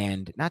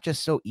 and not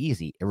just so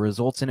easy, it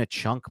results in a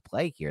chunk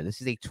play here. This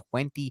is a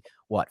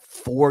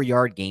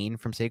 4-yard gain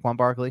from Saquon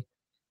Barkley.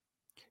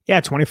 Yeah,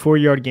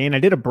 24-yard gain. I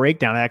did a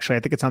breakdown, actually. I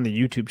think it's on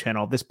the YouTube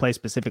channel, this play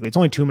specifically. It's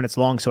only 2 minutes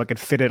long, so I could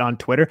fit it on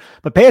Twitter.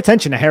 But pay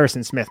attention to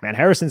Harrison Smith, man.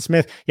 Harrison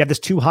Smith, you have this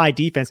too high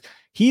defense.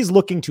 He's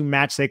looking to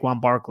match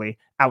Saquon Barkley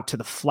out to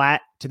the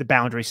flat, to the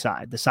boundary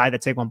side, the side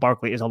that Saquon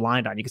Barkley is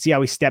aligned on. You can see how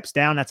he steps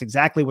down. That's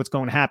exactly what's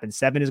going to happen.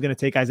 7 is going to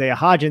take Isaiah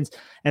Hodgins,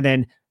 and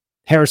then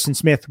Harrison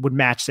Smith would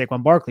match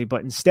Saquon Barkley,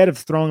 but instead of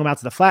throwing him out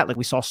to the flat like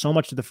we saw so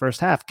much of the first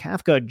half,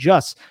 Kafka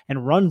adjusts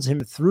and runs him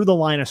through the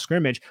line of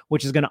scrimmage,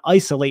 which is going to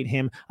isolate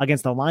him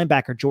against the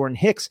linebacker Jordan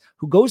Hicks,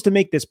 who goes to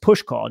make this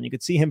push call. And you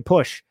could see him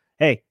push.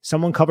 Hey,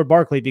 someone covered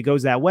Barkley if he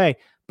goes that way.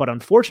 But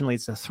unfortunately,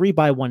 it's a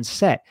 3-by-1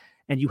 set.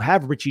 And you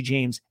have Richie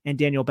James and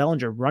Daniel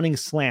Bellinger running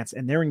slants,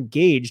 and they're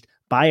engaged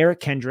by Eric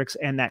Kendricks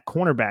and that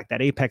cornerback,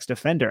 that apex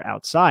defender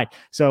outside.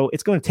 So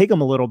it's going to take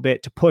them a little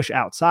bit to push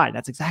outside.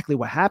 That's exactly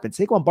what happened.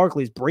 Saquon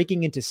Barkley is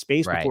breaking into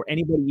space before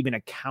anybody even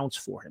accounts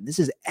for him. This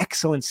is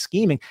excellent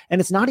scheming,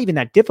 and it's not even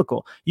that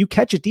difficult. You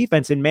catch a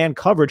defense in man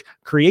coverage,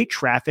 create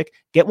traffic,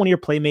 get one of your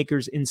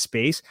playmakers in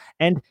space,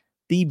 and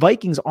the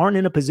Vikings aren't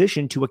in a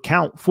position to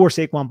account for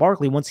Saquon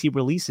Barkley once he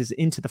releases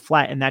into the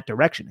flat in that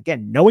direction.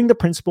 Again, knowing the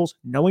principles,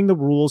 knowing the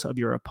rules of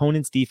your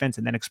opponent's defense,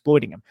 and then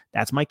exploiting him.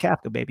 That's Mike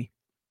Kafka, baby.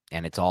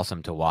 And it's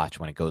awesome to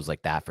watch when it goes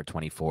like that for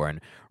 24.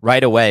 And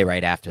right away,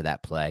 right after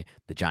that play,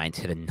 the Giants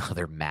hit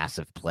another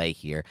massive play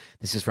here.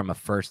 This is from a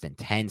 1st and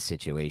 10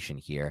 situation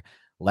here.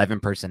 11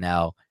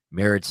 personnel,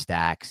 mirrored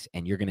stacks,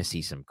 and you're going to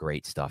see some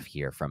great stuff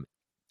here from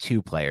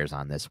 2 players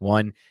on this.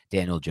 1,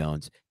 Daniel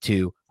Jones.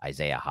 2,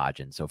 Isaiah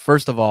Hodgins. So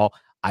first of all,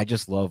 I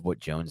just love what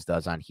Jones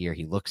does on here.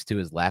 He looks to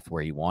his left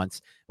where he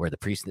wants, where the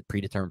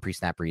predetermined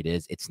pre-snap read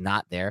is. It's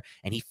not there.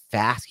 And he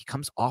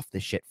comes off the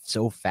shit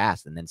so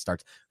fast and then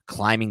starts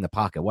climbing the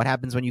pocket. What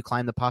happens when you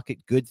climb the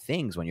pocket? Good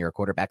things when you're a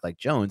quarterback like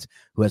Jones,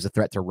 who has a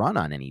threat to run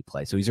on any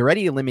play. So he's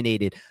already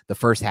eliminated the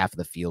first half of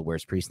the field where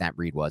his pre-snap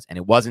read was, and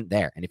it wasn't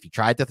there. And if he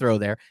tried to throw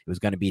there, it was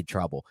going to be in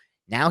trouble.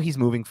 Now he's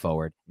moving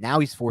forward. Now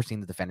he's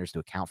forcing the defenders to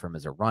account for him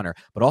as a runner,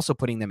 but also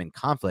putting them in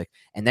conflict.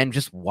 And then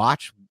just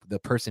watch the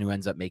person who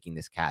ends up making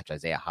this catch,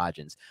 Isaiah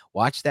Hodgins.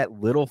 Watch that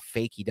little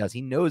fake he does.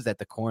 He knows that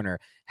the corner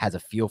has a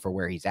feel for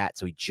where he's at.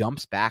 So he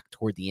jumps back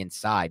toward the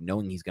inside,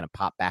 knowing he's going to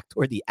pop back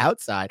toward the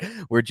outside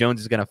where Jones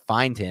is going to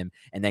find him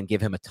and then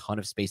give him a ton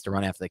of space to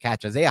run after the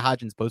catch. Isaiah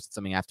Hodgins posted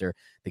something after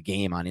the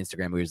game on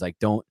Instagram where he was like,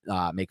 don't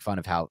make fun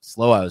of how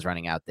slow I was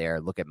running out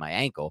there. Look at my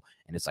ankle.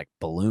 And it's like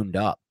ballooned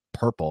up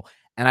purple.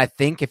 And I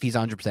think if he's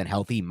 100%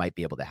 healthy, he might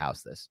be able to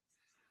house this.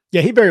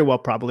 Yeah, he very well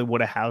probably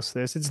would have housed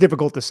this. It's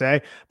difficult to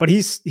say, but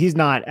he's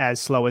not as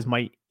slow as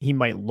he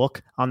might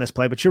look on this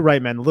play. But you're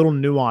right, man. The little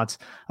nuance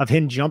of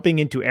him jumping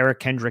into Eric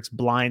Kendricks'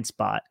 blind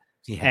spot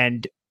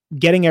and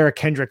getting Eric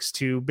Kendricks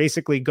to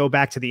basically go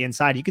back to the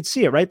inside. You could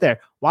see it right there.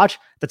 Watch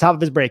the top of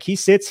his break. He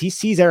sits, he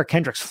sees Eric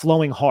Kendricks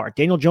flowing hard.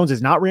 Daniel Jones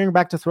is not rearing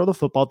back to throw the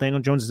football.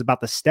 Daniel Jones is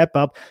about to step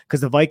up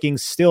because the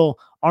Vikings still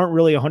aren't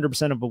really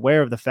 100%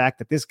 aware of the fact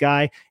that this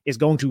guy is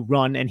going to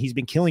run and he's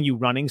been killing you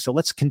running. So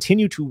let's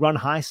continue to run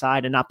high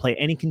side and not play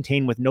any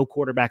contain with no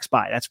quarterback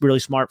spy. That's really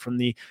smart from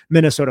the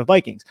Minnesota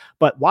Vikings.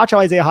 But watch how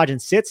Isaiah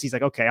Hodgins sits. He's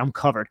like, okay, I'm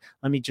covered.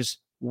 Let me just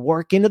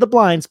work into the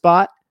blind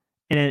spot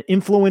and then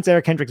influence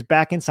Eric Kendricks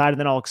back inside, and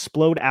then I'll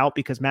explode out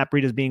because Matt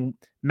Breida is being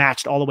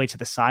matched all the way to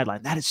the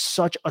sideline. That is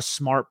such a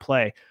smart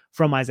play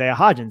from Isaiah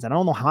Hodgins. And I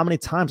don't know how many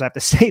times I have to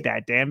say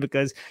that, Dan,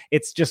 because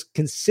it's just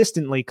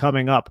consistently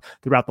coming up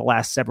throughout the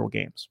last several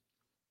games.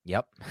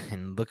 Yep.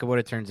 And look at what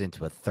it turns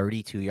into, a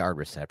 32-yard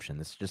reception.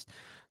 This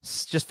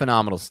is just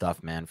phenomenal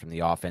stuff, man, from the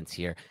offense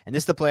here. And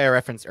this is the play I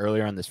referenced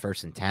earlier on this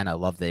 1st and 10. I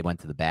love they went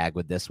to the bag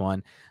with this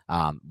one,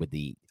 with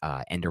the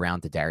end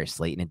around to Darius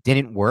Slayton. It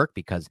didn't work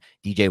because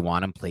DJ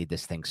Wonnum played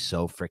this thing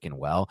so freaking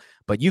well.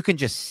 But you can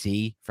just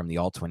see from the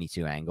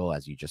all-22 angle,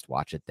 as you just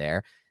watch it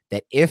there,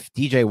 that if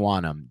DJ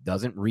Wonnum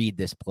doesn't read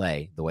this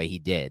play the way he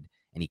did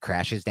and he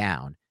crashes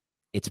down,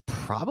 it's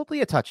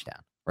probably a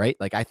touchdown. Right?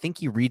 Like, I think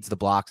he reads the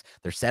blocks.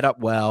 They're set up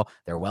well.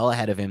 They're well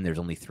ahead of him. There's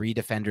only 3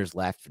 defenders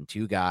left from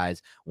 2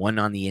 guys, 1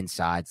 on the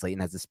inside. Slayton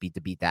has the speed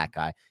to beat that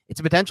guy. It's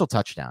a potential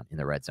touchdown in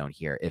the red zone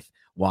here if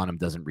Wonnum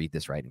doesn't read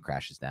this right and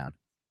crashes down.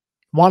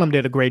 Wonnum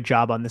did a great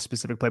job on this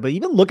specific play, but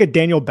even look at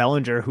Daniel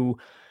Bellinger, who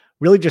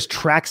really just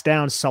tracks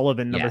down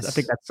Sullivan. I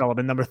think that's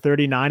Sullivan, number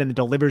 39, and then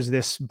delivers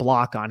this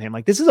block on him.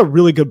 Like, this is a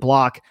really good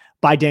block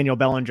by Daniel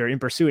Bellinger in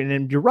pursuit. And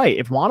then you're right.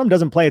 If Wonnum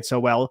doesn't play it so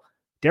well,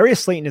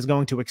 Darius Slayton is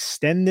going to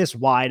extend this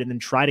wide and then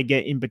try to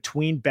get in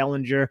between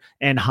Bellinger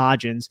and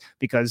Hodgins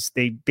because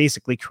they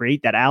basically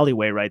create that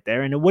alleyway right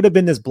there. And it would have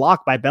been this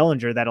block by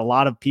Bellinger that a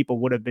lot of people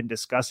would have been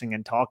discussing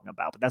and talking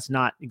about, but that's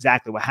not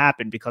exactly what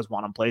happened because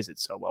Wonnum plays it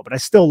so well. But I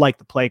still like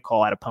the play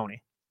call at a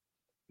pony.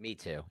 Me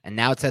too. And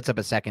now it sets up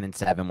a 2nd and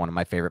 7, one of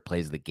my favorite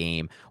plays of the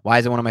game. Why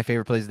is it one of my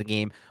favorite plays of the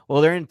game?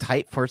 Well, they're in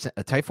tight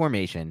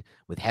formation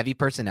with heavy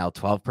personnel,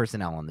 12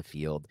 personnel on the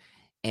field.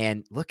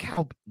 And look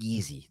how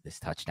easy this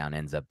touchdown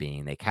ends up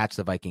being. They catch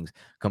the Vikings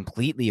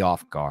completely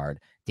off guard.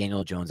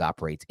 Daniel Jones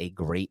operates a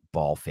great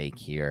ball fake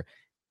here,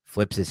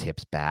 flips his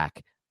hips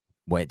back.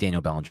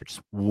 Daniel Bellinger just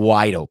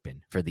wide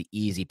open for the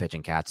easy pitch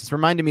and catch. This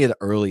reminded me of the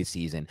early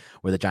season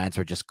where the Giants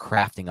were just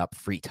crafting up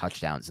free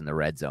touchdowns in the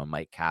red zone,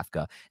 Mike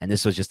Kafka. And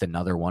this was just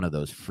another one of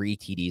those free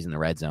TDs in the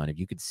red zone. If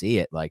you could see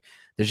it, like,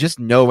 there's just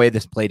no way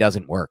this play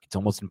doesn't work. It's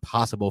almost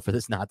impossible for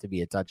this not to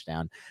be a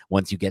touchdown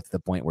once you get to the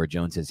point where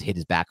Jones has hit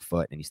his back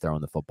foot and he's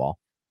throwing the football.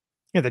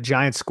 Yeah, the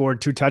Giants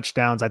scored 2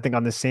 touchdowns, I think,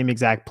 on the same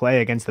exact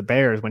play against the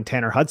Bears when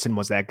Tanner Hudson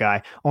was that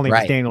guy. Only it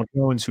was Daniel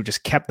Jones who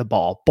just kept the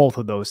ball both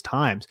of those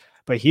times.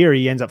 But here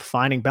he ends up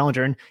finding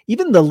Bellinger. And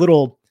even the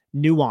little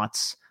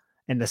nuance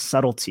and the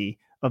subtlety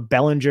of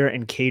Bellinger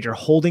and Cage are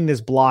holding this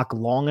block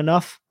long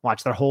enough.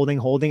 Watch, they're holding,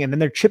 and then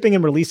they're chipping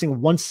and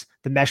releasing once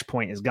the mesh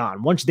point is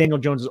gone, once Daniel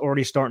Jones is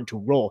already starting to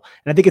roll.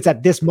 And I think it's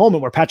at this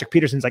moment where Patrick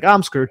Peterson's like,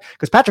 I'm screwed,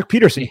 because Patrick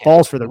Peterson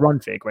falls for the run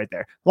fake right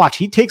there. Watch,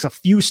 he takes a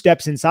few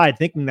steps inside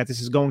thinking that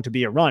this is going to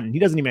be a run. And he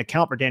doesn't even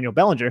account for Daniel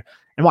Bellinger.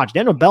 And watch,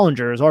 Daniel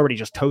Bellinger is already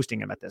just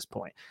toasting him at this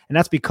point. And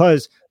that's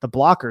because the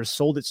blockers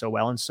sold it so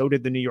well, and so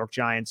did the New York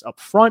Giants up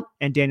front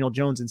and Daniel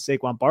Jones and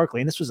Saquon Barkley.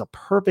 And this was a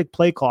perfect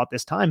play call at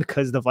this time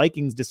because the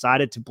Vikings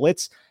decided to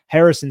blitz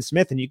Harrison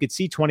Smith, and you could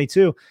see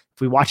 22, if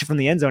we watch it from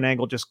the end zone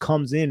angle, just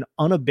comes in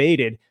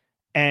unabated,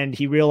 and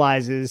he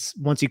realizes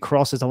once he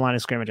crosses the line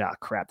of scrimmage,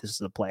 crap, this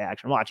is a play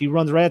action. Watch, he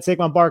runs right at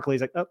Saquon Barkley.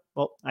 He's like, oh,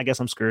 well, I guess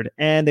I'm screwed.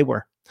 And they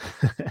were.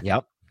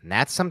 Yep. And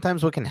that's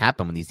sometimes what can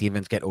happen when these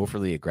defenses get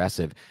overly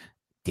aggressive.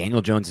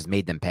 Daniel Jones has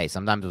made them pay,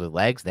 sometimes with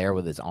legs, there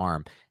with his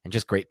arm, and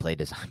just great play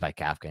design by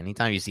Kafka.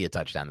 Anytime you see a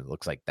touchdown that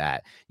looks like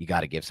that, you got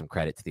to give some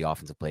credit to the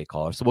offensive play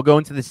caller. So we'll go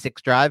into the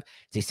 6th drive.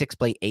 It's a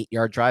 6-play,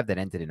 8-yard drive that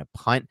ended in a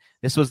punt.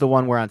 This was the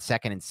one where on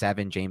 2nd and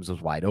 7, James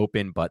was wide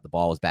open, but the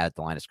ball was bad at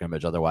the line of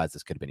scrimmage. Otherwise,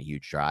 this could have been a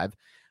huge drive.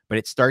 But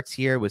it starts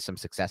here with some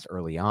success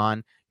early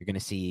on. You're going to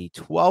see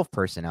 12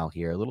 personnel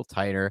here, a little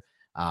tighter.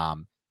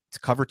 It's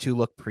cover 2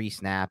 look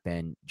pre-snap,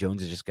 and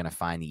Jones is just going to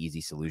find the easy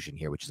solution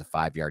here, which is a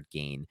 5-yard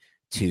gain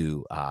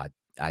to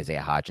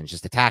Isaiah Hodgins,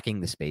 just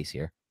attacking the space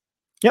here.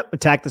 Yep,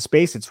 attack the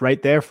space. It's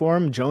right there for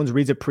him. Jones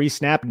reads it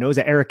pre-snap, knows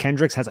that Eric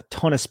Kendricks has a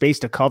ton of space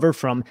to cover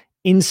from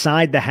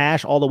inside the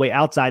hash all the way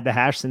outside the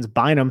hash, since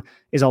Bynum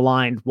is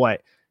aligned,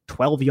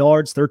 12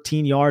 yards,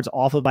 13 yards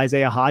off of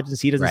Isaiah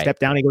Hodgins. He doesn't step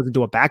down. He goes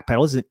into a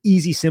backpedal. This is an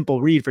easy,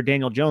 simple read for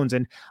Daniel Jones.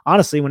 And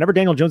honestly, whenever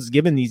Daniel Jones is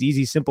given these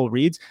easy, simple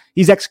reads,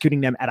 he's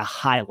executing them at a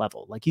high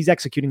level. Like, he's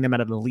executing them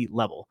at an elite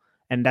level.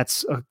 And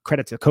that's a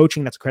credit to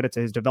coaching. That's a credit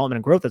to his development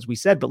and growth, as we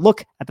said. But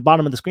look at the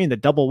bottom of the screen, the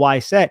double Y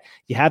set.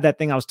 You have that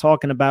thing I was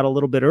talking about a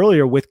little bit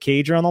earlier with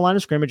Cager on the line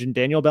of scrimmage and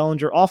Daniel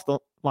Bellinger off the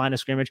line of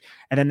scrimmage.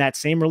 And then that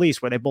same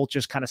release where they both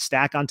just kind of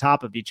stack on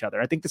top of each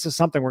other. I think this is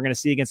something we're going to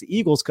see against the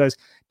Eagles because,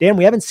 Dan,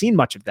 we haven't seen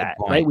much of that,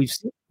 right?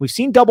 We've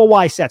seen double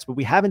Y sets, but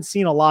we haven't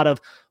seen a lot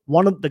of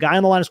one of the guy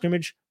on the line of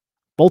scrimmage,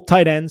 both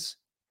tight ends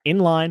in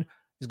line,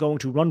 is going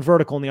to run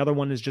vertical and the other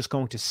one is just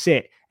going to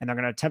sit, and they're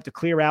going to attempt to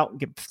clear out and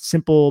give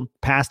simple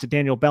pass to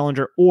Daniel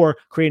Bellinger or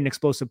create an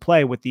explosive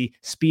play with the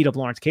speed of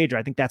Lawrence Cager.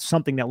 I think that's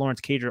something that Lawrence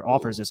Cager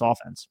offers this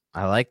offense.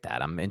 I like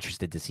that. I'm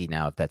interested to see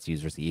now if that's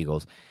used versus the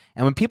Eagles.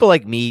 And when people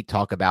like me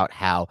talk about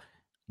how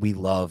we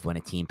love when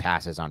a team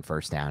passes on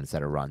first down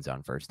instead of runs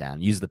on first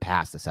down, use the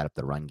pass to set up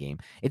the run game,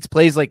 it's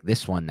plays like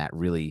this one that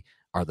really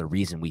are the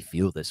reason we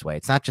feel this way.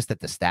 It's not just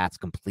that the stats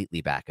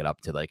completely back it up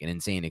to like an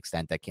insane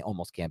extent that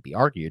almost can't be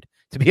argued,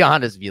 to be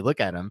honest, if you look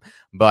at them,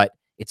 but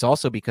it's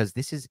also because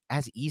this is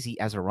as easy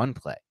as a run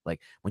play. Like,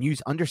 when you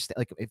understand,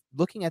 like, if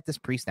looking at this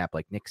pre-snap,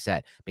 like Nick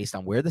said, based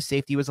on where the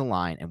safety was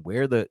aligned and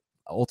where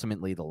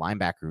ultimately the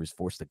linebacker was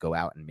forced to go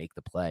out and make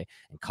the play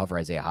and cover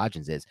Isaiah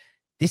Hodgins is,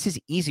 this is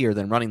easier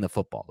than running the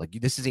football. Like,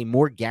 this is a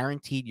more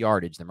guaranteed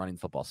yardage than running the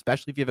football,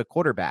 especially if you have a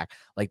quarterback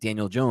like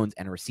Daniel Jones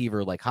and a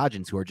receiver like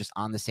Hodgins who are just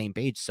on the same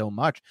page so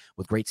much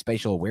with great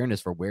spatial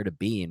awareness for where to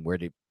be and where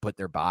to put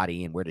their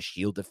body and where to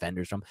shield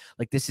defenders from.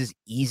 Like, this is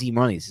easy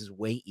money. This is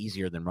way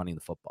easier than running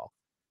the football.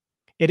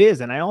 It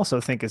is. And I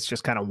also think it's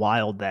just kind of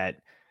wild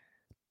that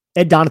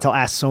Ed Donatel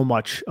asks so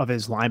much of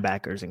his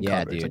linebackers in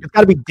coverage. Like, it's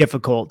got to be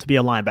difficult to be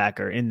a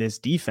linebacker in this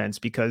defense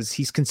because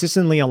he's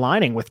consistently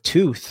aligning with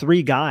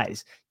 2-3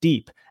 guys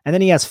deep. And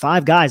then he has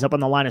 5 guys up on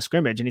the line of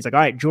scrimmage. And he's like, all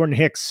right, Jordan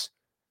Hicks,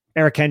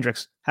 Eric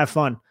Kendricks, have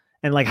fun.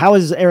 And like, how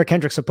is Eric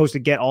Kendricks supposed to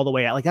get all the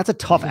way out? Like, that's a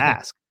tough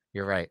ask.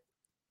 You're right.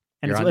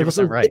 And You're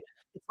 100% right.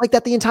 It's like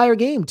that the entire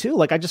game too.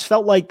 Like, I just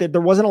felt like that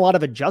there wasn't a lot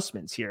of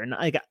adjustments here. And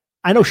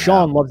I know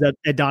Sean loves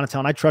Ed Donatel,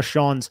 and I trust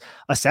Sean's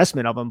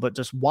assessment of him, but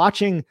just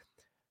watching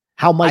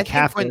how Mike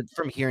Kafka,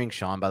 from hearing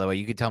Sean, by the way,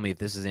 you could tell me if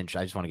this is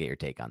interesting. I just want to get your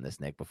take on this,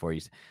 Nick,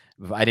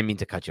 I didn't mean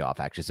to cut you off,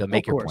 actually. So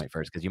make your point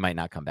first, because you might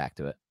not come back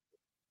to it.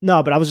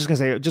 No, but I was just going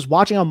to say, just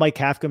watching how Mike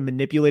Kafka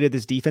manipulated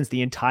this defense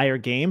the entire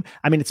game.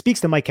 I mean, it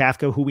speaks to Mike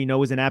Kafka, who we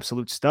know is an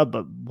absolute stud,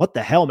 but what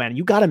the hell, man?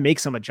 You got to make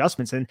some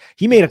adjustments. And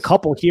he made a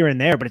couple here and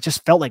there, but it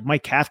just felt like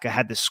Mike Kafka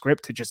had the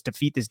script to just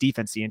defeat this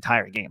defense the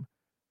entire game.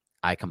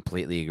 I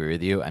completely agree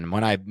with you. And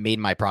when I made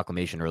my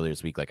proclamation earlier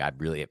this week, like, I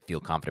really feel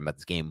confident about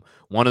this game.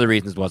 One of the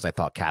reasons was I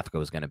thought Kafka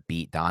was going to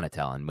beat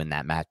Donatel, and when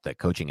that match, the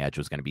coaching edge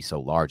was going to be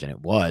so large, and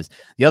it was.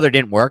 The other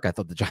didn't work. I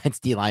thought the Giants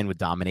D-line would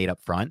dominate up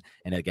front,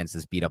 and against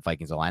this beat-up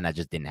Vikings line, that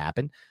just didn't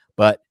happen.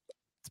 But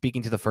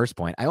speaking to the first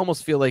point, I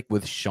almost feel like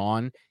with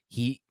Sean,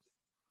 he,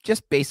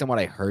 just based on what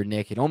I heard,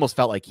 Nick, it almost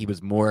felt like he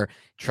was more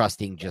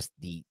trusting just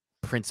the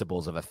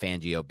principles of a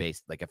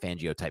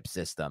Fangio type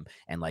system,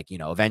 and like,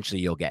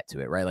 eventually you'll get to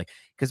it, right? Like,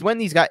 because when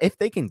these guys, if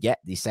they can get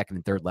these second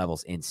and third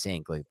levels in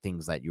sync, like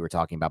things that you were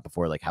talking about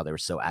before, like how they were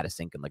so out of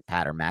sync and like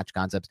pattern match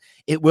concepts,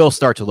 it will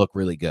start to look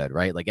really good,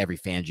 right? Like every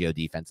Fangio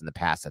defense in the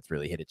past that's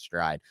really hit its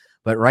stride.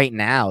 But right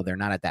now they're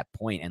not at that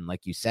point, and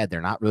like you said,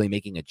 they're not really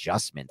making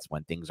adjustments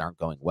when things aren't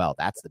going well.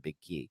 That's the big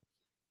key.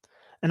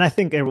 And I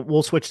think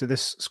we'll switch to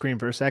this screen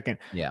for a second.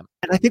 Yeah.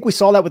 And I think we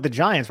saw that with the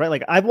Giants, right?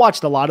 Like, I've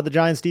watched a lot of the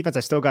Giants defense.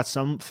 I still got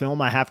some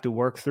film I have to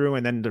work through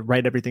and then to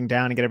write everything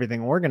down and get everything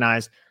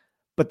organized.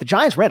 But the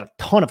Giants ran a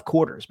ton of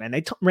quarters, man.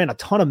 They ran a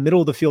ton of middle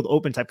of the field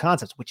open type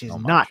concepts, which is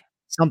not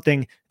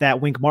something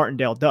that Wink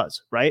Martindale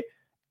does, right?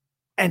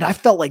 And I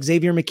felt like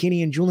Xavier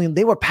McKinney and Julian,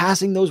 they were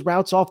passing those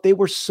routes off. They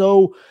were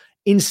so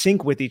in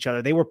sync with each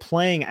other. They were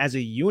playing as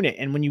a unit.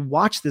 And when you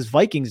watch this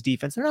Vikings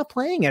defense, they're not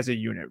playing as a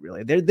unit,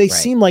 really. They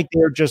seem like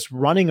they're just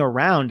running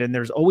around, and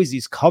there's always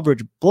these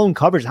blown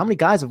coverage. How many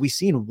guys have we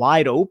seen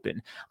wide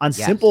open on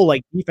simple,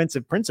 like,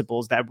 defensive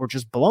principles that were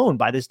just blown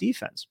by this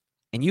defense?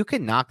 And you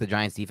can knock the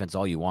Giants defense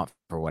all you want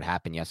for what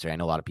happened yesterday. I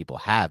know a lot of people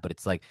have, but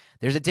it's like,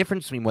 there's a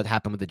difference between what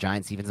happened with the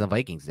Giants defense and the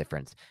Vikings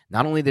difference.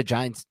 Not only the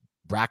Giants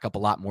rack up a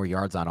lot more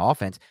yards on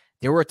offense,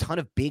 there were a ton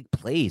of big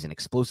plays and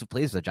explosive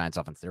plays for the Giants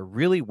offense. There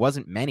really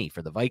wasn't many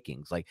for the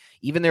Vikings. Like,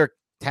 even their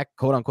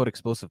quote unquote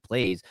explosive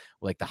plays,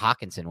 like the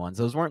Hawkinson ones,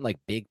 those weren't like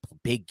big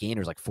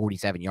gainers, like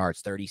 47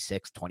 yards,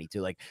 36,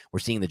 22. Like, we're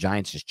seeing the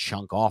Giants just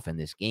chunk off in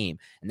this game.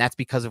 And that's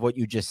because of what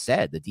you just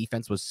said. The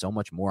defense was so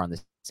much more on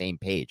the same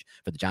page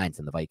for the Giants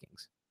than the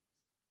Vikings.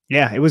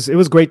 Yeah, it was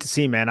great to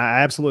see, man. I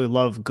absolutely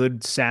love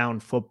good,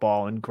 sound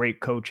football and great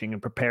coaching and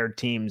prepared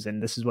teams.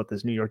 And this is what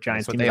this New York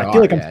Giants team is. I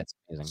feel like I'm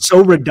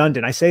so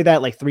redundant. I say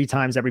that like 3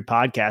 times every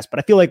podcast, but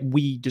I feel like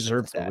we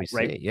deserve that,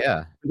 right?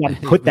 Yeah. We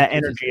got to put that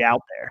energy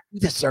out there. We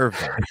deserve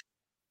that.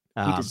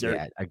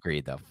 Yeah,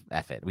 agreed though.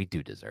 F it. We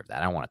do deserve that.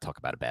 I don't want to talk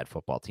about a bad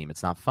football team.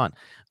 It's not fun,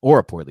 or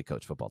a poorly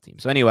coached football team.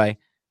 So anyway,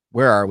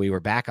 where are we? We're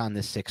back on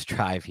this 6th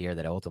drive here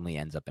that ultimately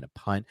ends up in a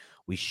punt.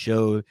 We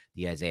show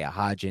the Isaiah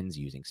Hodgins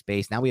using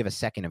space. Now we have a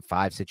 2nd and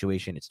 5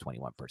 situation. It's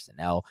 21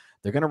 personnel.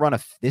 They're going to run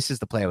this is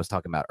the play I was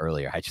talking about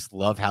earlier. I just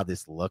love how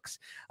this looks.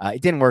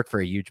 It didn't work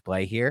for a huge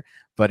play here,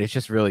 but it's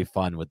just really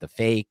fun with the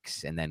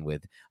fakes. And then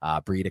with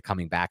Breida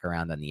coming back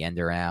around on the end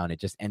around, it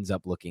just ends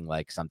up looking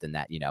like something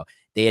that,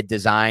 they had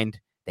designed.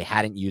 They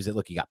hadn't used it.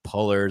 Look, you got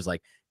pullers.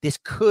 Like, this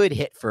could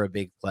hit for a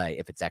big play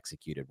if it's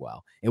executed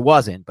well. It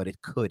wasn't, but it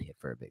could hit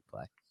for a big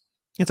play.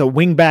 It's a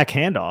wingback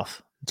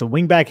handoff. It's a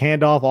wingback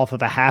handoff off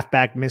of a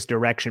halfback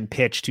misdirection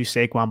pitch to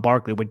Saquon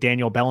Barkley with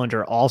Daniel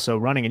Bellinger also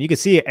running. And you can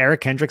see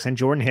Eric Kendricks and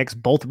Jordan Hicks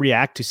both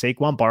react to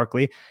Saquon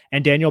Barkley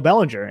and Daniel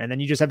Bellinger. And then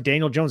you just have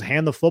Daniel Jones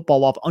hand the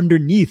football off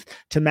underneath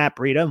to Matt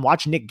Breida and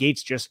watch Nick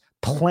Gates just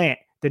plant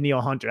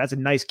Danielle Hunter. That's a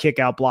nice kick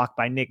out block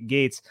by Nick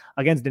Gates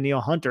against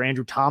Danielle Hunter.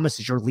 Andrew Thomas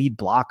is your lead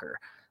blocker.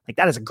 Like,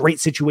 that is a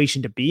great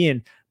situation to be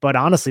in. But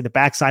honestly, the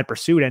backside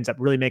pursuit ends up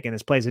really making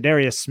this play.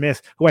 Za'Darius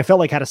Smith, who I felt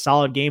like had a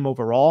solid game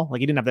overall. Like,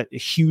 he didn't have that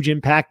huge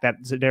impact that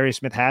Za'Darius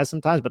Smith has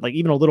sometimes, but like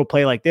even a little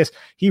play like this,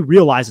 he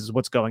realizes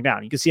what's going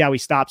down. You can see how he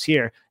stops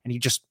here and he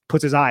just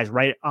puts his eyes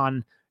right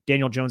on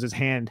Daniel Jones's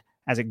hand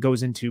as it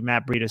goes into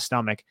Matt Breida's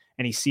stomach,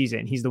 and he sees it,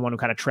 and he's the one who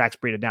kind of tracks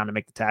Breida down to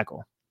make the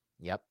tackle.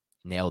 Yep.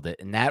 Nailed it.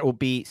 And that will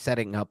be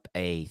setting up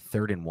a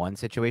 3rd and 1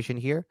 situation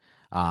here.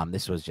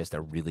 This was just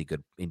a really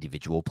good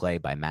individual play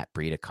by Matt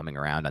Breida coming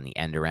around on the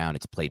end around.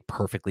 It's played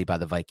perfectly by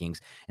the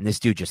Vikings. And this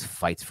dude just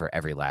fights for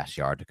every last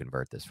yard to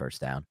convert this first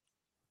down.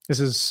 This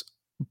is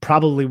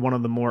probably one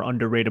of the more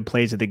underrated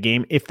plays of the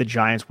game if the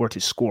Giants were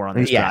to score on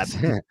this drive.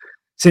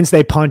 Since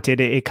they punted,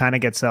 it kind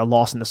of gets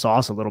lost in the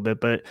sauce a little bit.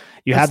 But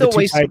you have the two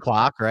waste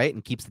clock, right?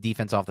 And keeps the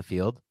defense off the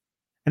field.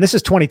 And this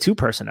is 22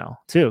 personnel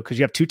too, because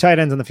you have 2 tight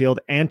ends on the field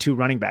and 2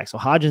 running backs. So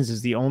Hodgins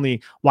is the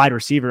only wide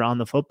receiver on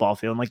the football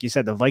field. And like you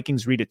said, the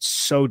Vikings read it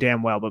so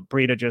damn well, but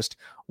Breida just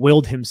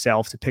willed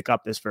himself to pick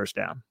up this first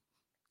down.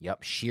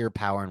 Yep. Sheer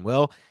power and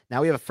will.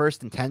 Now we have a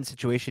 1st and 10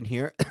 situation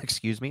here.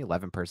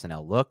 11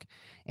 personnel look.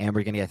 And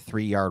we're going to get a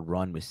 3-yard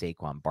run with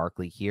Saquon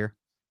Barkley here.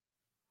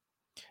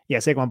 Yeah,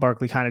 Saquon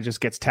Barkley kind of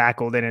just gets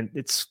tackled, and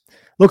it's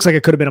looks like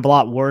it could have been a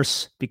lot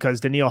worse because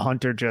Danielle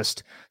Hunter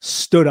just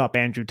stood up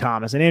Andrew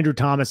Thomas. And Andrew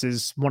Thomas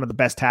is one of the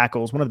best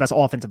tackles, one of the best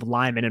offensive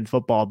linemen in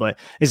football, but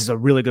this is a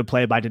really good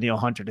play by Danielle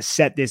Hunter to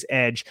set this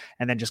edge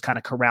and then just kind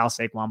of corral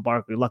Saquon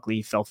Barkley. Luckily,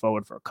 he fell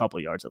forward for a couple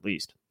yards at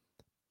least.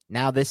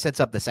 Now this sets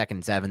up the 2nd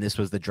and 7. This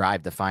was the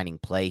drive-defining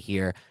play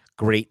here.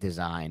 Great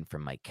design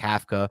from Mike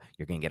Kafka.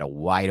 You're going to get a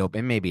wide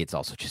open. Maybe it's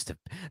also just a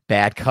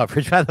bad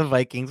coverage by the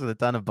Vikings with a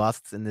ton of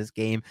busts in this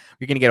game.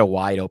 You're going to get a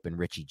wide open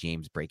Richie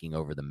James breaking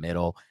over the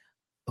middle.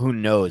 Who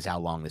knows how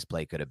long this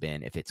play could have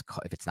been if it's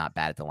not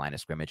bad at the line of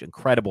scrimmage.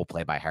 Incredible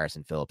play by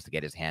Harrison Phillips to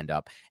get his hand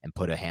up and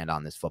put a hand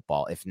on this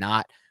football. If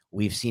not,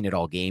 we've seen it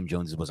all game.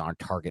 Jones was on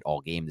target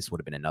all game. This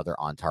would have been another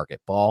on-target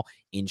ball.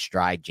 In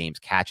stride, James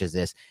catches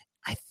this.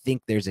 I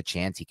think there's a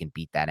chance he can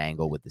beat that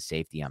angle with the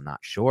safety. I'm not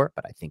sure,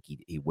 but I think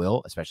he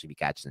will, especially if he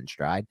catches in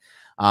stride.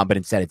 But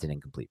instead, it's an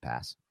incomplete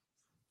pass.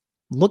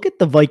 Look at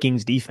the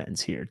Vikings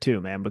defense here too,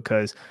 man,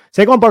 because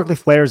Saquon Barkley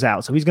flares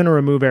out. So he's going to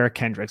remove Eric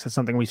Kendricks. That's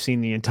something we've seen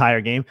the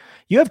entire game.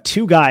 You have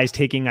 2 guys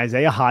taking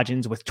Isaiah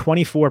Hodgins with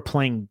 24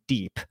 playing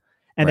deep,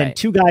 and then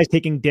 2 guys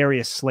taking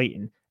Darius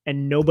Slayton,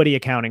 and nobody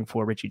accounting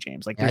for Richie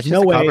James. Like, there's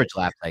no way. Coverage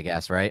lapse, I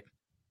guess, right?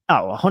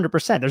 Oh,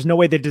 100%. There's no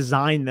way they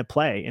design the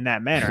play in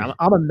that manner.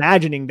 I'm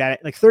imagining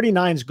that like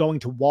 39 is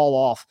going to wall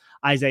off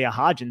Isaiah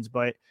Hodgins,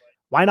 but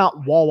why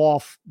not wall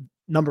off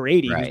number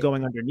 80 who's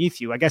going underneath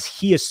you? I guess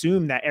he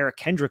assumed that Eric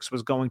Kendricks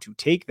was going to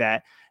take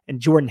that, and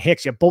Jordan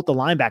Hicks, you have both the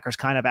linebackers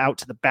kind of out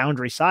to the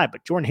boundary side,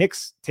 but Jordan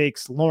Hicks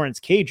takes Lawrence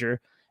Cager.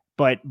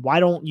 But why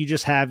don't you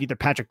just have either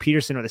Patrick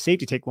Peterson or the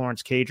safety take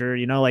Lawrence Cager?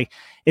 You know, like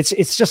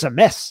it's just a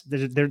mess.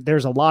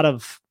 There's a lot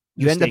of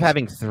You end up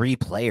having 3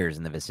 players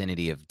in the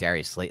vicinity of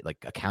Darius Slayton,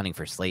 like accounting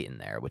for Slayton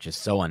there, which is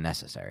so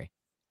unnecessary.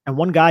 And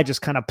one guy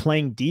just kind of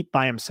playing deep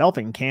by himself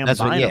in Cam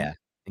Bynum.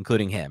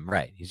 Including him,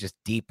 right? He's just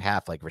deep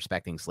half, like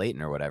respecting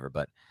Slayton or whatever.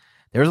 But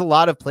there's a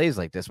lot of plays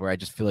like this where I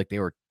just feel like they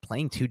were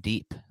playing too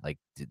deep. Like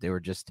they were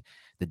just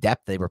the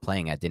depth they were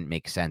playing at didn't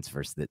make sense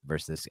versus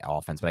this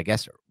offense. But I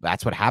guess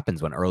that's what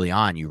happens when early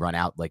on you run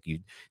out, like you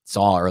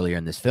saw earlier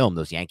in this film,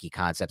 those Yankee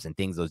concepts and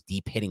things, those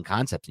deep hitting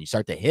concepts, and you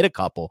start to hit a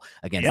couple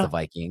against the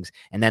Vikings.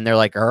 And then they're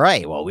like, all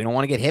right, well, we don't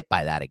want to get hit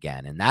by that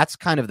again. And that's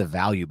kind of the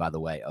value, by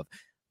the way, of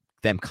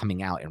them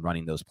coming out and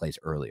running those plays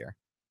earlier.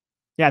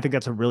 Yeah, I think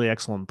that's a really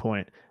excellent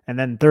point. And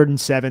then 3rd and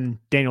 7,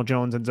 Daniel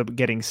Jones ends up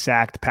getting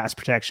sacked. Pass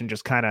protection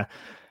just kind of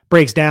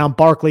breaks down.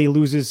 Barkley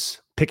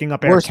loses, picking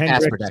up Eric Kendricks.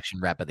 Worst pass protection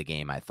rep of the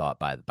game, I thought,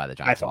 by the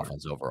Giants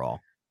offense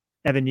overall.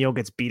 Evan Neal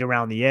gets beat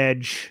around the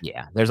edge.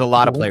 Yeah, there's a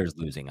lot of players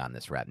losing on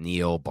this rep.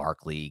 Neal,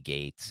 Barkley,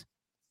 Gates.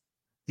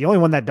 The only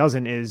one that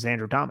doesn't is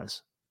Andrew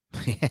Thomas.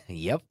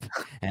 Yep.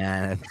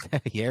 And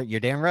you're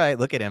damn right.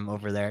 Look at him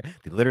over there.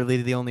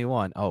 Literally the only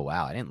one. Oh,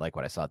 wow. I didn't like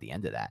what I saw at the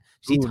end of that.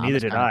 See Ooh, neither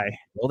Thomas did kind of I.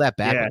 roll that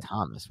back Yeah. with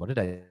Thomas. What did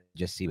I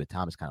just see with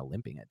Thomas kind of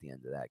limping at the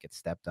end of that? Get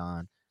stepped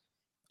on.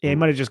 Yeah, he Ooh,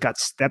 might have just got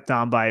stepped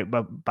on by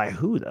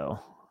who though?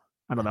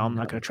 I don't know. I'm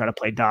not know. going to try to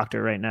play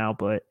doctor right now,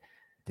 but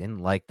Didn't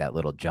like that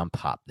little jump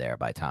hop there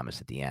by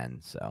Thomas at the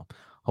end. So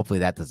hopefully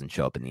that doesn't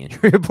show up in the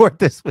injury report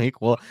this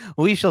week. Well,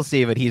 we shall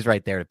see, but he's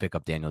right there to pick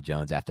up Daniel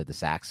Jones after the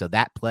sack. So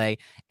that play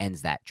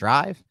ends that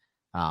drive.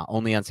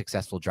 Only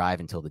unsuccessful drive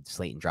until the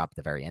Slayton drop at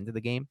the very end of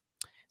the game.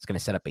 It's going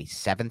to set up a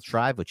 7th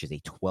drive, which is a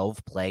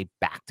 12-play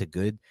back to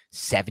good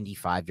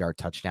 75-yard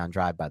touchdown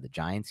drive by the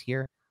Giants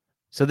here.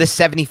 So this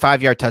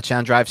 75-yard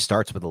touchdown drive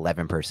starts with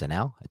 11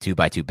 personnel, a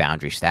 2x2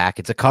 boundary stack.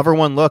 It's a cover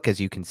one look, as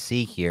you can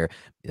see here.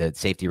 The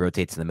safety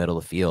rotates in the middle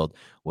of the field,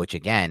 which,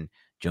 again,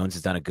 Jones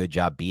has done a good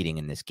job beating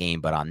in this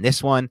game. But on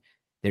this one,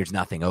 there's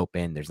nothing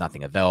open. There's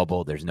nothing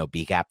available. There's no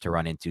B gap to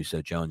run into.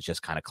 So Jones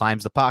just kind of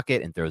climbs the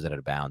pocket and throws it out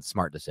of bounds.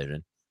 Smart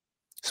decision.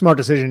 Smart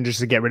decision just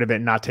to get rid of it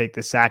and not take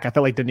the sack. I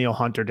felt like Danielle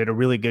Hunter did a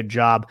really good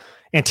job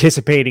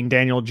anticipating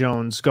Daniel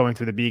Jones going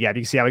through the B gap.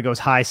 You can see how he goes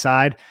high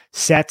side,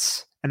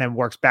 sets, and then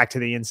works back to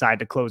the inside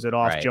to close it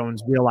off. Right.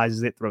 Jones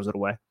realizes it, throws it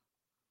away.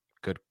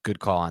 Good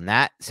call on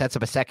that. Sets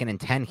up a 2nd and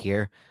 10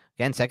 here.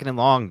 Again, 2nd and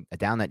long, a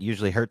down that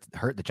usually hurt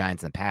the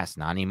Giants in the past.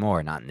 Not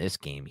anymore. Not in this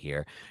game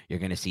here. You're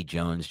going to see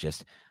Jones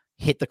just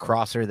hit the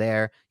crosser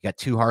there. You got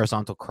 2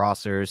 horizontal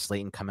crossers.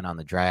 Slayton coming on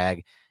the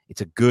drag.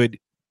 It's a good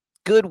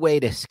way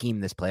to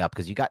scheme this play up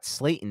because you got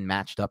Slayton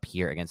matched up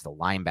here against a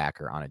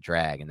linebacker on a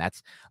drag, and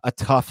that's a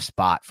tough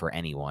spot for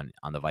anyone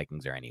on the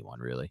Vikings or anyone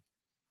really.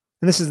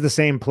 And this is the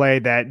same play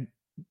that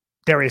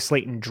Darius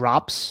Slayton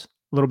drops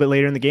a little bit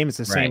later in the game. It's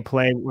the same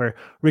play where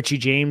Richie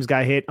James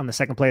got hit on the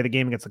 2nd play of the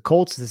game against the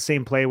Colts. It's the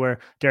same play where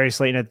Darius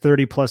Slayton had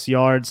 30+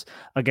 yards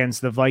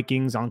against the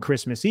Vikings on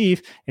Christmas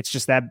Eve. It's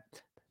just that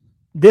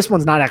this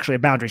one's not actually a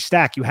boundary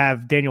stack. You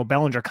have Daniel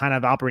Bellinger kind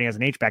of operating as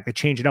an H-back. They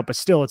change it up, but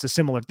still it's a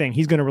similar thing.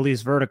 He's going to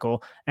release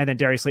vertical, and then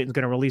Darius Slayton's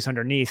going to release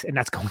underneath, and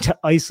that's going to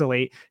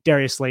isolate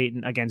Darius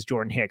Slayton against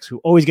Jordan Hicks, who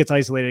always gets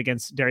isolated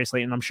against Darius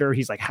Slayton. I'm sure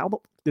he's like,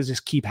 how does this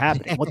keep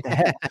happening? What the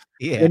heck?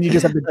 Yeah. And you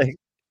just have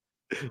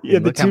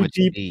the 2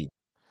 deep.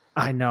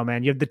 I know,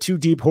 man. You have the 2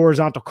 deep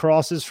horizontal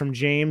crosses from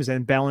James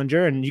and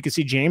Bellinger, and you can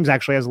see James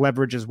actually has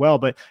leverage as well,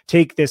 but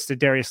take this to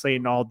Darius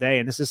Slayton all day.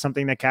 And this is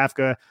something that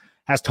Kafka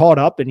has taught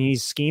up and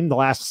he's schemed the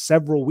last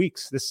several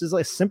weeks. This is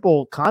a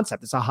simple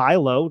concept. It's a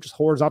high-low, just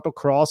horizontal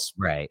cross,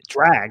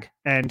 drag.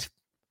 And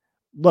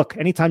look,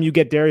 anytime you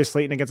get Darius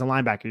Slayton against a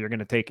linebacker, you're going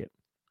to take it.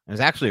 It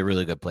was actually a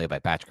really good play by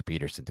Patrick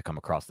Peterson to come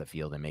across the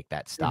field and make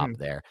that stop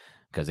there,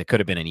 because it could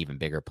have been an even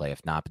bigger play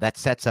if not. But that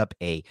sets up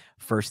a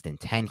 1st and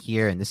 10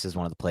 here, and this is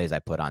one of the plays I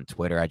put on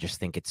Twitter. I just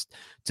think it's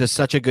just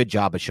such a good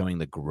job of showing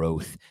the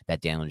growth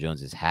that Daniel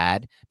Jones has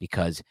had,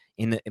 because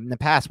in the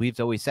past we've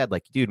always said,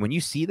 like, dude, when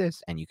you see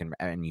this and you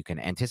can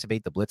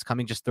anticipate the blitz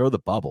coming, just throw the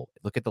bubble.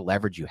 Look at the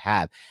leverage you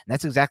have, and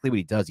that's exactly what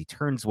he does. He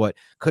turns what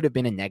could have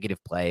been a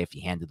negative play if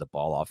he handed the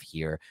ball off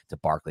here to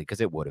Barkley,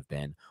 because it would have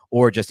been,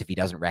 or just if he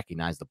doesn't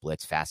recognize the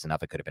blitz fast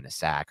enough, it could have been a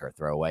sack or a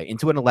throwaway,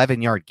 into an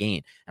 11-yard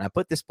gain. And I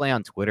put this play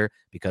on Twitter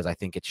because I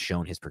think it's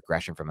shown his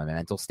progression from a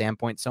mental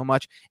standpoint so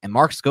much. And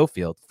Mark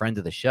Schofield, friend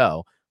of the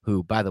show,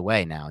 who, by the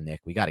way, now,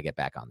 Nick, we got to get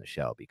back on the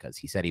show because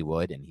he said he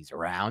would and he's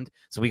around.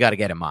 So we got to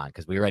get him on,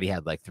 because we already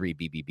had like 3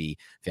 BBB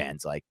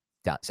fans like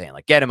saying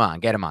like, get him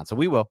on. So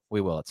we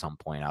will at some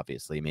point,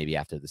 obviously, maybe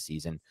after the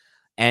season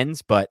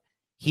ends. But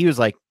he was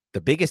like,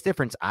 the biggest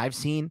difference I've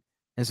seen,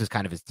 this is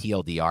kind of his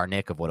TLDR,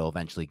 Nick, of what he'll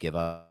eventually give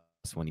us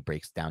when he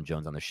breaks down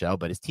Jones on the show.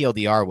 But his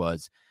TLDR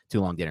was, too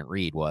long didn't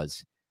read,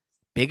 was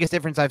biggest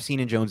difference I've seen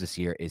in Jones this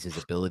year is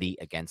his ability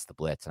against the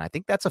blitz. And I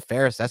think that's a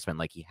fair assessment.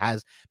 Like, he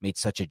has made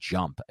such a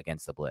jump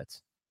against the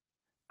blitz.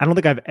 I don't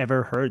think I've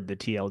ever heard the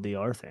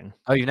TLDR thing.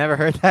 Oh, you've never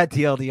heard that?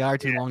 TLDR,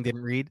 too long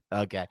didn't read?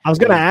 Okay. I was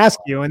going to ask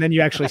you, and then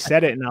you actually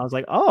said it, and I was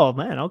like, oh,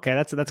 man, okay,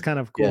 that's kind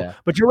of cool. Yeah.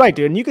 But you're right,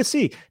 dude. And you can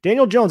see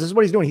Daniel Jones, this is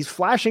what he's doing. He's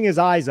flashing his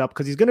eyes up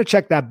because he's going to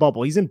check that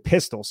bubble. He's in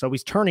pistol, so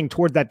he's turning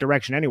toward that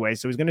direction anyway.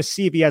 So he's going to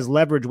see if he has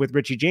leverage with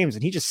Richie James,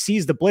 and he just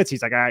sees the blitz.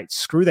 He's like, all right,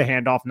 screw the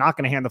handoff, not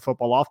going to hand the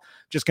football off,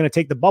 just going to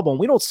take the bubble.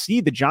 And we don't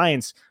see the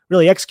Giants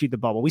really execute the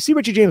bubble. We see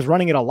Richie James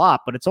running it a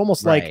lot, but it's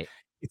almost like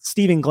it's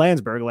Steven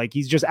Glansberg. Like,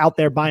 he's just out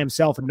there by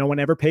himself and no one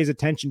ever pays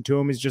attention to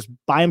him. He's just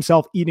by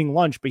himself eating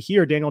lunch. But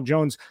here, Daniel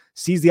Jones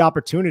sees the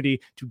opportunity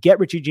to get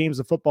Richie James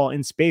the football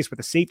in space with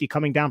a safety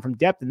coming down from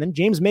depth. And then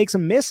James makes a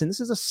miss. And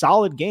this is a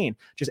solid gain.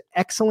 Just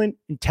excellent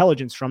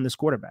intelligence from this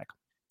quarterback.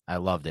 I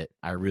loved it.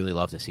 I really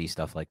love to see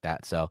stuff like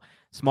that. So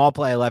small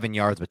play, 11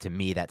 yards, but to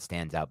me, that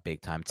stands out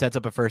big time. It sets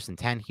up a 1st and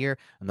 10 here,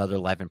 another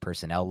 11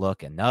 personnel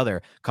look,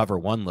 another cover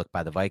one look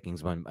by the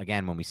Vikings. When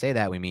we say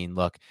that, we mean,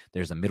 look,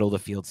 there's a middle of the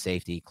field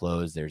safety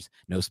closed. There's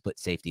no split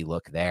safety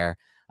look there.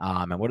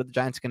 And what are the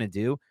Giants going to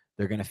do?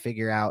 They're going to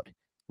figure out,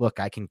 look,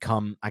 I can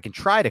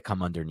try to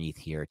come underneath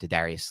here to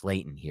Darius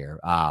Slayton here.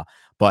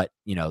 But,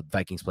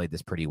 Vikings played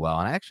this pretty well.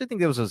 And I actually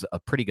think this was a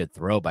pretty good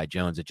throw by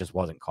Jones. It just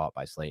wasn't caught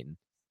by Slayton.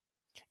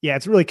 Yeah,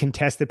 it's really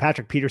contested.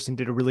 Patrick Peterson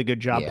did a really good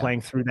job Yeah.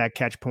 playing through that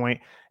catch point,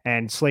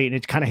 and Slayton,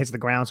 it kind of hits the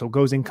ground, so it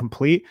goes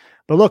incomplete.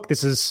 But look,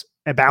 this is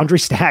a boundary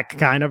stack,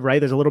 kind of, right?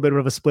 There's a little bit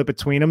of a split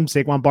between them.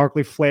 Saquon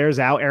Barkley flares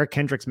out. Eric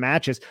Kendricks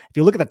matches. If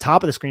you look at the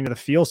top of the screen to the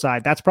field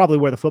side, that's probably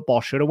where the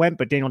football should have went,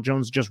 but Daniel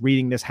Jones just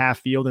reading this half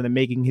field and then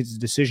making his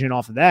decision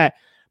off of that.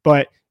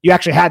 But you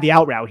actually had the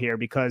out route here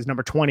because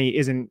number 20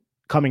 isn't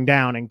coming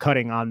down and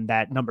cutting on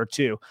that number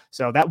 2.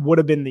 So that would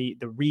have been the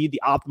read,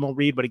 the optimal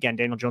read. But again,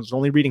 Daniel Jones is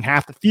only reading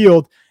half the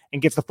field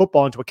and gets the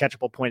football into a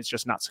catchable point. It's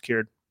just not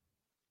secured.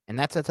 And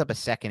that sets up a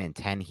 2nd and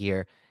 10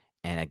 here.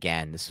 And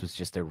again, this was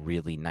just a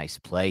really nice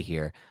play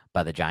here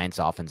by the Giants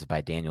offense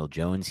by Daniel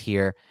Jones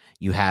here.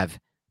 You have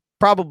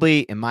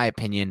probably, in my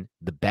opinion,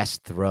 the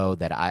best throw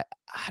that I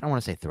don't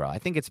want to say throw. I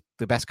think it's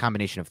the best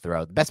combination of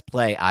throw, the best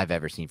play I've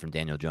ever seen from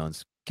Daniel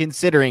Jones,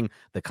 considering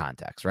the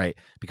context, right?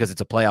 Because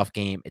it's a playoff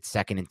game. It's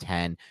 2nd and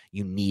 10.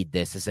 You need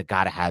this. This is a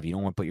got to have. You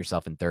don't want to put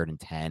yourself in 3rd and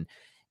 10.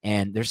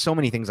 And there's so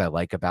many things I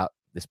like about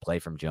this play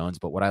from Jones,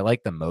 but what I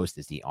like the most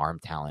is the arm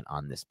talent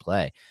on this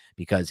play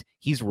because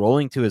he's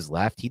rolling to his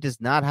left. He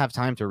does not have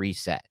time to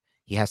reset.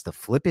 He has to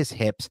flip his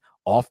hips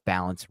off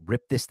balance,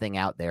 rip this thing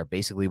out there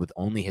basically with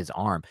only his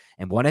arm.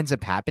 And what ends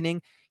up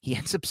happening, he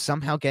ends up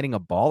somehow getting a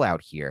ball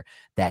out here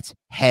that's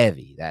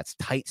heavy, that's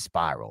tight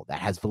spiral, that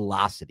has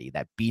velocity,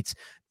 that beats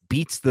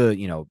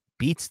the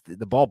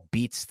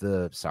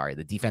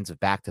defensive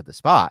back to the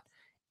spot.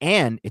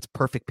 And it's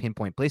perfect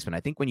pinpoint placement. I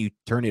think when you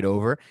turn it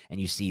over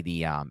and you see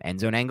the end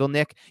zone angle,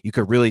 Nick, you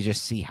could really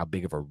just see how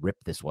big of a rip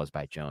this was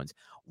by Jones.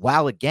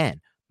 While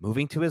again,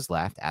 moving to his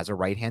left as a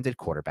right-handed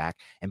quarterback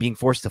and being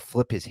forced to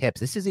flip his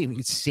hips. This is an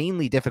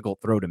insanely difficult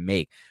throw to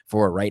make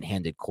for a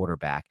right-handed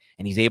quarterback.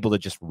 And he's able to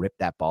just rip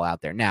that ball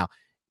out there. Now,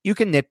 you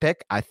can nitpick.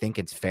 I think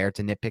it's fair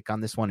to nitpick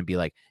on this one and be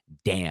like,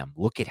 damn,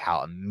 look at how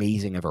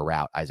amazing of a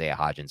route Isaiah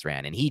Hodgins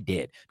ran. And he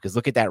did, because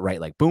look at that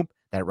right leg, boom,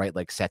 that right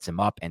leg sets him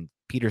up and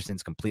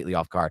Peterson's completely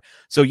off guard.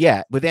 So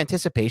yeah, with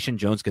anticipation,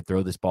 Jones could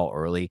throw this ball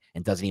early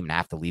and doesn't even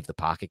have to leave the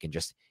pocket, can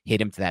just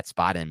hit him to that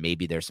spot and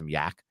maybe there's some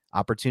yak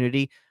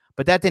opportunity.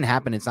 But that didn't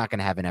happen. It's not going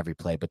to happen every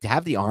play. But to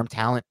have the arm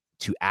talent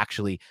to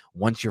actually,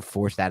 once you're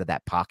forced out of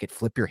that pocket,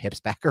 flip your hips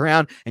back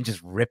around and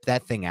just rip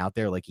that thing out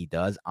there like he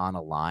does on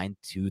a line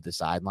to the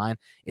sideline,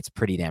 it's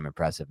pretty damn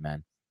impressive,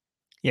 man.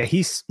 Yeah,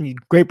 he's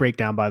great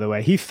breakdown, by the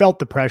way. He felt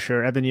the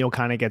pressure. Evan Neal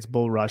kind of gets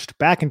bull rushed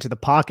back into the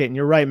pocket. And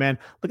you're right, man.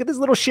 Look at this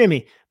little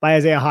shimmy by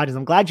Isaiah Hodgins.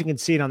 I'm glad you can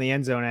see it on the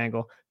end zone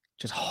angle.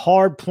 Just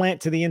hard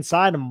plant to the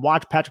inside and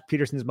watch Patrick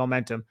Peterson's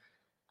momentum.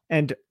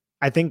 And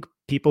I think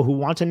people who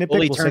want to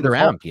nitpick will turned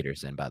around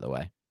Peterson, by the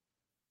way.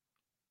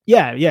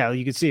 Yeah,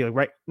 you can see, like,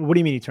 right. What do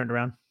you mean he turned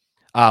around?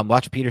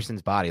 Watch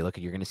Peterson's body. Look,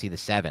 you're going to see the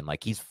 7.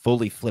 Like he's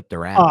fully flipped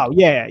around. Oh,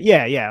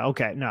 yeah.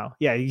 Okay. No.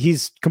 Yeah.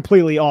 He's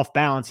completely off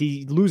balance.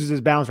 He loses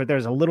his balance right there.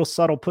 There's a little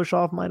subtle push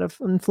off might have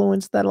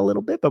influenced that a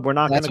little bit, but we're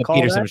not going to call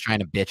Peterson that. was trying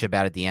to bitch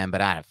about at the end,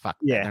 but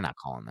they're not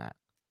calling that.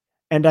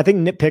 And I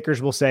think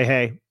nitpickers will say,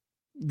 hey,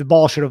 the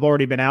ball should have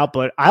already been out,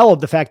 but I love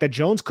the fact that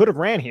Jones could have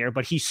ran here,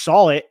 but he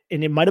saw it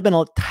and it might've been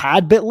a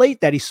tad bit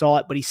late that he saw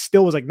it, but he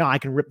still was like, no, I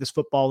can rip this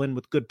football in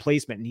with good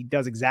placement. And he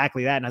does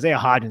exactly that. And Isaiah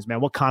Hodgins, man,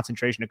 what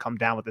concentration to come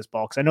down with this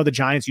ball. Cause I know the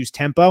Giants use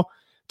tempo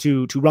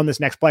to run this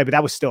next play, but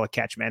that was still a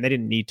catch, man. They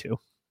didn't need to.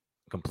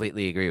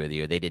 Completely agree with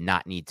you. They did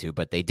not need to,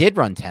 but they did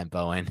run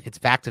tempo, and it's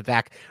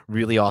back-to-back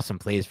really awesome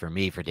plays for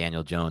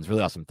Daniel Jones.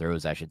 Really awesome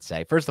throws, I should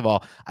say. First of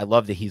all, I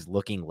love that he's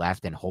looking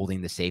left and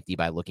holding the safety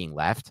by looking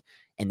left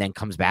and then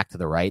comes back to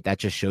the right. That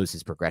just shows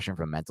his progression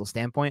from a mental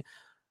standpoint.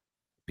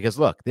 Because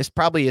look, this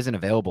probably isn't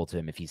available to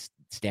him if he's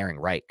staring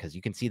right, because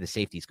you can see the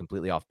safety's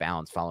completely off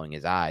balance following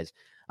his eyes.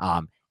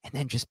 And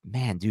then just,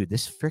 man, dude,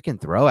 this freaking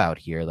throw out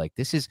here, like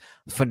this is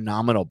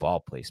phenomenal ball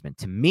placement.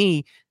 To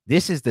me,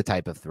 this is the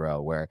type of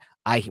throw where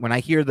when I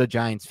hear the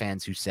Giants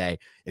fans who say,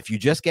 if you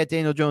just get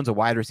Daniel Jones a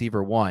wide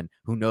receiver 1,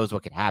 who knows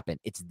what could happen?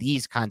 It's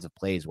these kinds of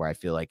plays where I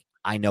feel like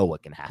I know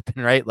what can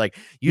happen, right? Like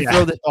you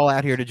throw this ball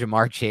out here to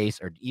Jamar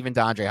Chase or even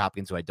DeAndre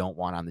Hopkins, who I don't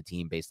want on the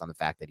team based on the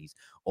fact that he's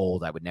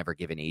old. I would never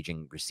give an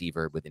aging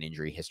receiver with an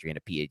injury history and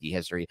a PAD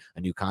history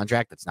a new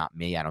contract. That's not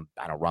me. I don't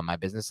run my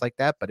business like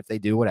that, but if they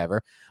do,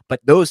 whatever. But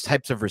those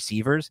types of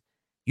receivers,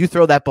 you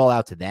throw that ball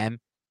out to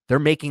them, they're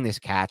making this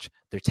catch,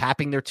 they're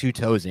tapping their 2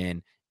 toes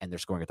in, and they're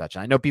scoring a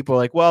touchdown. I know people are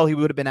like, well, he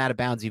would have been out of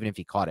bounds even if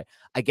he caught it.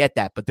 I get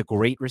that, but the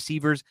great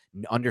receivers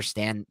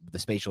understand the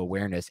spatial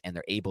awareness, and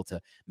they're able to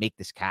make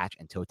this catch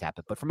and toe tap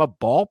it. But from a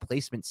ball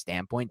placement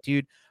standpoint,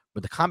 dude,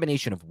 with the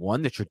combination of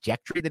 1, the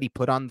trajectory that he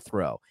put on the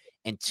throw,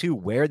 and 2,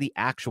 where the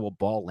actual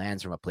ball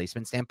lands from a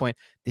placement standpoint,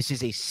 this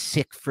is a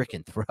sick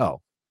freaking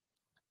throw.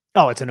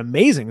 Oh, it's an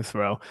amazing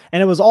throw.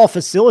 And it was all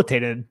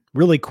facilitated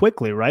really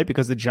quickly, right?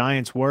 Because the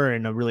Giants were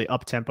in a really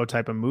up-tempo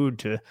type of mood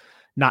to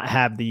not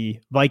have the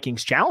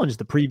Vikings challenge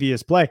the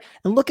previous play.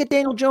 And look at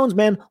Daniel Jones,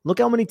 man. Look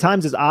how many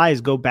times his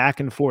eyes go back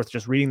and forth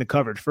just reading the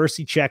coverage. First,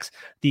 he checks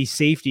the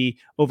safety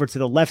over to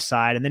the left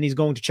side, and then he's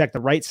going to check the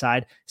right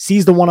side,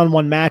 sees the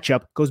one-on-one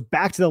matchup, goes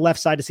back to the left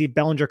side to see if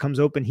Bellinger comes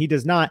open. He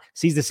does not,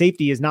 sees the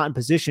safety is not in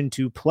position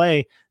to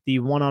play the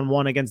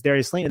one-on-one against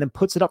Darius Slayton, and then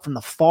puts it up from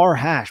the far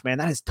hash. Man,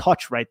 that is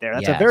touch right there.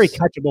 That's a very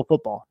catchable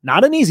football.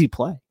 Not an easy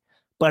play,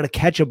 but a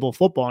catchable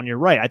football. And you're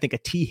right. I think a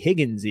T.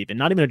 Higgins, even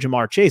not even a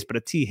Jamar Chase, but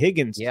a T.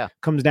 Higgins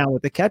comes down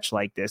with a catch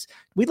like this.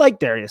 We like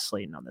Darius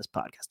Slayton on this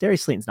podcast.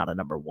 Darius Slayton's not a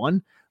number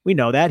one. We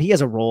know that. He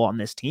has a role on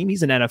this team.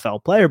 He's an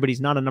NFL player, but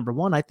he's not a number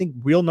one. I think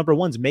real number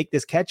ones make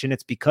this catch, and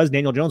it's because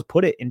Daniel Jones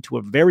put it into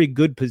a very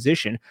good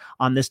position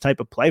on this type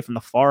of play from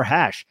the far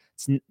hash.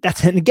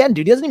 And again,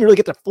 dude, he doesn't even really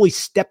get to fully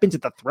step into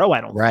the throw,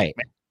 I don't think,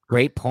 man.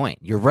 Great point.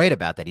 You're right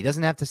about that. He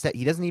doesn't have to step.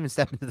 He doesn't even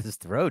step into this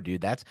throw,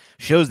 dude. That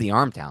shows the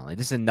arm talent.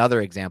 This is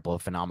another example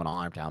of phenomenal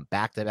arm talent.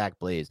 Back-to-back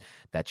plays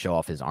that show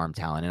off his arm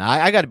talent. And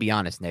I got to be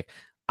honest, Nick.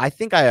 I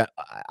think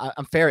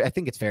I'm fair. I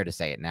think it's fair to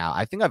say it now.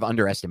 I think I've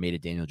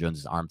underestimated Daniel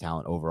Jones's arm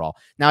talent overall.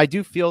 Now I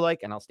do feel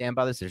like, and I'll stand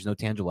by this, there's no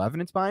tangible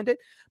evidence behind it,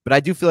 but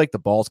I do feel like the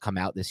ball's come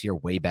out this year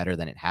way better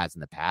than it has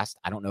in the past.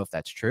 I don't know if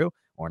that's true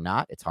or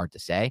not. It's hard to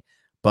say,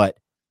 but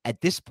at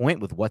this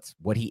point with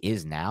what he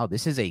is now,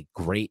 this is a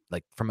great,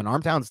 like from an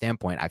arm talent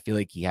standpoint, I feel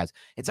like he has,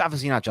 it's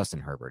obviously not Justin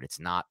Herbert.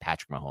 It's not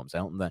Patrick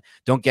Mahomes.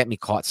 Don't get me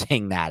caught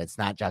saying that. It's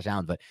not Josh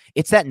Allen, but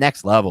it's that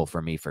next level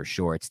for me for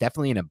sure. It's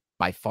definitely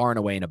by far and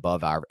away and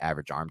above our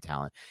average arm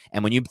talent.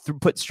 And when you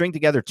string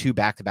together two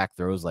back-to-back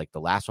throws, like the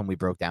last one we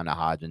broke down to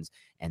Hodgins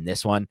and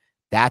this one,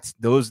 that's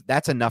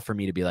enough for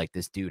me to be like,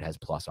 this dude has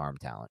plus arm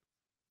talent.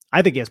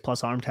 I think he has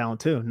plus arm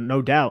talent too,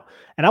 no doubt.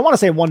 And I want to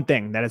say one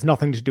thing that has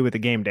nothing to do with the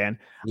game, Dan.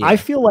 Yeah. I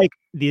feel like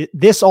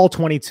this all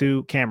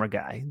 22 camera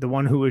guy, the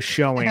one who is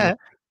showing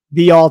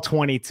the all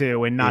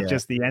 22 and not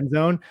just the end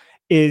zone,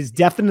 is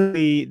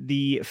definitely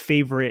the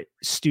favorite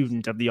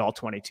student of the all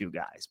 22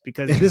 guys,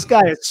 because this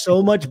guy is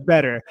so much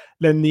better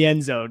than the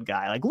end zone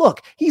guy. Like, look,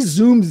 he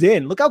zooms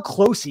in. Look how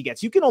close he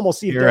gets. You can almost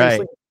see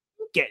if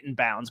get in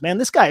bounds, man.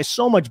 This guy is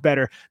so much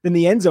better than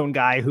the end zone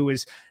guy who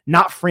is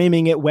not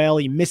framing it well.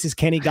 He misses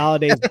Kenny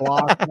Galladay's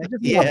block.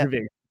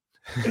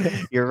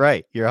 You're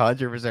right. You're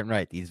 100%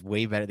 right. He's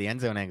way better. The end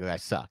zone angle guy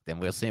sucked, and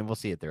we'll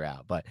see it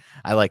throughout. But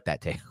I like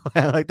that take.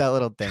 I like that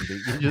little thing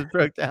that you just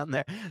broke down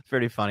there. It's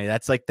pretty funny.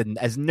 That's like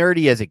as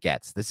nerdy as it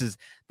gets. This is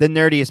the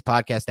nerdiest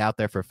podcast out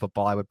there for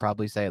football, I would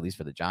probably say, at least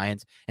for the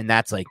Giants. And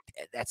that's like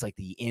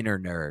the inner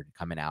nerd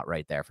coming out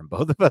right there from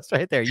both of us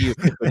right there. You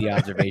with the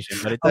observation,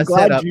 but it does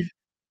set up.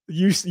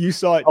 You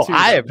saw it too.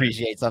 I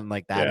appreciate something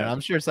like that. And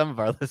I'm sure some of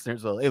our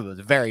listeners will. It was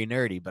very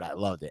nerdy, but I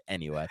loved it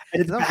anyway.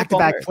 And it's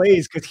back-to-back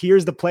plays, because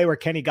here's the play where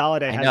Kenny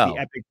Galladay has the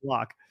epic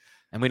block.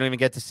 And we don't even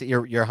get to see.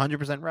 You're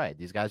 100% right.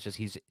 These guys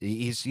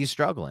he's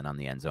struggling on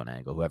the end zone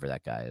angle, whoever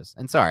that guy is.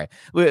 And sorry,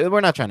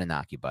 we're not trying to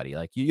knock you, buddy.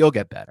 Like you'll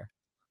get better.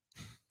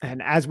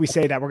 And as we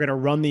say that, we're going to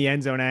run the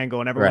end zone angle,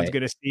 and everyone's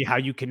going to see how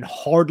you can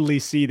hardly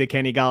see the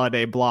Kenny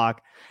Galladay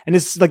block. And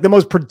it's like the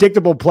most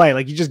predictable play.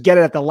 Like you just get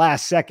it at the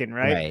last second,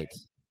 right? Right.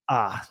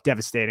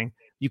 Devastating.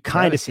 You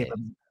kind of see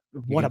him.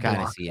 What a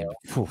block. See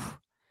him.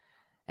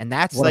 And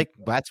that's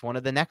that's one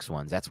of the next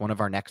ones. That's one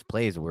of our next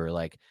plays. Where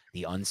like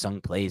the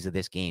unsung plays of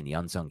this game, the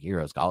unsung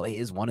heroes. Galladay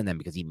is one of them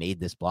because he made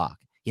this block.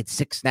 He had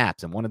 6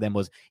 snaps, and one of them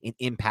was an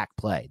impact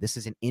play. This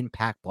is an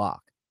impact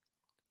block.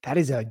 That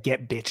is a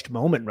get bitched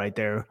moment right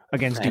there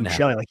against Duke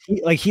Shelley.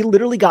 He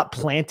literally got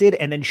planted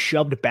and then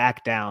shoved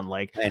back down.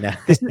 Like I know.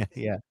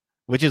 Yeah.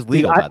 Which is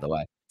legal, by the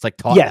way. It's like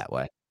taught that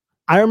way.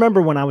 I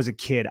remember when I was a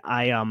kid,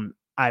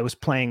 I was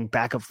playing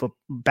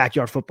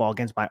backyard football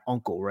against my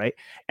uncle, right?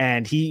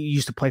 And he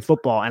used to play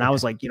football, and I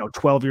was like,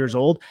 12 years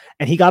old,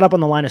 and he got up on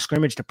the line of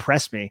scrimmage to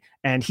press me,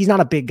 and he's not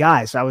a big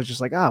guy, so I was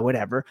just like,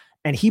 whatever.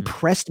 And he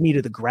pressed me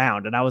to the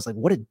ground, and I was like,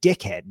 what a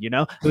dickhead,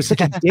 It was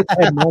such a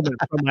dickhead moment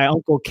from my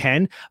Uncle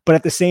Ken, but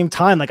at the same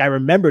time, like I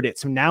remembered it.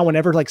 So now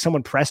whenever like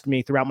someone pressed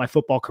me throughout my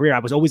football career, I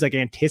was always like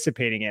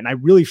anticipating it, and I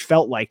really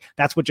felt like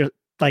that's what just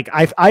like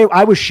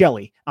I was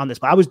Shelley on this,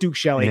 but I was Duke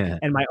Shelley,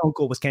 and my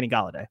uncle was Kenny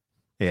Galladay.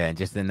 Yeah, and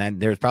then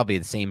there's probably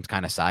the same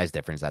kind of size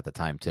difference at the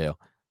time too.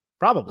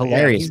 Probably.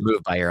 Hilarious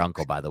move by your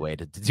uncle, by the way,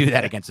 to do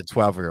that against a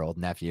 12-year-old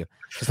nephew.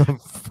 Just a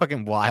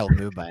fucking wild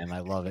move by him. I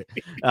love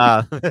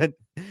it.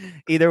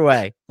 Either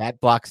way, that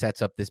block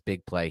sets up this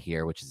big play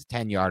here, which is a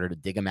 10-yarder to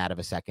dig him out of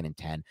a 2nd and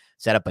 10,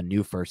 set up a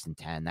new 1st and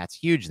 10. That's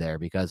huge there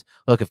because,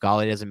 look, if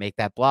Galladay doesn't make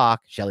that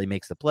block, Shelley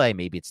makes the play.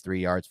 Maybe it's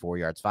 3 yards, 4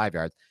 yards, 5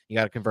 yards. You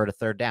got to convert a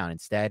 3rd down.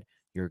 Instead,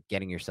 you're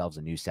getting yourselves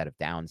a new set of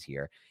downs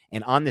here.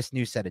 And on this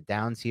new set of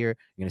downs here,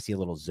 you're going to see a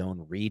little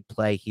zone read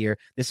play here.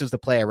 This was the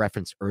play I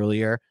referenced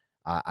earlier,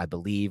 I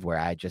believe, where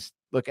I just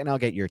look, and I'll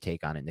get your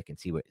take on it, Nick, and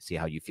see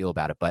how you feel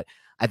about it. But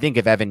I think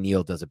if Evan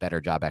Neal does a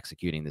better job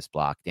executing this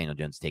block, Daniel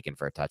Jones taken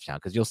for a touchdown,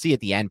 because you'll see at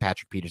the end,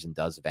 Patrick Peterson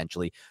does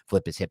eventually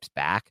flip his hips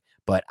back.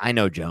 But I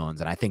know Jones,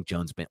 and I think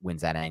Jones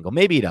wins that angle.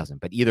 Maybe he doesn't,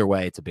 but either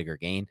way, it's a bigger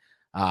gain.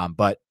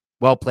 But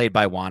well played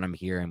by Wanham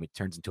here, and it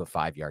turns into a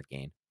 5-yard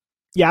gain.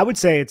 Yeah, I would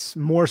say it's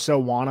more so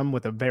Wanham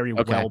with a very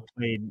well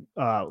played,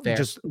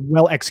 just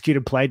well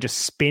executed play, just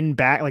spin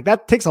back. Like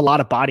that takes a lot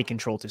of body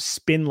control to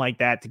spin like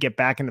that to get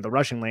back into the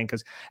rushing lane,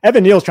 because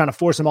Evan Neal's trying to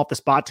force him off the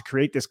spot to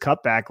create this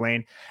cutback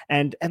lane.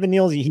 And Evan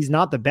Neal, he's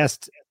not the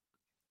best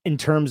in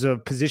terms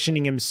of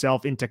positioning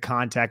himself into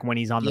contact when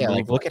he's on the move.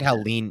 Like look at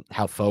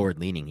how forward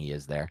leaning he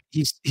is there.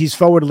 He's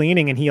forward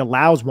leaning and he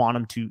allows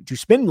Wanham to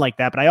spin like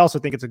that. But I also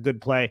think it's a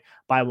good play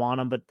by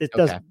Wanham. But it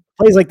does.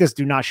 Plays like this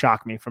do not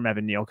shock me from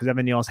Evan Neal, because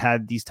Evan Neal's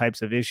had these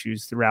types of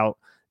issues throughout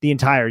the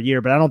entire year,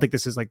 but I don't think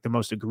this is like the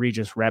most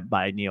egregious rep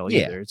by Neal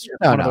either. It's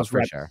one of those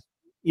reps. Sure.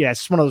 Yeah,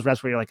 it's just one of those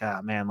reps where you're like, oh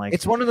man, like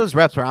it's one of those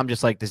reps where I'm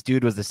just like, this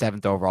dude was the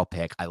 7th overall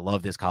pick. I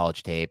love this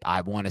college tape.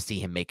 I want to see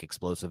him make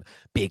explosive,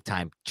 big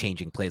time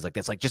changing plays like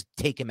this. Like just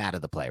take him out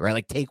of the play, right?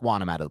 Like take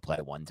Wanham out of the play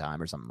one time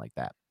or something like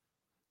that.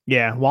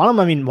 Yeah,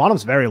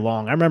 Wanham's very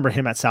long. I remember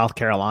him at South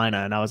Carolina,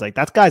 and I was like,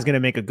 that guy's going to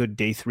make a good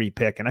day 3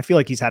 pick. And I feel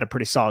like he's had a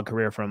pretty solid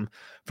career from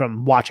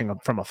watching him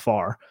from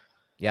afar.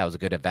 Yeah, it was a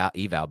good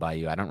eval by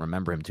you. I don't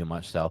remember him too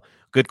much, so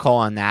good call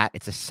on that.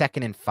 It's a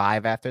 2nd and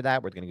 5 after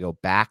that. We're going to go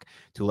back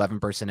to 11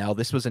 personnel.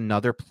 This was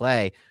another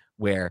play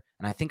where,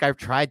 and I think I've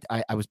tried,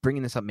 I was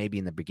bringing this up maybe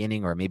in the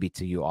beginning or maybe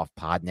to you off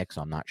pod, Nick,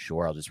 so I'm not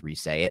sure. I'll just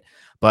re-say it.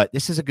 But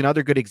this is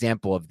another good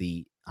example of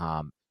the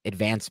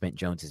advancement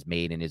Jones has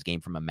made in his game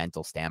from a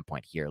mental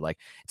standpoint here. Like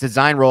it's a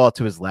design rollout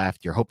to his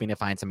left. You're hoping to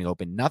find something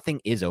open. Nothing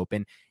is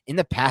open. In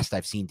the past,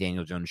 I've seen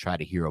Daniel Jones try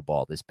to hero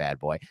ball this bad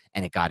boy,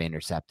 and it got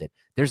intercepted.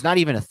 There's not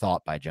even a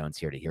thought by Jones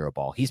here to hero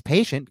ball. He's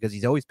patient because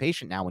he's always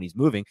patient now when he's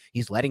moving.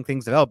 He's letting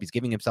things develop. He's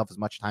giving himself as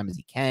much time as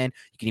he can.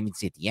 You can even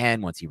see at the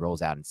end, once he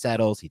rolls out and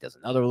settles, he does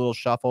another little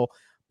shuffle,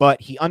 but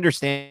he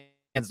understands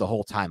the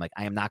whole time, like,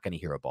 I am not going to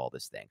hero ball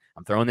this thing.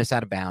 I'm throwing this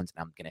out of bounds,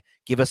 and I'm going to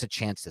give us a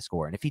chance to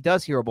score. And if he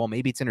does hero ball,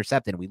 maybe it's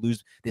intercepted, and we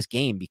lose this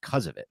game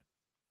because of it.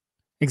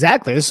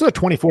 Exactly. This is a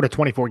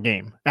 24-24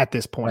 game at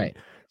this point. Right.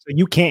 So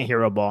you can't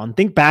hero ball. And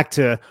think back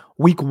to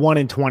week 1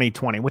 in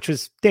 2020, which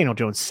was Daniel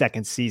Jones'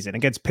 2nd season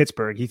against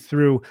Pittsburgh. He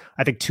threw,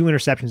 I think, 2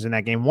 interceptions in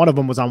that game. One of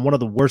them was on one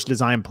of the worst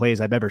design plays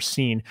I've ever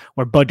seen,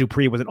 where Bud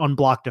Dupree was an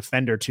unblocked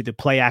defender to the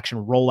play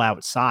action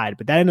rollout side.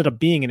 But that ended up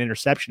being an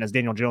interception as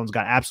Daniel Jones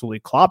got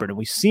absolutely clobbered. And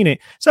we've seen it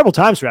several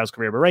times throughout his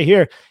career. But right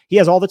here, he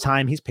has all the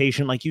time. He's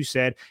patient, like you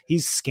said.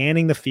 He's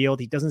scanning the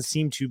field. He doesn't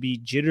seem to be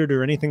jittered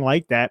or anything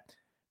like that.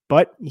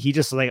 But he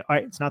just like, all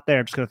right, it's not there.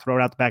 I'm just going to throw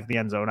it out the back of the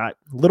end zone.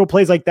 Little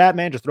plays like that,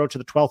 man, just throw it to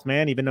the 12th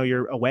man, even though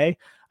you're away.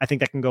 I think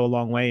that can go a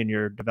long way in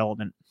your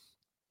development.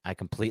 I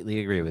completely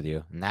agree with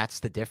you. And that's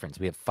the difference.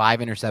 We have 5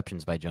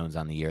 interceptions by Jones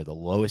on the year, the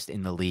lowest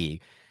in the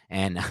league.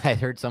 And I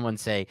heard someone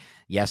say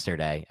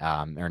yesterday,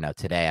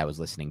 today I was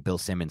listening, Bill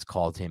Simmons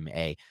called him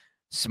a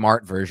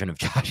smart version of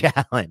Josh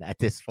Allen at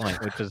this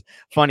point, which was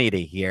funny to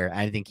hear.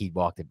 I think he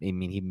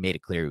made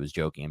it clear he was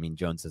joking. I mean,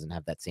 Jones doesn't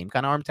have that same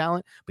kind of arm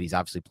talent, but he's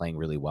obviously playing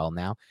really well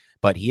now.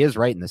 But he is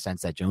right in the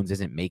sense that Jones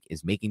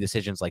is making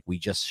decisions like we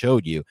just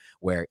showed you,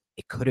 where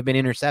it could have been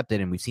intercepted,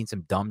 and we've seen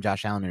some dumb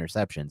Josh Allen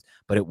interceptions,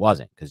 but it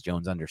wasn't, because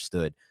Jones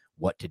understood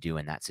what to do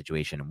in that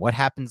situation. And what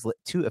happens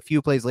a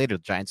few plays later,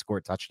 the Giants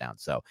scored a touchdown.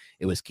 So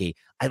it was key.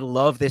 I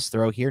love this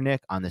throw here,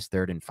 Nick, on this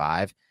 3rd and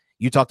 5.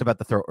 You talked about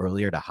the throw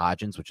earlier to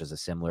Hodgins, which is a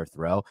similar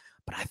throw,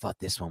 but I thought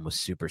this one was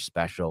super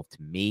special to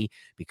me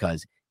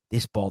because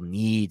this ball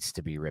needs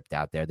to be ripped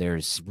out there.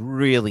 There's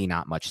really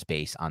not much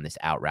space on this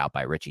out route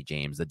by Richie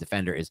James. The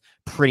defender is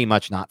pretty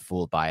much not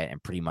fooled by it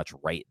and pretty much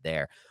right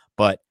there.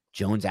 But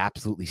Jones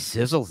absolutely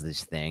sizzles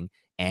this thing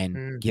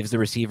and gives the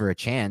receiver a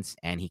chance,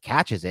 and he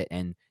catches it.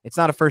 And it's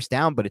not a first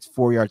down, but it's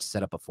 4 yards to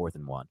set up a 4th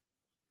and 1.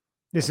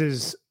 This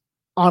is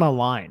on a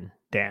line,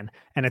 Dan,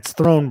 and it's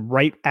thrown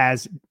right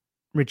as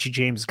Richie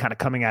James is kind of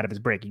coming out of his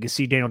break. You can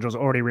see Daniel Jones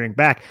already rearing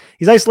back.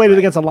 He's isolated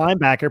against a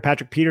linebacker.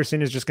 Patrick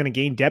Peterson is just going to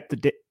gain depth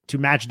to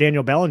match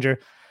Daniel Bellinger.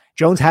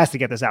 Jones has to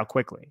get this out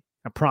quickly,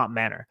 in a prompt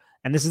manner.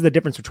 And this is the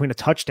difference between a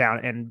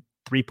touchdown and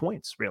 3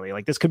 points, really.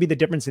 Like, this could be the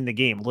difference in the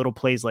game. Little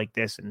plays like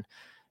this, and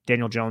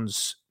Daniel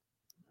Jones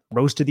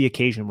rose to the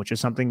occasion, which is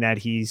something that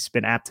he's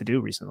been apt to do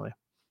recently.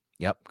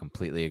 Yep,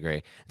 completely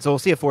agree. So we'll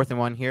see a 4th and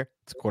 1 here.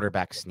 It's a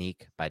quarterback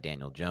sneak by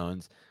Daniel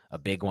Jones. A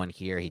big one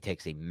here. He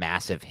takes a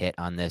massive hit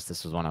on this.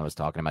 This was one I was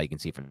talking about. You can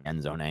see from the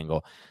end zone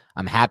angle.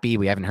 I'm happy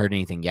we haven't heard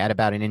anything yet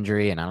about an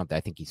injury, and I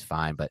think he's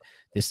fine. But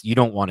this, you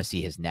don't want to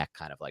see his neck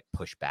kind of like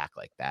push back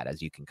like that,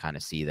 as you can kind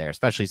of see there,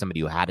 especially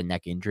somebody who had a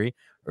neck injury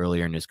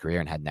earlier in his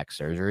career and had neck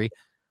surgery.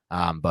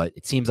 But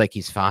it seems like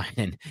he's fine,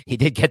 and he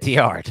did get the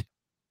yard.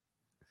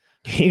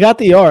 He got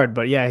the yard,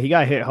 but yeah, he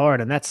got hit hard,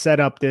 and that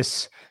set up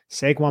this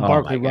Saquon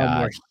Barkley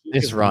run.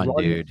 This run,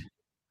 dude.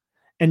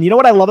 And you know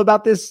what I love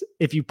about this?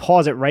 If you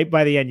pause it right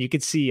by the end, you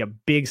could see a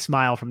big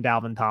smile from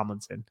Dalvin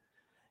Tomlinson,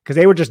 because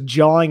they were just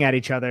jawing at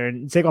each other.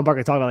 And Saquon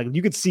Barkley talking about, like,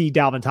 you could see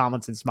Dalvin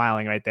Tomlinson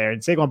smiling right there.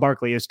 And Saquon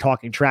Barkley is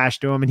talking trash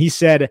to him. And he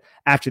said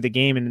after the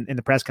game in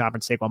the press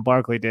conference, Saquon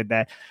Barkley did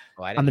that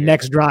on the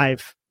next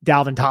drive,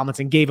 Dalvin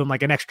Tomlinson gave him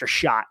like an extra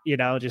shot, he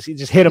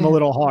just hit him a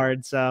little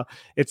hard. So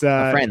it's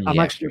a friendly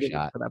extra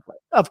shot for that play.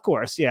 Of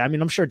course. Yeah. I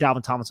mean, I'm sure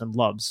Dalvin Tomlinson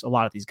loves a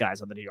lot of these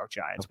guys on the New York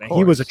Giants, man.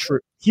 He was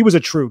a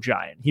true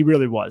Giant. He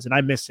really was. And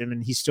I miss him.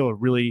 And he's still a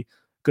really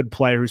good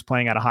player who's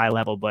playing at a high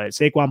level. But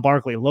Saquon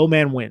Barkley, low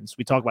man wins.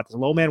 We talk about this.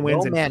 Low man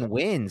wins. Low man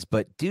wins,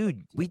 but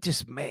dude, we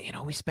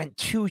spent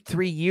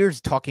 2-3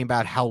 years talking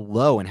about how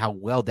low and how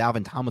well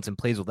Dalvin Tomlinson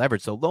plays with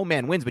leverage. So low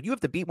man wins, but you have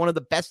to beat one of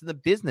the best in the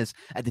business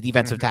at the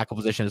defensive tackle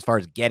position as far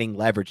as getting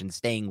leverage and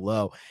staying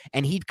low.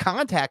 And he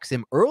contacts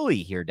him early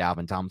here,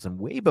 Dalvin Tomlinson,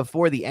 way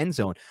before the end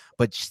zone.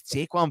 But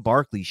Saquon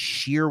Barkley's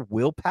sheer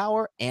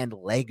willpower and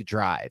leg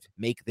drive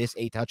make this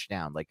a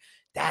touchdown. Like,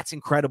 that's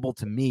incredible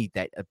to me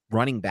that a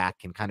running back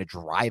can kind of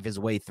drive his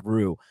way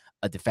through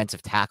a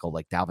defensive tackle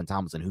like Dalvin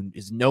Tomlinson, who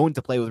is known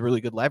to play with really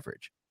good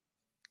leverage.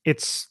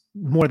 It's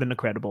more than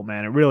incredible,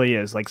 man. It really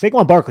is. Like,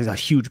 Saquon Barkley's a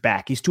huge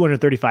back. He's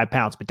 235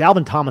 pounds, but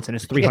Dalvin Tomlinson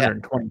is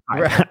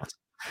 325 pounds.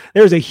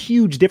 There's a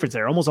huge difference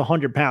there, almost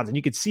 100 pounds. And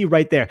you can see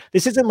right there,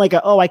 this isn't like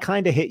I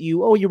kind of hit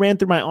you. Oh, you ran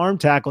through my arm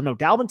tackle. No,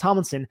 Dalvin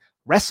Tomlinson,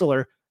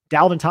 wrestler,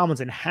 Dalvin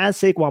Tomlinson has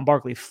Saquon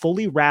Barkley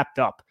fully wrapped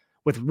up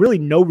with really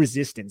no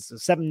resistance.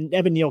 So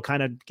Evan Neal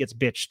kind of gets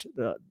bitched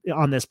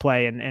on this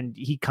play, and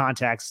he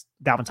contacts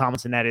Dalvin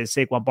Tomlinson, that is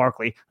Saquon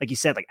Barkley, like you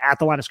said, like at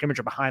the line of scrimmage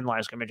or behind the line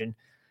of scrimmage, and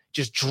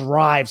just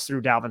drives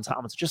through Dalvin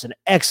Tomlinson. Just an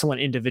excellent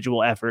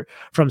individual effort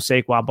from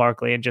Saquon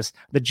Barkley, and just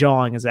the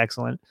jawing is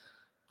excellent.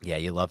 Yeah,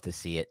 you love to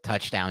see it.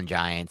 Touchdown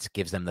Giants,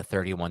 gives them the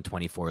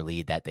 31-24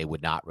 lead that they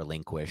would not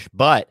relinquish.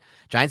 But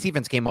Giants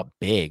defense came up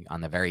big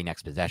on the very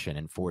next possession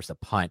and forced a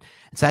punt.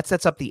 And so that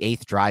sets up the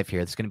 8th drive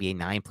here. This is going to be a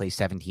 9-play,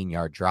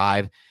 17-yard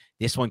drive.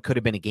 This one could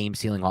have been a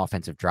game-sealing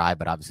offensive drive,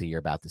 but obviously you're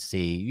about to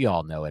see. You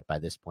all know it by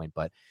this point,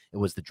 but it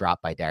was the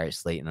drop by Darius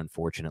Slayton,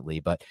 unfortunately.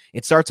 But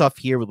it starts off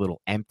here with a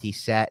little empty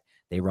set.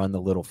 They run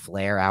the little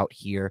flare out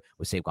here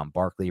with Saquon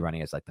Barkley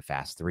running as like the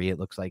fast 3, it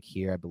looks like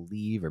here, I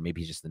believe, or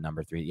maybe he's just the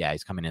number 3. Yeah,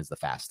 he's coming in as the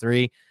fast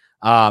 3.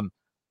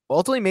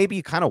 Ultimately, maybe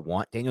you kind of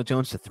want Daniel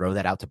Jones to throw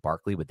that out to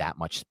Barkley with that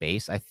much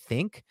space, I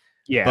think.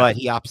 Yeah. But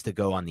he opts to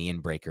go on the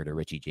inbreaker to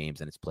Richie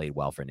James, and it's played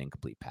well for an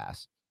incomplete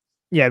pass.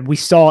 Yeah, we've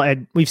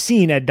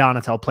seen Ed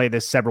Donatel play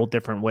this several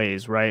different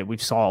ways, right?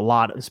 We've saw a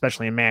lot,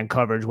 especially in man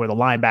coverage, where the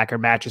linebacker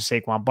matches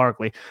Saquon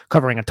Barkley,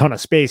 covering a ton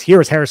of space. Here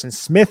is Harrison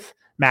Smith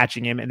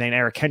matching him, and then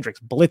Eric Kendricks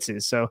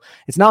blitzes. So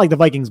it's not like the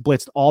Vikings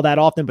blitzed all that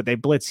often, but they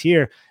blitz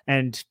here.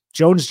 And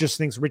Jones just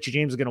thinks Richie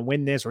James is going to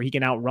win this, or he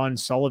can outrun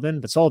Sullivan.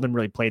 But Sullivan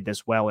really played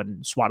this well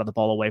and swatted the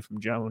ball away from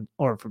Jones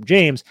or from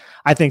James.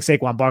 I think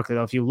Saquon Barkley,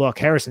 though, if you look,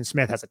 Harrison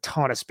Smith has a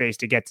ton of space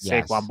to get to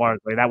Saquon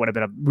Barkley. That would have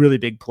been a really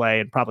big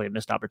play and probably a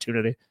missed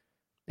opportunity.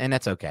 And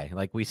that's okay.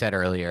 Like we said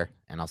earlier,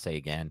 and I'll say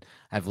again,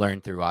 I've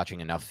learned through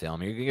watching enough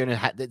film. You're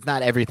gonna it's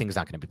not everything's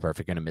not going to be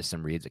perfect. You're going to miss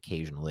some reads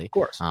occasionally. Of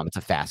course, it's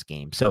a fast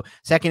game. So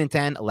 2nd and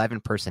 10,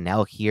 11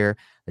 personnel here.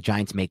 The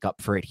Giants make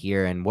up for it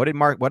here. And what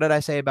did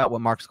I say about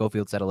what Mark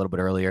Schofield said a little bit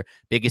earlier?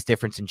 Biggest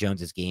difference in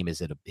Jones's game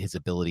is his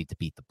ability to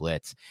beat the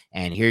blitz.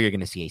 And here you're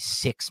going to see a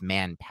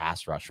 6-man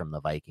pass rush from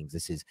the Vikings.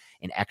 This is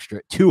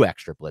two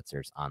extra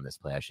blitzers on this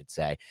play, I should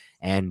say.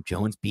 And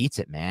Jones beats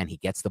it, man. He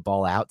gets the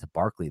ball out to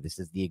Barkley. This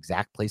is the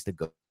exact place to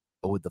go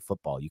with the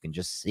football. You can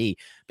just see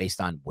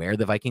based on where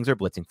the Vikings are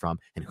blitzing from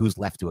and who's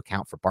left to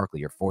account for Barkley.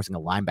 You're forcing a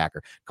linebacker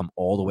come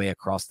all the way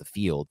across the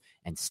field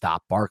and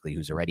stop Barkley,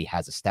 who's already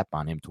has a step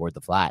on him toward the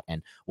flat.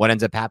 And what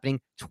ends up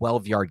happening?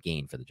 12-yard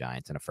gain for the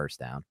Giants and a first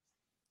down.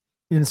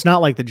 And it's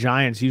not like the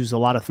Giants used a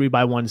lot of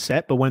 3-by-1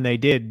 set, but when they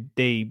did,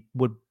 they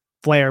would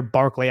flare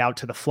Barkley out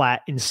to the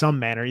flat in some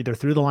manner, either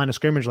through the line of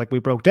scrimmage like we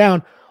broke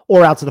down,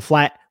 or out to the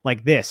flat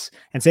like this.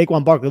 And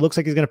Saquon Barkley looks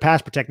like he's going to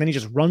pass protect. Then he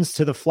just runs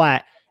to the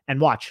flat. And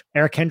watch,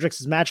 Eric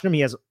Kendricks is matching him. He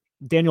has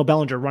Daniel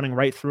Bellinger running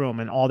right through him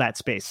in all that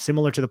space,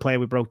 similar to the play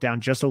we broke down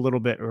just a little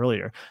bit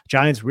earlier.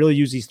 Giants really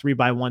use these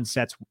 3-by-1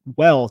 sets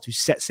well to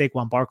set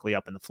Saquon Barkley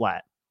up in the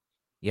flat.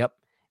 Yep.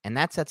 And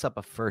that sets up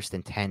a 1st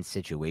and 10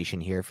 situation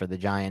here for the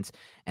Giants.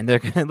 And they're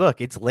going to look,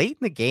 it's late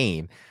in the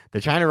game. They're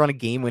trying to run a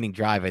game-winning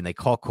drive, and they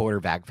call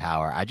quarterback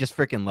power. I just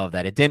freaking love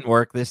that. It didn't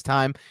work this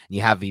time. And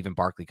you have even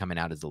Barkley coming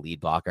out as the lead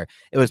blocker.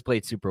 It was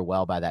played super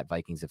well by that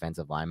Vikings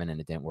defensive lineman,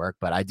 and it didn't work.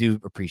 But I do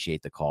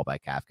appreciate the call by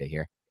Kafka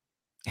here.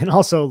 And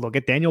also, look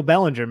at Daniel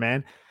Bellinger,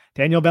 man.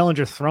 Daniel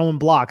Bellinger throwing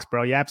blocks,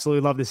 bro. You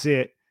absolutely love to see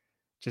it.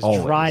 Just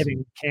always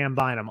driving Cam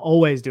Bynum,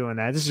 always doing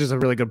that. This is just a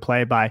really good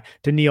play by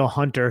Danielle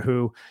Hunter,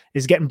 who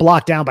is getting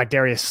blocked down by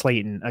Darius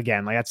Slayton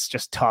again. Like, that's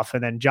just tough.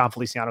 And then John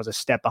Feliciano's a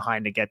step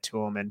behind to get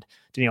to him, and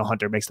Danielle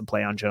Hunter makes the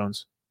play on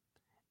Jones.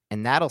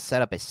 And that'll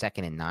set up a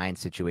 2nd and 9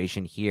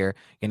 situation here.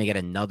 Going to get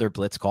another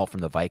blitz call from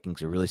the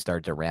Vikings, who really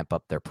started to ramp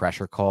up their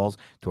pressure calls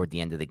toward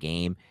the end of the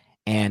game.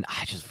 And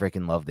I just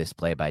freaking love this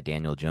play by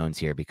Daniel Jones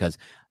here, because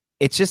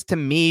it's just, to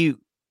me,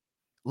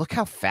 look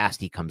how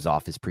fast he comes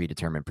off his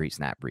predetermined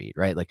pre-snap read,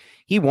 right? Like,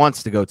 he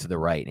wants to go to the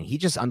right, and he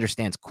just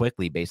understands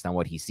quickly based on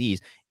what he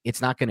sees, it's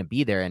not going to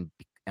be there. And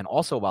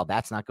also, while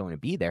that's not going to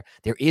be there,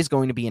 there is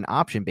going to be an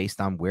option based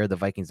on where the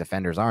Vikings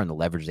defenders are and the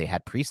leverage they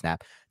had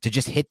pre-snap to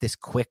just hit this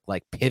quick,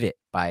 like, pivot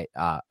by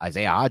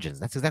Isaiah Hodgins.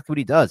 That's exactly what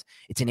he does.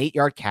 It's an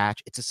 8-yard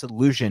catch. It's a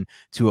solution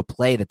to a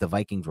play that the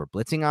Vikings were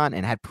blitzing on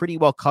and had pretty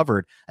well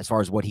covered as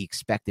far as what he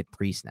expected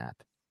pre-snap.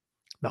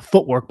 The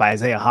footwork by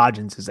Isaiah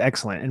Hodgins is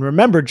excellent. And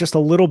remember just a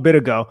little bit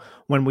ago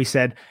when we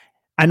said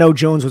I know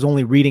Jones was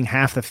only reading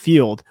half the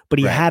field, but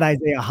he Right. had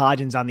Isaiah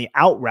Hodgins on the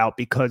out route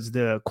because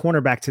the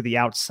cornerback to the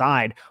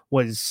outside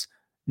was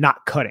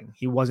not cutting.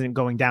 He wasn't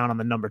going down on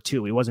the number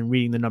 2. He wasn't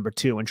reading the number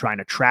 2 and trying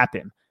to trap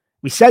him.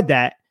 We said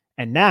that,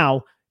 and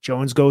now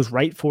Jones goes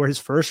right for his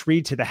first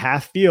read to the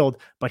half field,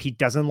 but he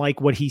doesn't like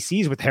what he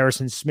sees with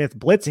Harrison Smith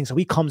blitzing. So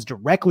he comes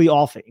directly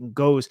off it and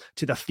goes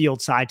to the field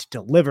side to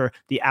deliver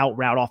the out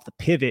route off the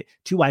pivot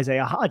to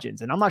Isaiah Hodgins.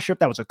 And I'm not sure if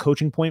that was a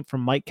coaching point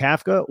from Mike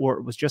Kafka or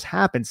it was just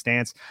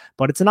happenstance,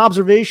 but it's an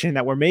observation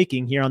that we're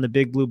making here on the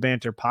Big Blue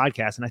Banter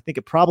podcast. And I think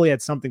it probably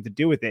had something to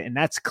do with it. And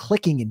that's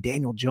clicking in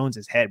Daniel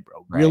Jones's head,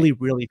 bro. Really,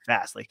 really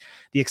fast. Like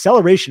the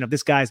acceleration of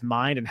this guy's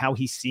mind and how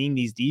he's seeing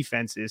these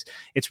defenses,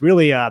 it's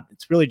really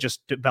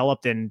just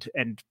developed and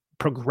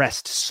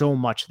progressed so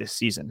much this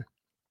season.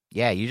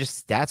 Yeah,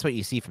 that's what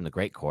you see from the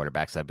great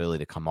quarterbacks, the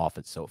ability to come off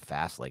it so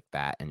fast like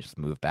that and just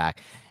move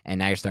back. And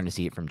now you're starting to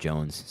see it from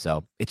Jones.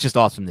 So it's just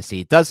awesome to see.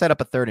 It does set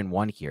up a 3rd and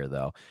 1 here,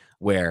 though,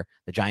 where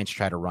the Giants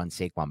try to run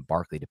Saquon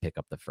Barkley to pick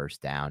up the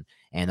first down.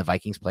 And the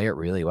Vikings play it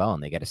really well,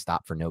 and they get a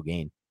stop for no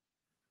gain.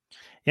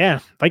 Yeah,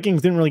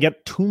 Vikings didn't really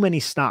get too many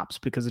stops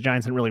because the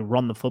Giants didn't really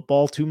run the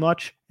football too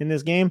much in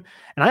this game.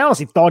 And I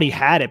honestly thought he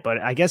had it, but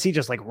I guess he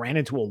just like ran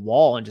into a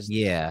wall and just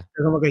doesn't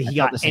look like he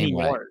got any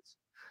yards.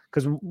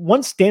 Because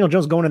once Daniel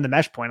Jones going in the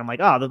mesh point, I'm like,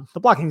 the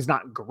blocking is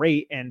not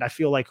great. And I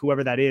feel like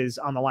whoever that is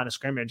on the line of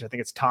scrimmage, I think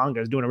it's Tonga,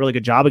 is doing a really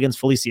good job against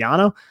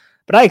Feliciano.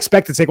 But I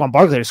expected Saquon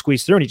Barkley to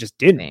squeeze through, and he just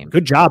didn't.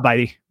 Good job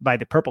by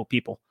the purple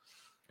people.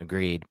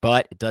 Agreed.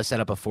 But it does set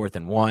up a 4th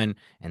and 1,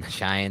 and the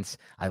Giants,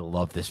 I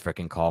love this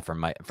freaking call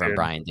from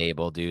Brian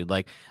Daboll, dude.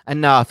 Like,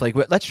 enough. Like,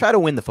 let's try to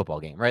win the football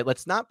game, right?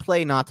 Let's not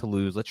play not to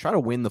lose. Let's try to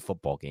win the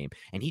football game.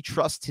 And he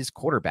trusts his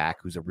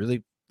quarterback, who's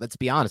let's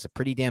be honest, a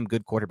pretty damn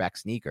good quarterback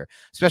sneaker,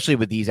 especially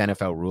with these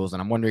NFL rules.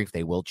 And I'm wondering if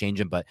they will change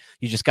him, but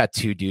you just got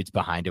 2 dudes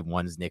behind him.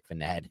 One's Nick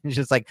Vannett. It's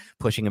just like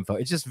pushing him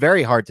forward. It's just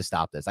very hard to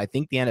stop this. I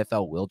think the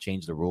NFL will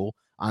change the rule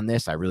on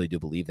this. I really do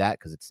believe that,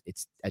 because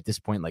it's at this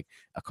point like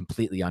a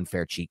completely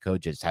unfair cheat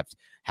code. Just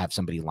have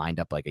somebody lined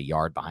up like a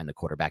yard behind the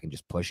quarterback and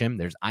just push him.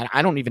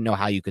 I don't even know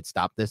how you could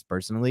stop this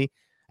personally.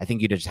 I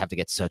think you just have to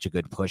get such a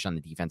good push on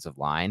the defensive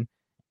line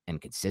and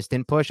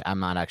consistent push.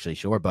 I'm not actually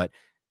sure, but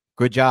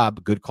good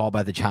job. Good call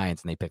by the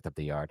Giants, and they picked up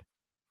the yard.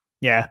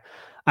 Yeah.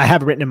 I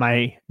have written in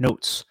my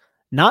notes,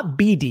 not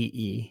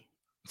BDE,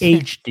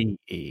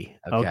 HDE.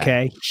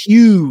 Okay.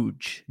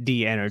 Huge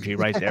D energy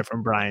right there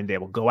from Brian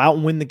Daboll. Go out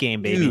and win the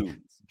game, baby. Huge.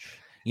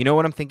 You know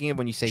what I'm thinking of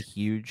when you say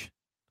huge?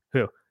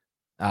 Who?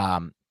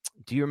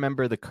 Do you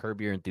remember the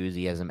Curb Your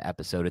Enthusiasm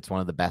episode? It's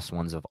one of the best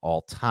ones of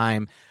all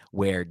time,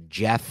 where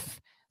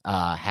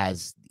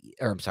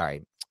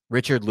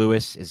Richard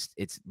Lewis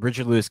it's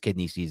Richard Lewis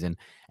kidney season,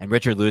 and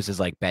Richard Lewis is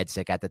like bed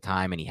sick at the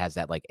time, and he has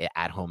that like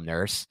at-home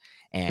nurse,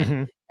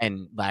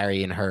 and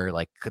Larry and her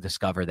like could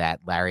discover that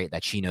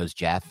she knows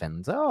Jeff,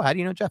 and how do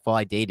you know Jeff? Well,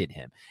 I dated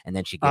him. And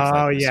then she gives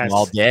a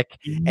small dick,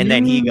 and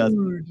then he goes,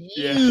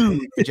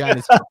 huge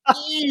vagina's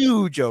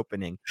huge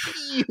opening.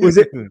 Was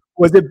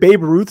it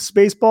Babe Ruth's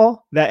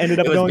baseball that ended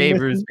up going?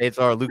 Babe Ruth's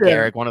baseball, or Lou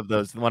Gehrig, one of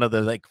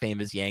those like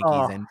famous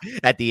Yankees, and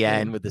at the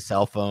end with the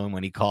cell phone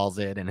when he calls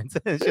it, and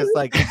it's just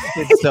like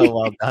it's so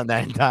well done,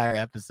 that entire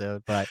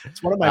episode. But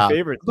it's one of my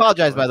favorites.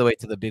 Apologize, by the way,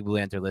 to the Big Blue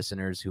Enter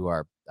listeners who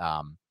are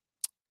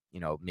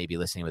maybe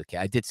listening with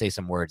kids. I did say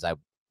some words I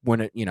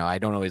wouldn't, I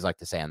don't always like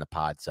to say on the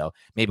pod, so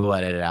maybe we'll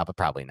edit it out, but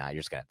probably not. You're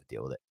just gonna have to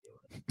deal with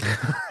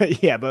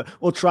it. Yeah, but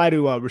we'll try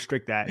to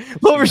restrict that.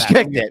 We'll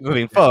restrict it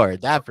moving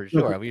forward. That for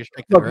sure. We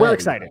restrict it. Look, we're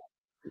excited.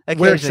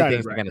 We're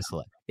excited. We're gonna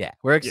select. Yeah,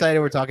 we're excited.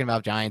 We're talking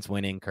about Giants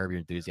winning. Curb Your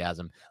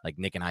Enthusiasm, like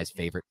Nick and I's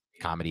favorite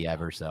comedy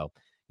ever. So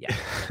yeah,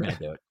 we're gonna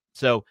do it.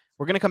 So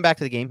we're gonna come back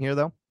to the game here,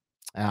 though.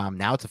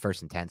 Now it's a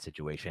 1st and 10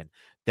 situation.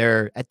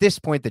 At this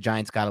point, the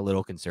Giants got a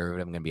little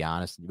conservative. I'm going to be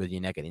honest with you,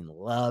 Nick. I didn't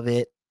love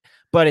it,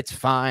 but it's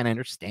fine. I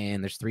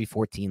understand. There's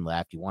 3:14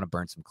 left. You want to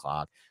burn some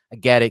clock. I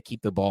get it.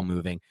 Keep the ball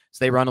moving.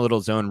 So they run a little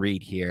zone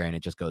read here, and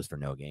it just goes for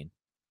no gain.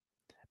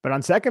 But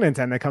on 2nd and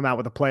 10, they come out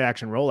with a play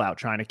action rollout,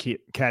 trying to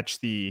catch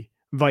the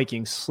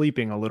Vikings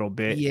sleeping a little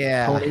bit.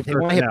 Yeah, they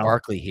want to hit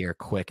Barkley here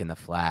quick in the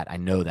flat. I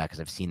know that because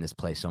I've seen this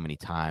play so many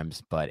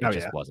times, but it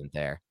just wasn't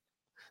there.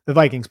 The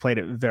Vikings played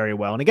it very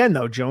well. And again,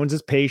 though, Jones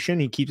is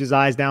patient. He keeps his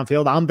eyes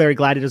downfield. I'm very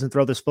glad he doesn't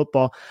throw this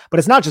football. But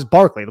it's not just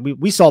Barkley.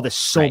 We saw this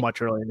so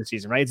much earlier in the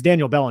season, right? It's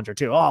Daniel Bellinger,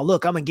 too. Oh,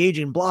 look, I'm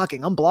engaging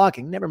blocking. I'm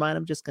blocking. Never mind.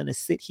 I'm just going to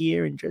sit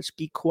here and just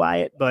be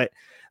quiet. But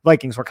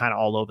Vikings were kind of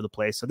all over the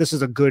place. So this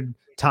is a good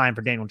time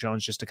for Daniel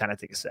Jones just to kind of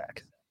take a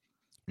sack.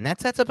 And that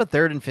sets up a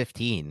 3rd and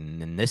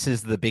 15. And this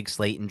is the big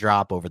Slayton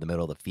drop over the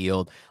middle of the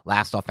field.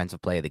 Last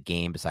offensive play of the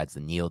game besides the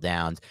kneel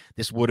downs.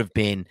 This would have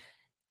been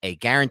a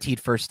guaranteed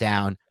first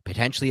down,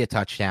 potentially a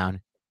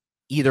touchdown.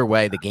 Either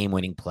way, the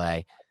game-winning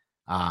play.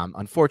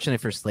 Unfortunately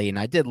for Slayton,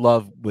 I did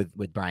love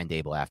with Brian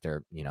Daboll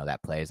after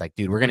that play. It's like,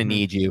 dude, we're going to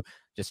need you.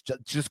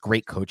 Just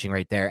great coaching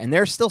right there. And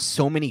there's still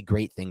so many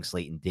great things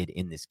Slayton did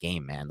in this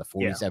game, man. The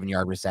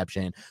 47-yard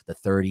reception, the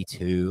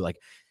 32. Like,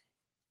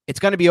 it's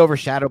going to be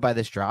overshadowed by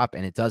this drop,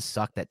 and it does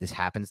suck that this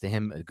happens to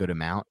him a good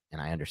amount.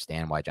 And I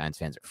understand why Giants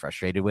fans are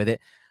frustrated with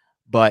it.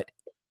 But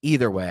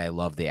either way, I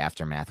love the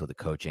aftermath with the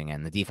coaching,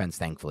 and the defense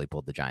thankfully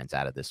pulled the Giants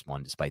out of this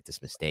one despite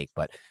this mistake.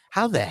 But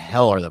how the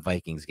hell are the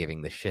Vikings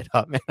giving this shit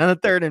up, man? On a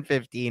 3rd and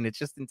 15, it's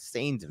just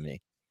insane to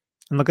me.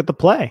 And look at the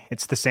play.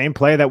 It's the same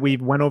play that we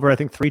went over, I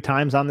think, 3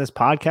 times on this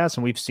podcast,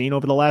 and we've seen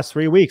over the last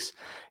 3 weeks.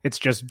 It's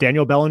just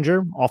Daniel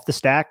Bellinger off the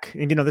stack.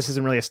 And, this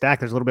isn't really a stack.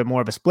 There's a little bit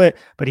more of a split,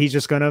 but he's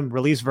just going to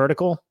release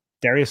vertical.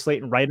 Darius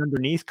Slayton right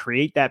underneath,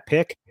 create that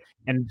pick.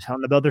 And on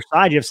the other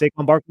side, you have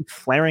Saquon Barkley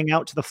flaring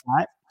out to the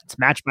flat. It's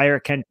matched by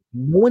Eric Kendricks.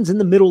 No one's in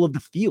the middle of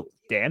the field,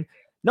 Dan.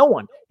 No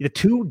one. The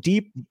 2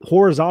 deep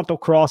horizontal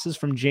crosses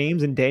from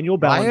James and Daniel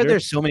Bellinger. Why are there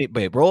so many?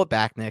 Wait, roll it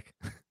back, Nick.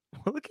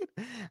 Look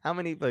at how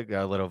many.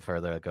 Go a little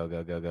further.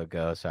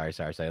 Go. Sorry.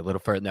 A little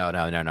further. No,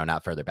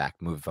 not further back.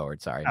 Move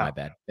forward. Sorry, my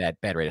bad.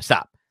 Bad rate.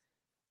 Stop.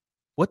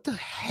 What the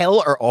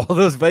hell are all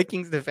those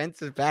Vikings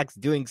defensive backs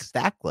doing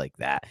stacked like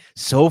that?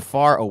 So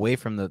far away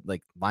from the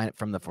line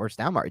from the first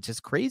down mark. It's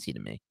just crazy to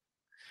me.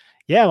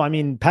 Yeah, I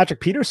mean, Patrick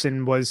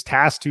Peterson was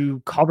tasked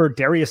to cover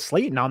Darius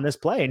Slayton on this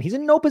play, and he's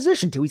in no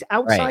position to. He's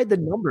outside the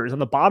numbers on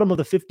the bottom of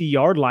the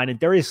 50-yard line, and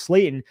Darius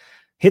Slayton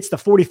hits the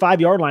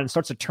 45-yard line and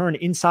starts to turn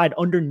inside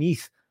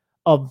underneath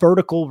a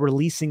vertical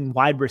releasing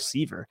wide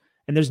receiver.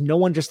 And there's no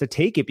one just to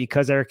take it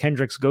because Eric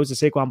Kendricks goes to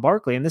Saquon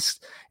Barkley. And this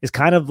is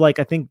kind of like,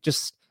 I think,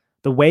 just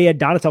the way Ed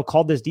Donatel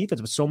called this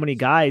defense with so many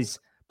guys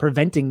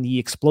preventing the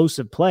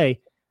explosive play.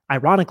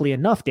 Ironically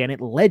enough, Dan,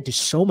 it led to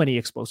so many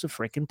explosive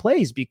freaking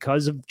plays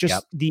because of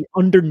just the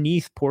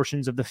underneath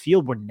portions of the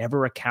field were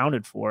never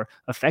accounted for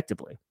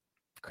effectively.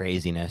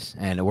 Craziness.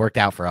 And it worked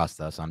out for us,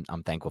 though, so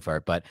I'm thankful for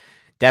it. But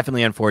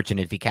definitely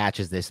unfortunate. If he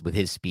catches this with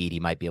his speed, he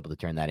might be able to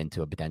turn that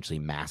into a potentially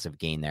massive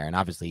gain there. And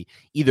obviously,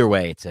 either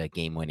way, it's a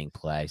game-winning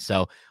play.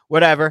 So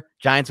whatever.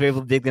 Giants were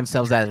able to dig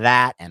themselves out of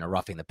that and a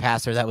roughing the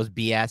passer. That was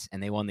BS,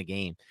 and they won the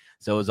game.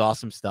 So it was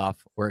awesome stuff.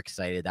 We're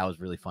excited. That was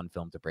really fun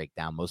film to break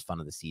down. Most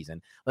fun of the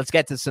season. Let's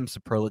get to some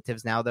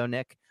superlatives now, though,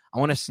 Nick. I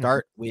want to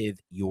start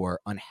with your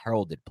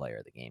unheralded player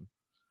of the game.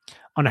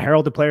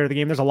 Unheralded player of the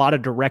game. There's a lot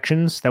of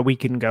directions that we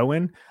can go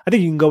in. I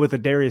think you can go with the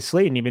Darius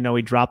Slayton, even though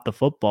he dropped the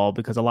football,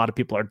 because a lot of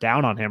people are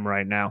down on him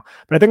right now.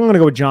 But I think I'm going to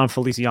go with John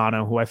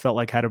Feliciano, who I felt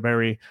like had a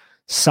very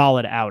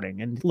solid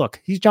outing. And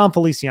look, he's John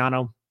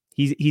Feliciano.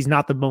 He's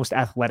not the most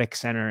athletic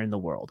center in the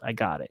world. I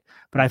got it.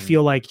 But I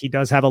feel like he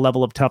does have a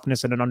level of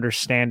toughness and an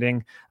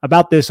understanding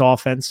about this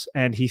offense.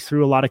 And he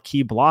threw a lot of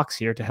key blocks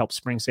here to help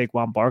spring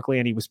Saquon Barkley.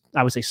 And he was,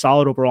 I would say,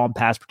 solid overall in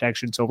pass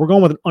protection. So if we're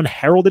going with an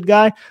unheralded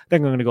guy, I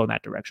think I'm going to go in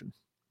that direction.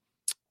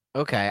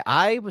 Okay,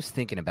 I was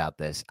thinking about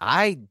this.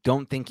 I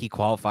don't think he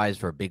qualifies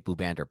for a Big Blue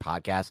Banter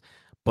podcast,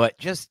 but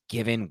just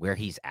given where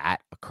he's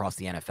at across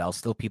the NFL,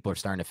 still people are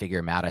starting to figure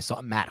him out. I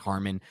saw Matt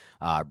Harmon,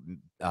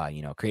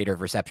 creator of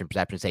Reception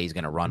Perception, say he's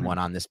going to run one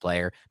on this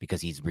player because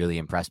he's really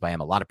impressed by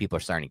him. A lot of people are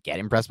starting to get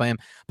impressed by him,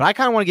 but I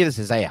kind of want to give this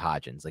to Isaiah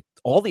Hodgins. Like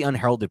all the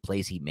unheralded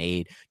plays he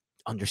made,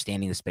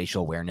 understanding the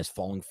spatial awareness,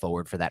 falling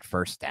forward for that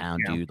first down,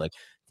 dude. Like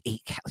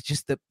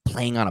just the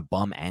playing on a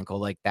bum ankle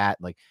like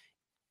that, like.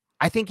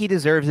 I think he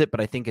deserves it, but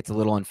I think it's a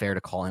little unfair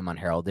to call him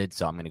unheralded.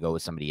 So I'm going to go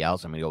with somebody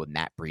else. I'm going to go with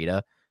Matt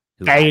Breida.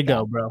 There you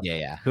go, bro.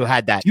 Yeah. Who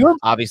had that,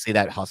 obviously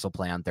that hustle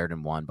play on 3rd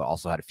and 1, but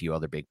also had a few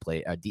other big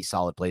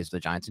solid plays for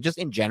the Giants. And just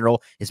in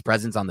general, his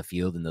presence on the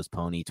field and those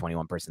pony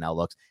 21 personnel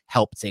looks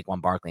helped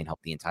Saquon Barkley and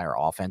helped the entire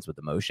offense with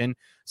the motion.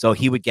 So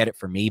he would get it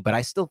for me, but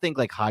I still think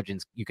like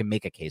Hodgins, you can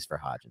make a case for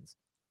Hodgins.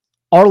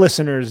 Our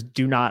listeners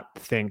do not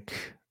think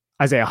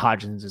Isaiah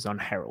Hodgins is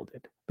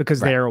unheralded because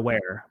they're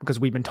aware, because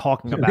we've been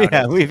talking about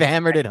it. We've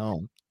hammered it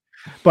home.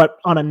 But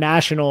on a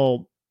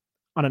national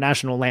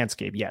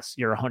landscape, yes,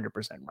 you're 100%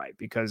 right,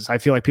 because I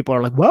feel like people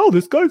are like, wow,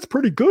 this guy's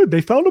pretty good.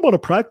 They found him on a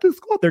practice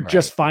squad. They're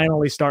just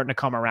finally starting to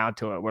come around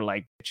to it. We're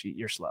like,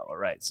 you're slow. All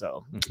right.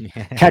 So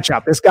catch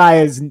up. This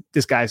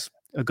guy's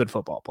a good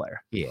football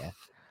player. Yeah.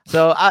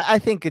 So I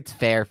think it's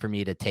fair for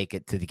me to take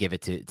it to give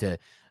it to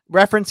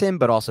reference him,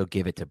 but also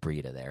give it to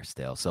Breida there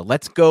still. So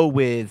let's go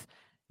with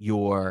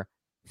your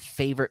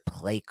favorite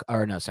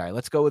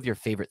let's go with your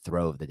favorite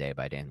throw of the day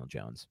by Daniel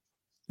Jones.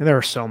 And there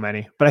are so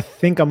many, but I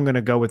think I'm going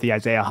to go with the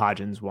Isaiah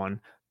Hodgins one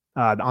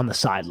on the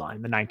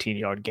sideline, the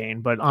 19-yard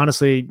gain. But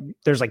honestly,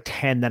 there's like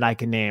 10 that I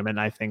can name, and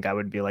I think I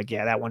would be like,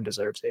 yeah, that one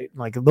deserves it.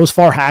 Like those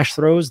far hash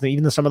throws,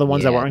 even some of the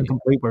ones that were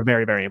incomplete were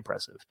very, very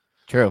impressive.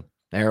 True.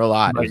 There are a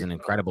lot. It was an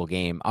incredible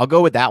game. I'll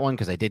go with that one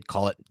because I did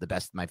call it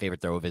my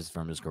favorite throw of his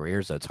from his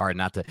career, so it's hard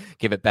not to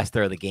give it best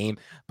throw of the game.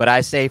 But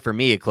I say for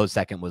me, a close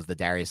second was the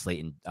Darius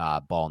Slayton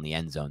ball in the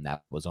end zone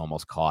that was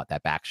almost caught,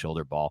 that back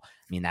shoulder ball. I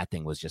mean, that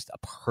thing was just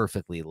a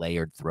perfectly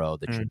layered throw,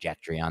 the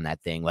trajectory on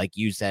that thing. Like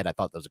you said, I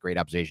thought that was a great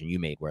observation you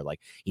made where like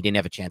he didn't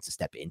have a chance to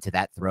step into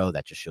that throw.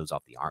 That just shows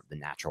off the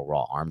natural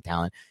raw arm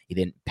talent. He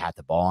didn't pat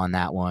the ball on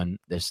that one.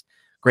 This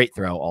great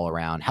throw all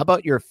around. How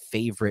about your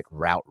favorite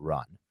route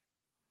run?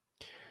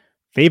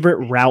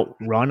 Favorite route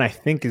run, I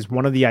think, is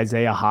one of the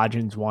Isaiah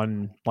Hodgins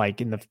one,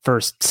 like in the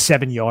first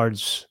 7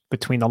 yards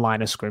between the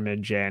line of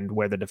scrimmage and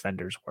where the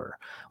defenders were,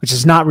 which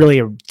is not really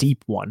a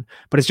deep one,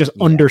 but it's just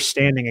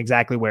understanding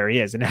exactly where he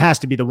is. And it has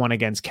to be the one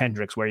against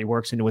Kendricks where he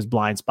works into his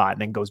blind spot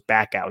and then goes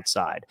back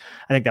outside.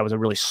 I think that was a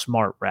really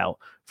smart route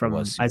from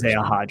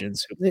Isaiah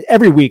Hodgins.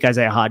 Every week,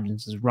 Isaiah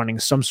Hodgins is running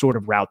some sort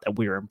of route that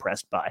we are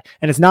impressed by.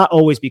 And it's not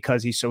always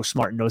because he's so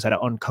smart and knows how to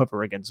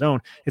uncover against zone.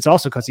 It's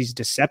also because he's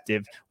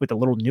deceptive with the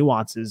little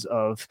nuances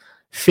of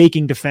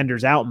faking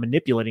defenders out and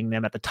manipulating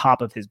them at the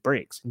top of his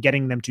breaks and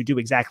getting them to do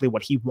exactly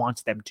what he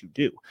wants them to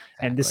do.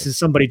 Exactly. And this is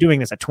somebody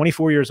doing this at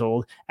 24 years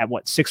old at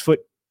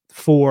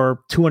 6'4",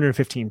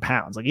 215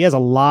 pounds. Like, he has a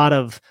lot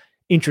of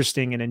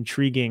interesting and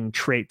intriguing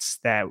traits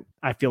that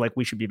I feel like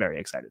we should be very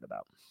excited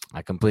about.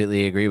 I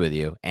completely agree with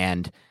you.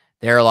 And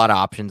there are a lot of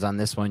options on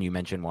this one. You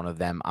mentioned one of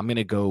them. I'm going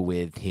to go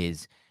with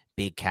his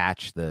big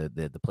catch.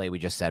 The play we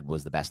just said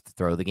was the best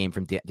throw of the game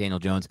from Daniel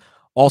Jones.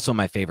 Also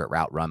my favorite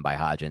route run by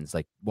Hodgins.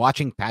 Like,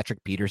 watching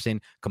Patrick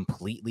Peterson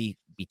completely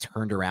be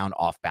turned around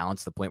off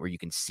balance to the point where you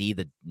can see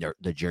the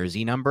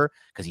jersey number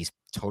because he's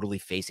totally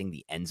facing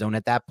the end zone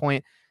at that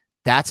point.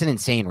 That's an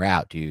insane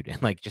route, dude.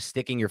 And like, just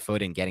sticking your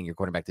foot and getting your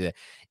quarterback to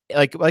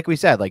like we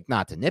said, like,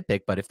 not to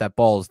nitpick, but if that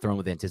ball is thrown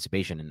with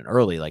anticipation and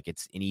early, like,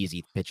 it's an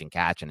easy pitch and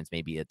catch and it's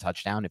maybe a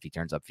touchdown if he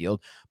turns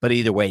upfield. But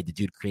either way, the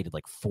dude created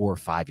like 4 or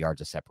 5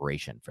 yards of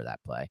separation for that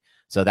play.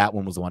 So that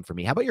one was the one for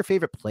me. How about your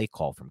favorite play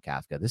call from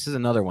Kafka? This is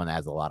another one that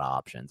has a lot of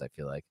options, I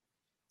feel like.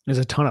 There's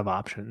a ton of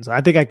options.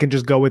 I think I can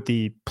just go with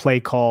the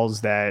play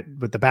calls that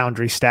with the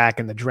boundary stack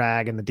and the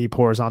drag and the deep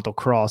horizontal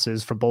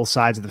crosses for both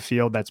sides of the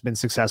field. That's been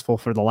successful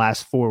for the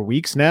last 4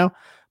 weeks now.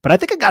 But I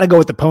think I got to go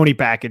with the pony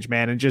package,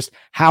 man, and just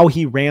how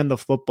he ran the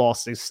football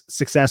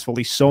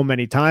successfully so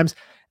many times.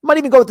 Might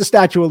even go with the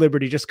Statue of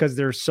Liberty just because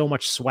there's so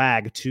much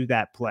swag to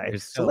that play.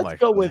 So let's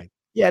go with,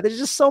 there's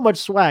just so much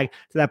swag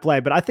to that play.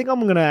 But I think I'm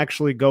going to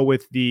actually go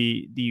with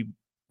the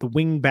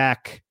wing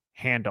back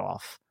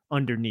handoff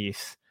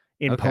underneath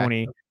in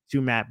Pony to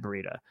Matt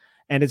Breida.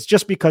 And it's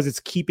just because it's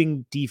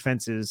keeping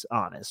defenses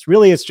honest.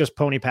 Really, it's just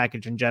Pony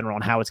package in general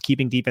and how it's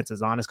keeping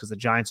defenses honest because the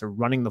Giants are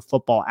running the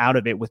football out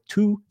of it with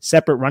 2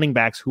 separate running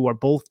backs who are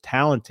both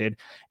talented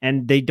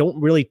and they don't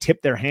really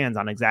tip their hands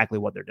on exactly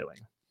what they're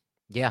doing.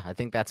 Yeah, I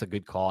think that's a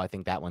good call. I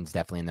think that one's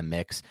definitely in the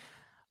mix.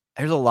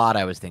 There's a lot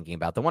I was thinking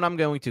about. The one I'm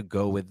going to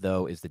go with,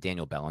 though, is the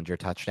Daniel Bellinger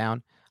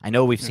touchdown. I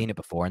know we've seen it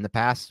before in the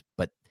past,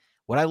 but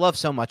what I love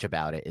so much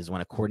about it is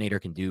when a coordinator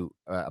can do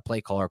a play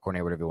caller,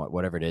 coordinator, whatever you want,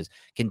 whatever it is,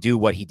 can do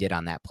what he did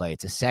on that play.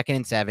 It's a 2nd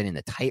and 7 in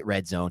the tight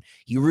red zone.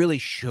 He really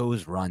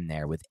shows run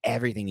there with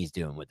everything he's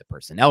doing with the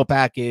personnel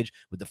package,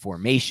 with the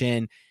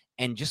formation,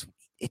 and just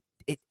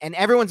and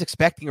everyone's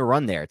expecting a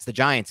run there. It's the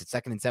Giants. It's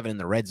 2nd and 7 in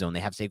the red zone.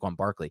 They have Saquon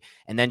Barkley.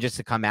 And then just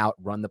to come out,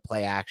 run the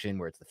play action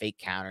where it's the fake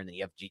counter, and then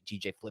you have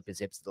GJ flip his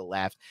hips to the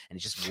left, and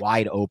it's just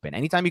wide open.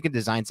 Anytime you can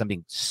design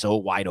something so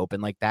wide open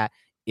like that,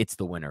 it's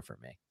the winner for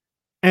me.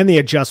 And the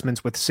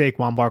adjustments with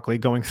Saquon Barkley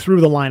going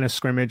through the line of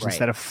scrimmage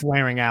instead of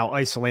flaring out,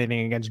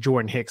 isolating against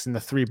Jordan Hicks in the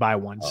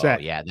 3-by-1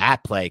 set. Yeah,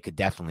 that play could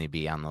definitely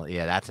be on the.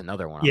 Yeah, that's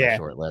another one on the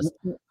short list.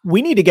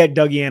 We need to get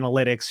Dougie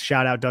Analytics.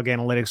 Shout out Doug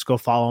Analytics. Go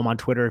follow him on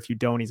Twitter if you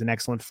don't. He's an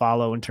excellent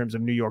follow in terms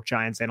of New York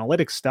Giants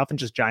analytics stuff and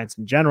just Giants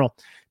in general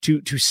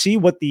to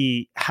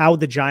see how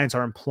the Giants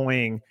are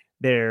employing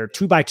their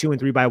 2-by-2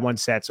 and 3-by-1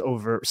 sets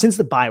over since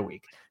the bye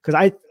week. Because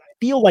I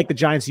feel like the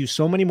Giants use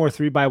so many more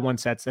 3-by-1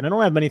 sets, and I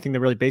don't have anything to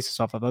really base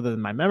this off of other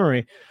than my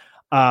memory.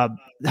 Have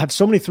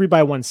so many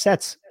 3-by-1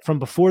 sets from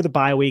before the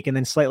bye week and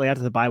then slightly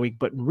after the bye week.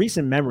 But in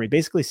recent memory,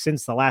 basically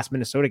since the last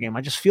Minnesota game,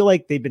 I just feel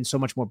like they've been so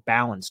much more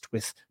balanced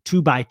with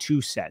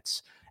 2-by-2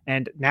 sets.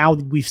 And now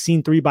we've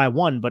seen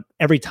 3-by-1, but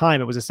every time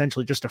it was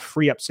essentially just to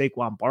free up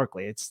Saquon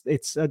Barkley. It's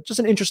just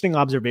an interesting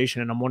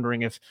observation, and I'm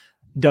wondering if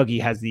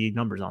Dougie has the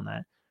numbers on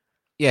that.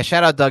 Yeah,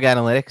 shout out Doug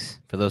Analytics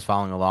for those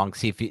following along.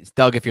 See if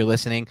Doug, if you're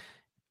listening,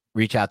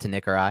 reach out to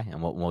Nick or I,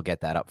 and we'll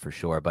get that up for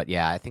sure. But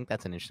yeah, I think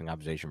that's an interesting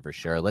observation for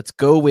sure. Let's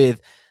go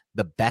with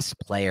the best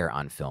player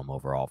on film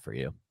overall for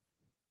you.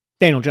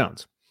 Daniel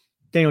Jones.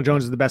 Daniel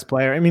Jones is the best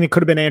player. I mean, it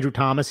could have been Andrew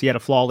Thomas. He had a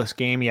flawless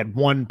game. He had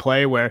one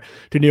play where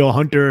Danielle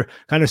Hunter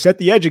kind of set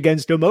the edge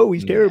against him. Oh,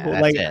 he's terrible.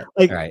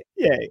 Right.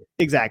 Yeah,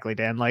 exactly,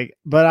 Dan.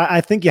 But I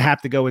think you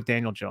have to go with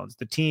Daniel Jones.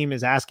 The team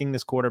is asking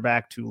this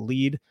quarterback to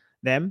lead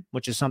them,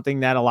 which is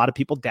something that a lot of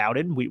people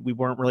doubted. We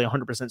weren't really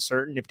 100%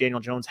 certain if Daniel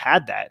Jones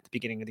had that at the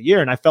beginning of the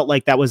year. And I felt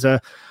like that was a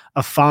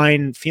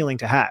fine feeling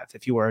to have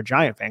if you were a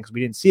Giant fan, because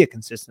we didn't see it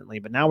consistently,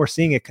 but now we're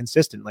seeing it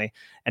consistently,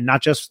 and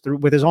not just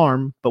with his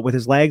arm, but with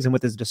his legs and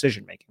with his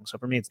decision-making. So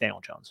for me, it's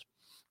Daniel Jones.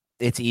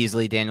 It's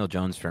easily Daniel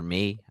Jones for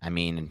me. I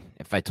mean,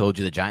 if I told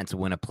you the Giants would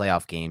win a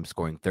playoff game,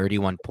 scoring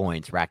 31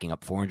 points, racking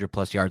up 400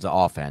 plus yards of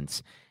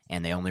offense,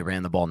 and they only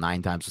ran the ball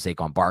 9 times with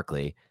Saquon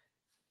Barkley,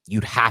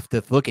 you'd have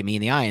to look at me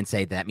in the eye and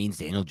say that means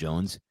Daniel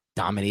Jones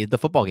dominated the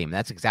football game.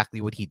 That's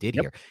exactly what he did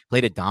here.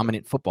 Played a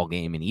dominant football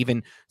game, and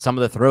even some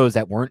of the throws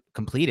that weren't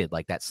completed,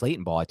 like that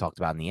Slayton ball I talked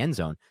about in the end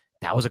zone,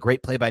 that was a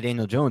great play by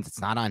Daniel Jones.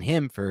 It's not on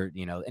him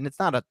and it's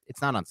not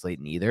on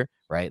Slayton either,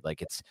 right?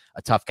 Like, it's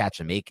a tough catch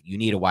to make. You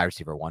need a wide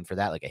receiver 1 for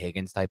that, like a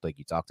Higgins type, like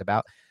you talked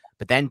about.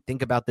 But then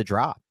think about the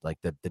drop, like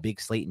the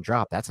big Slayton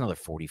drop. That's another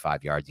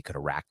 45 yards he could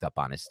have racked up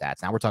on his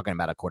stats. Now we're talking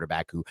about a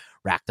quarterback who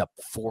racked up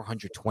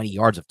 420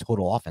 yards of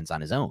total offense on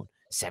his own,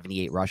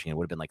 78 rushing. It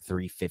would have been like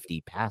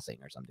 350 passing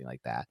or something like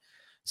that.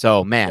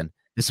 So, man,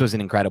 this was an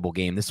incredible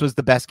game. This was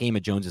the best game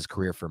of Jones's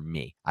career for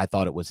me. I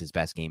thought it was his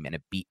best game, and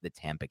it beat the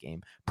Tampa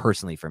game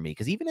personally for me.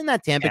 Because even in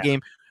that Tampa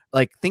game,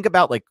 like think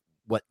about like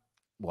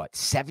what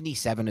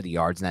 77 of the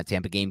yards in that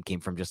Tampa game came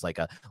from just like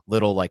a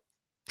little like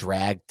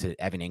drag to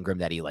Evan Ingram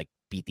that he like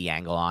beat the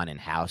angle on and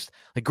housed.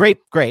 Like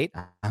great.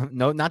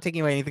 No, not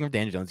taking away anything from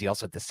Daniel Jones. He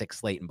also had the 6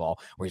 Slayton ball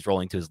where he's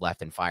rolling to his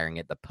left and firing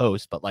at the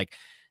post. But like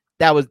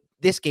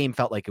this game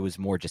felt like it was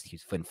more just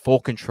he's in full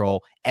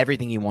control.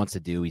 Everything he wants to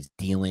do, he's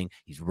dealing,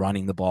 he's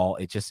running the ball.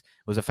 It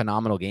was a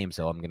phenomenal game.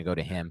 So I'm going to go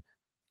to him.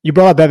 You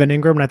brought up Evan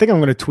Ingram, and I think I'm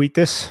going to tweet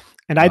this,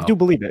 and I do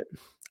believe it.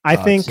 I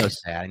think it's so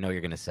sad. I know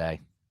you're going to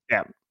say.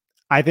 Yeah.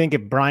 I think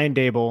if Brian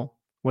Daboll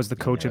was the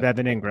coach of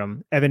Evan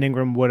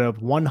Ingram would have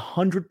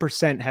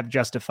 100% have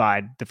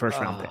justified the first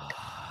round pick.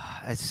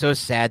 It's so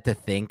sad to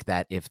think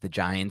that if the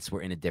Giants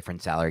were in a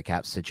different salary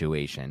cap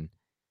situation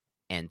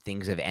and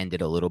things have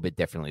ended a little bit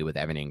differently with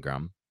Evan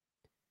Ingram,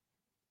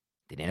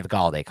 they didn't have a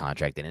Galladay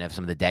contract. They didn't have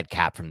some of the dead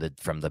cap from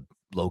the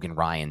Logan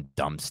Ryan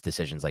dumps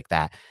decisions like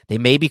that. They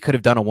maybe could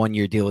have done a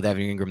 1-year deal with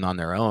Evan Ingram on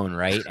their own,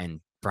 right? And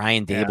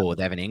Brian Daboll with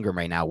Evan Ingram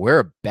right now,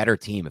 we're a better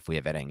team if we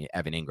have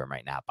Evan Ingram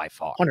right now by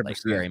far. 100%. Like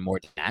we're a more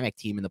dynamic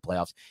team in the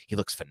playoffs. He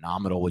looks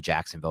phenomenal with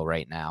Jacksonville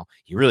right now.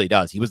 He really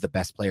does. He was the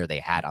best player they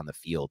had on the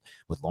field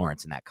with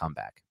Lawrence in that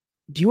comeback.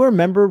 Do you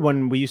remember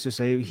when we used to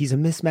say he's a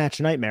mismatch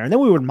nightmare? And then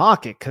we would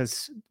mock it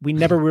because we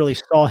never really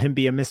saw him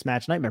be a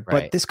mismatch nightmare.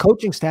 Right. But this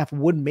coaching staff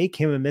would make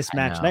him a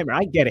mismatch nightmare.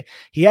 I get it.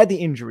 He had the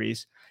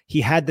injuries.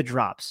 He had the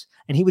drops.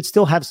 And he would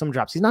still have some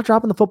drops. He's not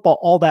dropping the football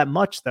all that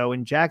much, though,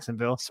 in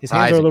Jacksonville. His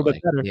hands are a little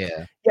bit better.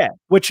 Yeah.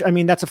 Which, I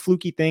mean, that's a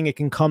fluky thing. It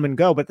can come and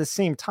go. But at the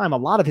same time, a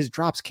lot of his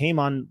drops came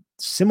on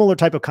similar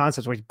type of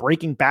concepts where he's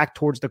breaking back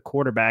towards the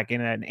quarterback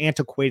in an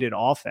antiquated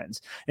offense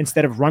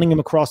instead of running him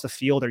across the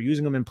field or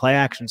using him in play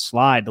action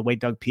slide the way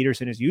Doug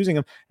Peterson is using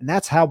him. And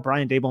that's how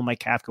Brian Daboll and Mike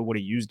Kafka would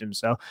have used him.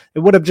 So it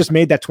would have just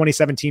made that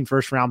 2017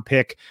 first round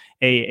pick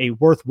a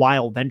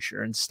worthwhile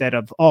venture instead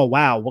of, oh,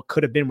 wow, what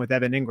could have been with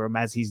Evan Ingram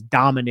as he's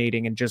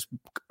dominating and just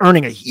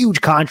earning a huge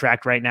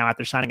contract right now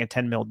after signing a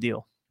 $10 million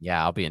deal.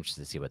 Yeah, I'll be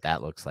interested to see what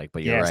that looks like.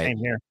 But you're right. Same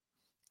here.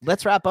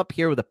 Let's wrap up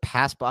here with a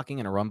pass blocking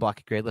and a run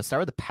blocking grade. Let's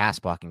start with the pass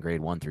blocking grade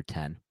 1 through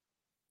 10.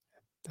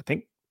 I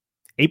think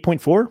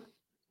 8.4.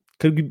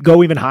 Could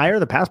go even higher.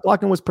 The pass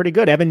blocking was pretty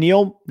good. Evan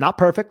Neal, not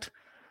perfect,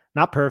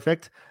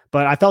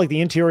 but I felt like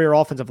the interior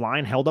offensive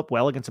line held up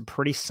well against a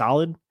pretty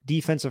solid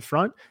defensive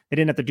front. They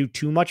didn't have to do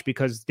too much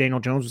because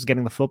Daniel Jones was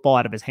getting the football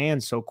out of his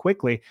hands so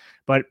quickly,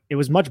 but it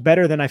was much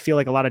better than I feel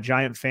like a lot of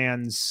Giant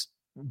fans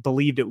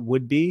believed it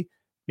would be.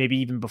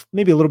 Maybe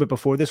a little bit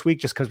before this week,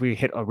 just because we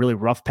hit a really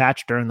rough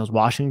patch during those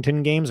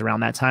Washington games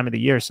around that time of the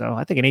year. So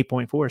I think an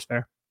 8.4 is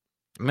fair.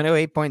 I'm going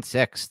to go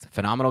 8.6.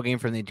 Phenomenal game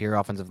from the interior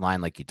offensive line,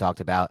 like you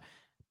talked about.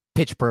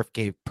 Pitch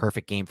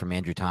perfect game from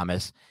Andrew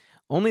Thomas.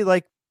 Only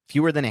like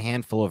fewer than a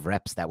handful of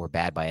reps that were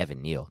bad by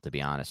Evan Neal, to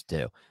be honest,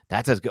 too.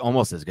 That's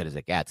almost as good as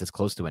it gets. It's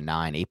close to a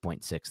 9,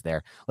 8.6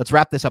 there. Let's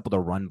wrap this up with a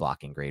run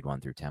blocking grade 1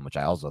 through 10, which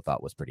I also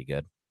thought was pretty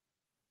good.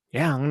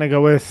 Yeah, I'm going to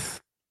go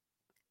with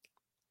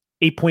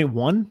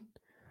 8.1.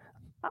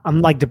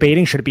 I'm like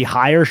debating, should it be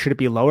higher? Should it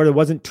be lower? There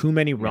wasn't too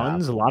many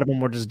runs. A lot of them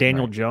were just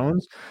Daniel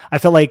Jones. I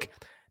felt like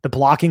the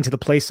blocking to the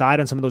play side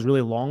on some of those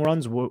really long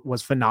runs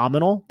was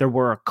phenomenal. There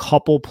were a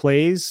couple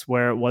plays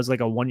where it was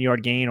like a 1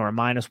 yard gain or a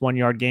 -1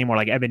 yard game where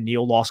like Evan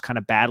Neal lost kind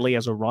of badly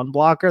as a run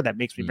blocker. That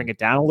makes me bring it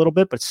down a little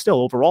bit, but still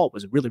overall it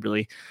was really,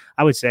 really,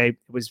 I would say it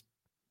was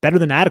better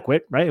than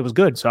adequate, right? It was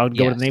good. So I would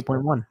go with an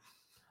 8.1.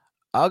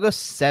 I'll go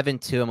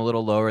 7.2. I'm a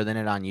little lower than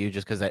it on you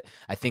just because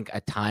I think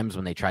at times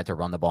when they tried to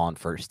run the ball on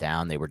first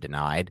down, they were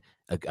denied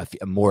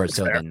more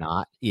so than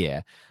not.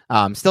 Yeah.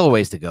 Still a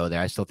ways to go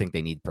there. I still think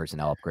they need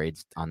personnel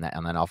upgrades on that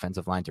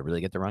offensive line to really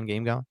get the run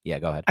game going. Yeah,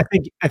 go ahead.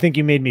 I think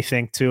you made me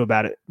think too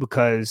about it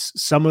because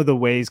some of the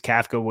ways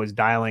Kafka was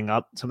dialing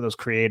up some of those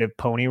creative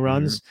pony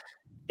runs,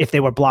 if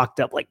they were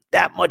blocked up like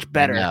that much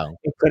better,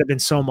 it could have been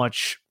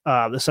such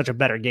a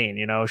better gain.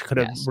 You know, it could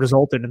have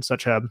resulted in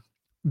such a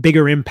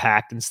bigger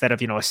impact instead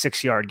of, a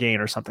 6 yard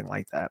gain or something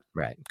like that.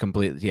 Right.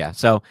 Completely. Yeah.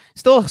 So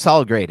still a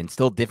solid grade and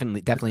still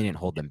definitely didn't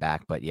hold them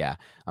back, but yeah,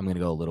 I'm going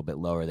to go a little bit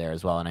lower there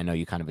as well. And I know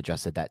you kind of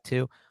adjusted that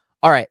too.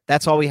 All right.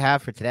 That's all we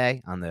have for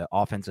today on the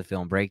offensive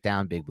film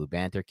breakdown, Big Blue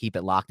Banter. Keep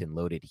it locked and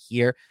loaded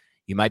here.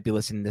 You might be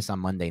listening to this on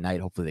Monday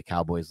night. Hopefully the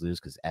Cowboys lose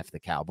because F the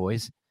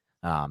Cowboys.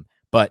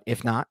 But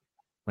if not,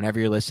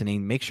 whenever you're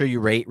listening, make sure you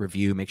rate,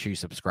 review, make sure you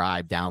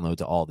subscribe, download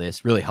to all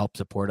this. Really help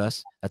support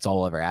us. That's all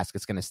I'll ever ask.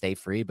 It's going to stay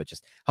free, but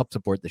just help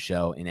support the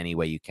show in any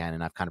way you can.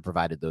 And I've kind of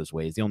provided those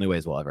ways, the only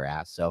ways we'll ever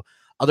ask. So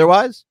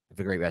otherwise, have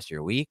a great rest of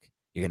your week.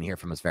 You're going to hear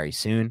from us very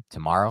soon.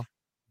 Tomorrow,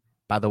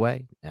 by the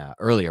way,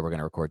 earlier, we're going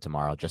to record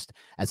tomorrow, just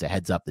as a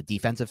heads up, the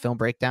defensive film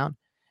breakdown.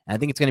 And I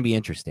think it's going to be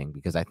interesting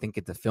because I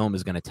think the film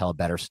is going to tell a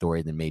better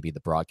story than maybe the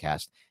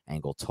broadcast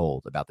angle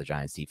told about the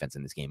Giants defense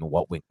in this game and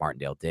what Wink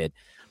Martindale did.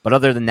 But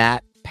other than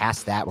that,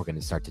 past that, we're going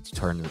to start to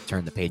turn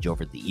the page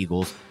over to the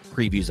Eagles,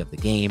 previews of the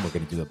game. We're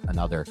going to do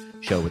another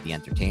show with the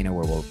entertainer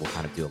where we'll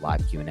kind of do a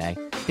live Q&A,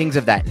 things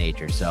of that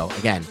nature. So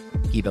again,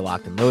 keep it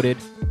locked and loaded.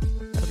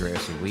 Have a great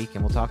rest of your week,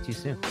 and we'll talk to you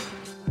soon.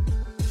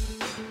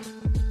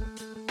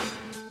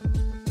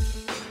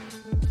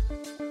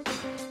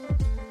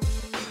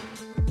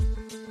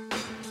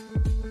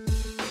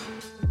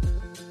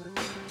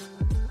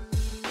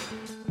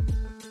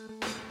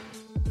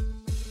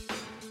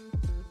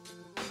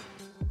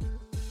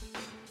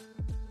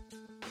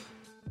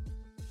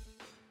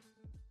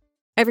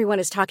 Everyone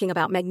is talking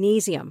about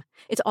magnesium.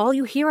 It's all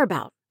you hear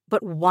about.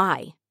 But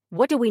why?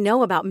 What do we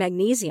know about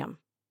magnesium?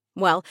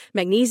 Well,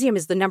 magnesium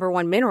is the number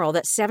one mineral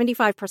that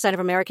 75% of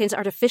Americans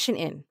are deficient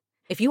in.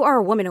 If you are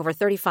a woman over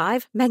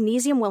 35,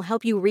 magnesium will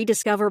help you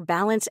rediscover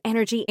balance,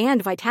 energy,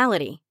 and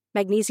vitality.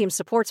 Magnesium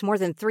supports more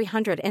than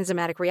 300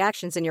 enzymatic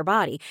reactions in your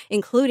body,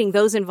 including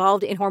those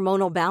involved in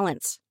hormonal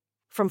balance.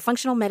 From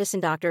functional medicine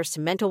doctors to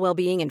mental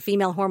well-being and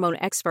female hormone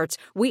experts,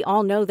 we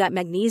all know that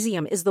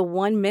magnesium is the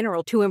one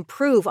mineral to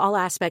improve all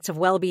aspects of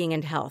well-being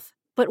and health.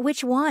 But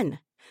which one?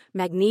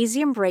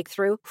 Magnesium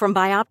Breakthrough from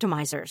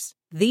Bioptimizers,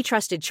 the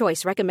trusted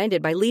choice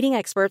recommended by leading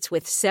experts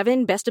with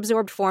 7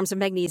 best-absorbed forms of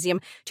magnesium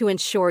to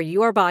ensure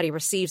your body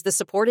receives the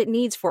support it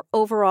needs for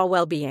overall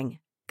well-being.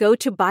 Go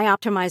to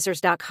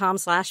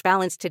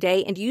bioptimizers.com/balance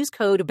today and use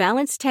code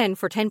BALANCE10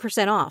 for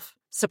 10% off.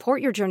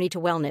 Support your journey to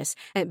wellness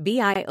at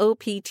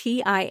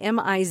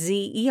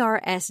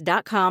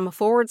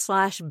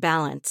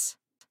bioptimizers.com/balance.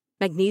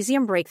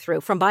 Magnesium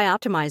Breakthrough from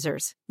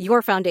Bioptimizers,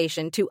 your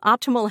foundation to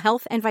optimal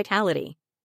health and vitality.